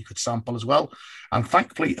beers that you could sample as well. And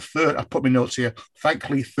thankfully, I put my notes here,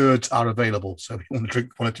 thankfully, thirds are available. So if you want to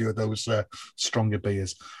drink one or two of those stronger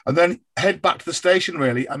beers. And then head back to the station,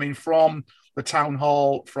 really. I mean, from the town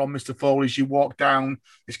hall, from Mr. Foley's, you walk down,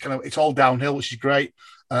 it's all downhill, which is great.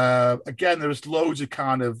 Again, there's loads of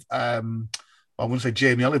kind of... I wouldn't say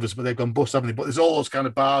Jamie Oliver's, but they've gone bust, haven't they? But there's all those kind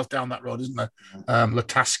of bars down that road, isn't there?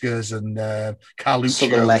 Latascas and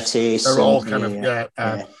Carluccio's. They're all kind of,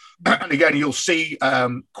 And again, you'll see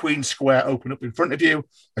Queen Square open up in front of you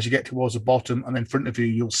as you get towards the bottom. And then in front of you,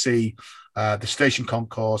 you'll see the station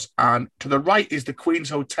concourse. And to the right is the Queen's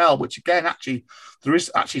Hotel, which again,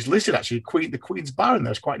 it's listed, the Queen's Bar in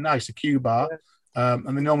there. It's quite nice, the Q Bar.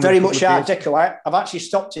 And they normally very much Art Deco. I've actually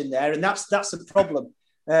stopped in there, and that's the problem.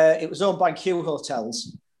 It was owned by Q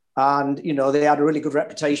Hotels, and they had a really good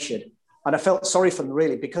reputation. And I felt sorry for them,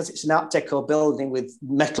 really, because it's an Art Deco building with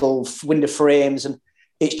metal window frames, and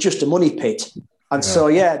it's just a money pit. And so,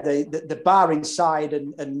 the bar inside,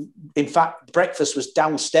 and in fact, breakfast was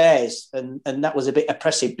downstairs, and that was a bit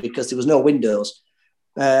oppressive because there was no windows.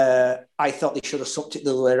 I thought they should have sucked it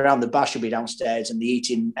the other way around. The bar should be downstairs, and the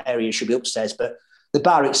eating area should be upstairs. But the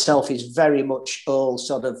bar itself is very much all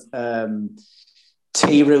sort of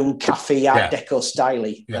tea room, cafe, Art Deco style,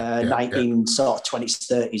 19 sort of 20s,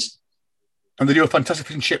 30s. And they do a fantastic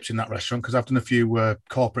fish and chips in that restaurant, because I've done a few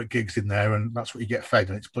corporate gigs in there, and that's what you get fed,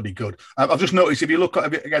 and it's bloody good. I've just noticed, if you look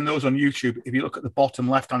at, again, those on YouTube, if you look at the bottom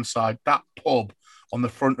left-hand side, that pub on the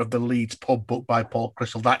front of the Leeds pub book by Paul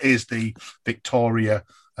Crystal, that is the Victoria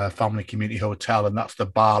Family Community Hotel, and that's the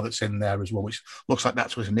bar that's in there as well, which looks like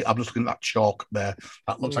that's I'm just looking at that chalk there.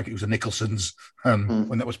 That looks like it was a Nicholson's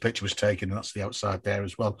when that picture was taken, and that's the outside there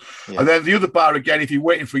as well. And then the other bar, again, if you're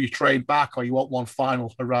waiting for your train back or you want one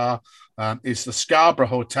final hurrah, is the Scarborough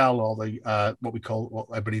Hotel, or the what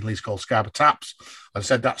everybody in Leeds calls Scarborough Taps. As I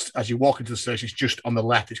said, that's as you walk into the station, it's just on the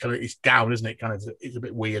left. It's down, isn't it? It's a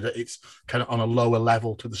bit weird. It's kind of on a lower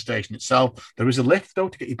level to the station itself. There is a lift though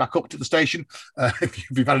to get you back up to the station if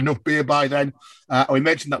you've had enough beer by then. We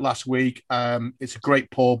mentioned that last week. It's a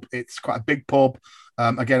great pub. It's quite a big pub.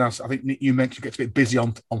 Again, as I think Nick, you mentioned, it gets a bit busy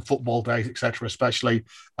on football days, etc. Especially,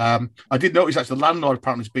 I did notice that the landlord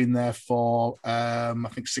apparently has been there for I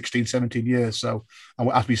think 16, 17 years. So,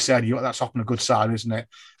 as we said, that's often a good sign, isn't it?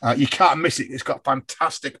 You can't miss it. It's got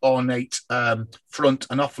fantastic ornate front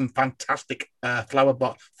and often fantastic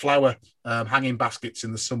flower hanging baskets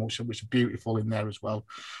in the summer, which are beautiful in there as well.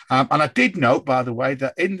 And I did note, by the way,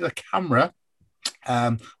 that in the camera,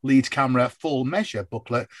 Leeds Camera full measure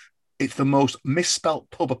booklet, it's the most misspelt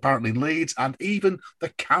pub apparently in Leeds, and even the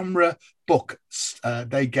camera book,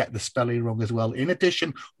 they get the spelling wrong as well. In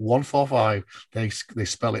addition, 145, they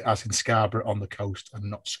spell it as in Scarborough on the coast and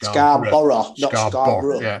not Scarborough. Not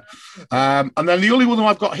Scarborough. Yeah. And then the only one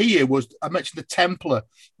I've got here was, I mentioned the Templar,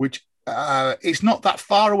 which it's not that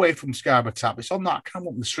far away from Scarborough Tap. It's on that, I can't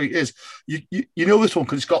remember what the street is. You know this one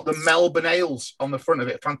because it's got the Melbourne Ales on the front of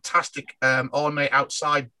it. Fantastic ornate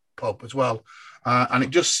outside pub as well. And it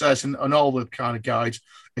just says on all the kind of guides,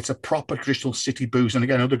 it's a proper traditional city booze. And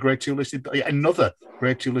again, another grade 2 listed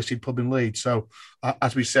pub in Leeds. So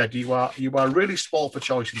as we said, you are really spoiled for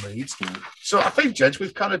choice in Leeds. So I think, gents,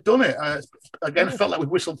 we've kind of done it. Again, I felt like we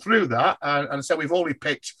whistled through that, and so we've only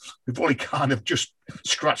kind of just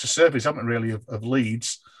scratched the surface, haven't we, really, of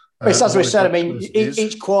Leeds. It's as we said. I mean,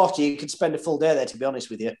 each quarter you could spend a full day there. To be honest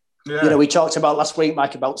with you, yeah. You know, we talked about last week,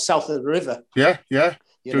 Mike, about south of the river. Yeah.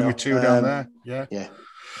 Doing a tour down there. Yeah.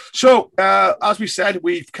 So as we said,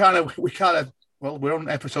 we're on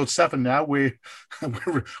episode 7 now. We're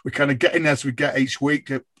kind of getting as we get each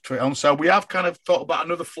week on. So we have kind of thought about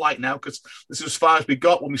another flight now, because this is as far as we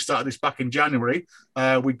got when we started this back in January.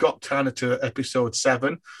 We got kind of to episode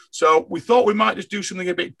 7. So we thought we might just do something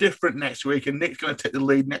a bit different next week, and Nick's going to take the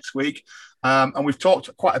lead next week. And we've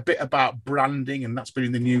talked quite a bit about branding, and that's been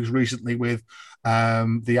in the news recently with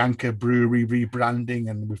the Anchor Brewery rebranding,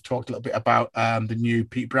 and we've talked a little bit about the new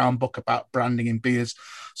Pete Brown book about branding in beers.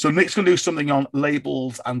 So Nick's going to do something on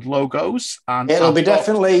labels and logos, and that'll be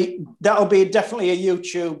definitely a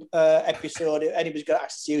YouTube episode. If anybody's got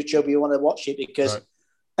access to YouTube, you want to watch it, because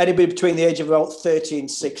anybody between the age of about 30 and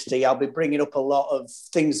 60, I'll be bringing up a lot of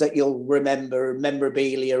things that you'll remember,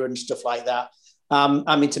 memorabilia and stuff like that.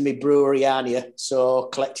 I'm into my brewery, aren't you? So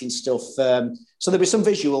collecting stuff. So there'll be some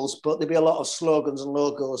visuals, but there'll be a lot of slogans and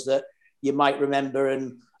logos that you might remember.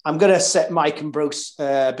 And I'm going to set Mike and Bruce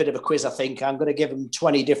a bit of a quiz, I think. I'm going to give them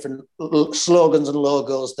 20 different slogans and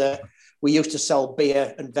logos that we used to sell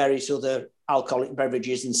beer and various other alcoholic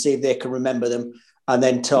beverages, and see if they can remember them, and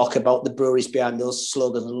then talk about the breweries behind those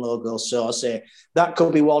slogans and logos. So I say that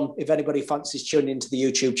could be one. If anybody fancies tuning into the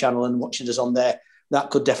YouTube channel and watching us on there, that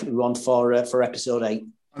could definitely be one for episode 8.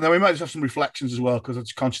 And then we might just have some reflections as well, because I'm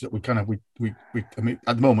just conscious that I mean,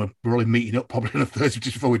 at the moment, we're only meeting up probably on a Thursday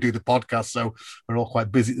just before we do the podcast. So we're all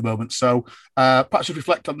quite busy at the moment. So perhaps just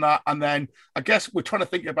reflect on that. And then I guess we're trying to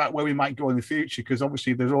think about where we might go in the future, because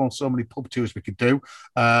obviously there's all so many pub tours we could do.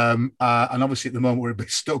 And obviously at the moment we're a bit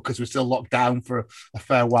stuck because we're still locked down for a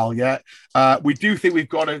fair while yet. We do think we've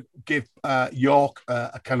got to give York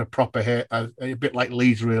a kind of proper hit, a bit like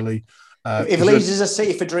Leeds, really. If Leeds is a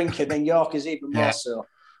city for drinking, then York is even more so.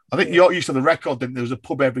 I think York used to have the record that there was a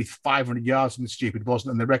pub every 500 yards from the stupid, wasn't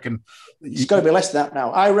it? And they reckon... It's got to be less than that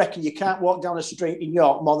now. I reckon you can't walk down a street in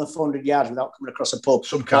York more than 400 yards without coming across a pub.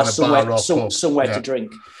 Some kind of bar or pub. Somewhere to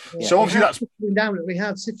drink. Yeah. So obviously we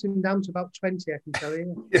have sifting down to about 20, I can tell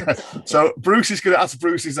you. Yeah. So Bruce is going to ask.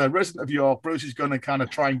 Bruce is a resident of York. Bruce is going to kind of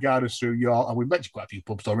try and guide us through York. And we've mentioned quite a few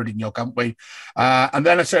pubs already in York, haven't we? And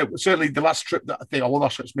then I said, certainly the last trip that I think, or one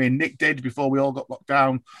last trips me and Nick did before we all got locked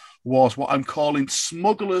down, was what I'm calling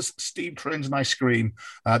Smugglers, Steam Trains and Ice Cream,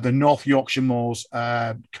 the North Yorkshire Moors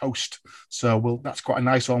coast. So that's quite a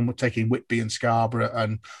nice one. We're taking Whitby and Scarborough,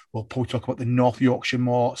 and we'll probably talk about the North Yorkshire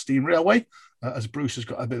Moor Steam Railway, as Bruce has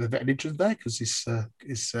got a bit of a vetted interest there, because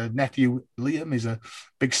his nephew Liam is a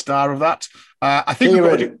big star of that. I think we've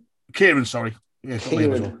got to do Kieran, sorry. Yeah,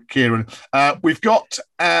 Kieran. We've got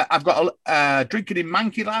I've got drinking in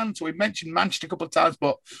Mankyland. So we've mentioned Manchester a couple of times,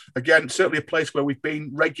 but again, certainly a place where we've been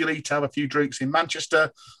regularly to have a few drinks in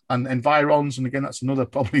Manchester and environs. And again, that's another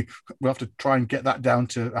probably we'll have to try and get that down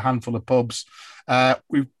to a handful of pubs.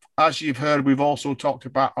 As you've heard, we've also talked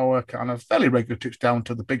about our kind of fairly regular trips down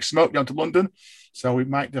to the Big Smoke, down to London. So we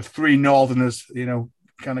might have 3 Northerners,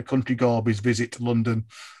 kind of country gorbies visit to London,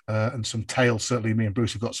 and some tales. Certainly me and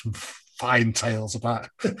Bruce have got some fine tales about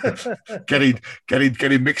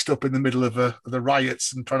getting mixed up in the middle of the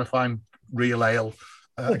riots and trying to find real ale.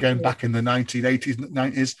 Again, back in the 1980s,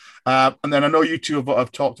 90s. And then I know you two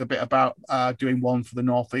have talked a bit about doing one for the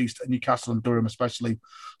Northeast, Newcastle and Durham especially.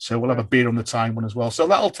 So we'll have a beer on the time one as well. So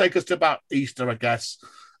that'll take us to about Easter, I guess.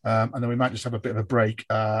 And then we might just have a bit of a break.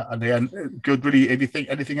 And then, good, really,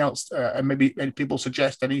 anything else? And maybe any people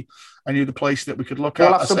suggest any other place that we could look at?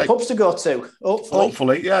 We'll have some pubs to go to,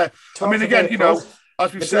 hopefully, yeah. I mean, again,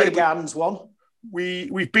 as we've said, Gardens one.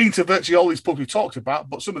 We've been to virtually all these pubs we talked about,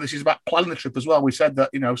 but some of this is about planning the trip as well. We said that,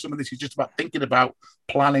 some of this is just about thinking about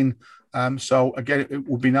planning. So again, it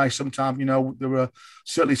would be nice sometime, there are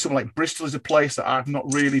certainly something like Bristol is a place that I've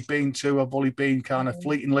not really been to. I've only been kind of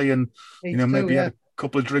fleetingly and, maybe had a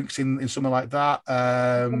couple of drinks in somewhere like that.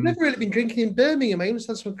 I've never really been drinking in Birmingham. I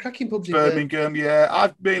understand some cracking pubs in Birmingham, yeah.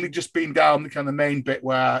 I've really just been down the kind of main bit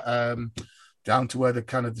where, down to where the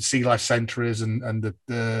kind of the Sea Life Centre is, and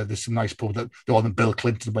there's some nice pubs, the one that Bill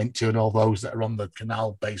Clinton went to, and all those that are on the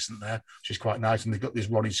canal basin there, which is quite nice. And they've got these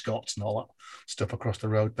Ronnie Scotts and all that stuff across the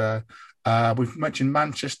road there. We've mentioned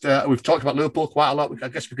Manchester. We've talked about Liverpool quite a lot. I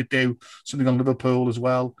guess we could do something on Liverpool as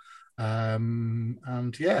well.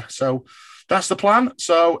 And yeah, so that's the plan.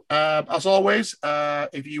 So as always,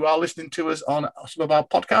 if you are listening to us on some of our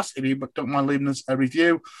podcasts, if you don't mind leaving us a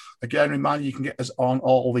review, again, remind you can get us on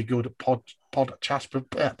all the good podcast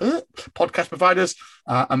providers.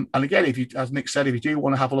 And again, if you, as Nick said, if you do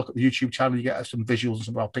want to have a look at the YouTube channel, you get some visuals and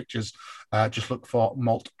some of our pictures. Just look for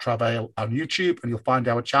Malt Travail on YouTube and you'll find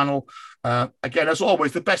our channel. Again, as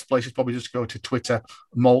always, the best place is probably just go to Twitter,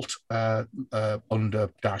 Malt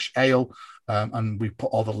 _ale. And we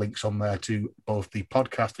put all the links on there to both the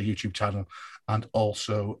podcast, the YouTube channel, and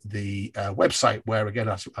also the website, where, again,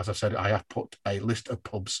 as I said, I have put a list of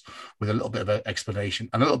pubs with a little bit of an explanation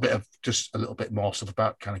and a little bit more stuff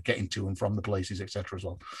about kind of getting to and from the places, etc. as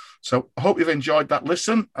well. So I hope you've enjoyed that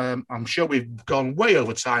listen. I'm sure we've gone way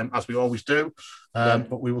over time, as we always do,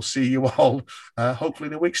 but we will see you all hopefully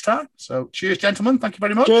in a week's time. So cheers, gentlemen. Thank you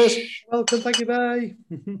very much. Cheers. Welcome. Thank you. Bye.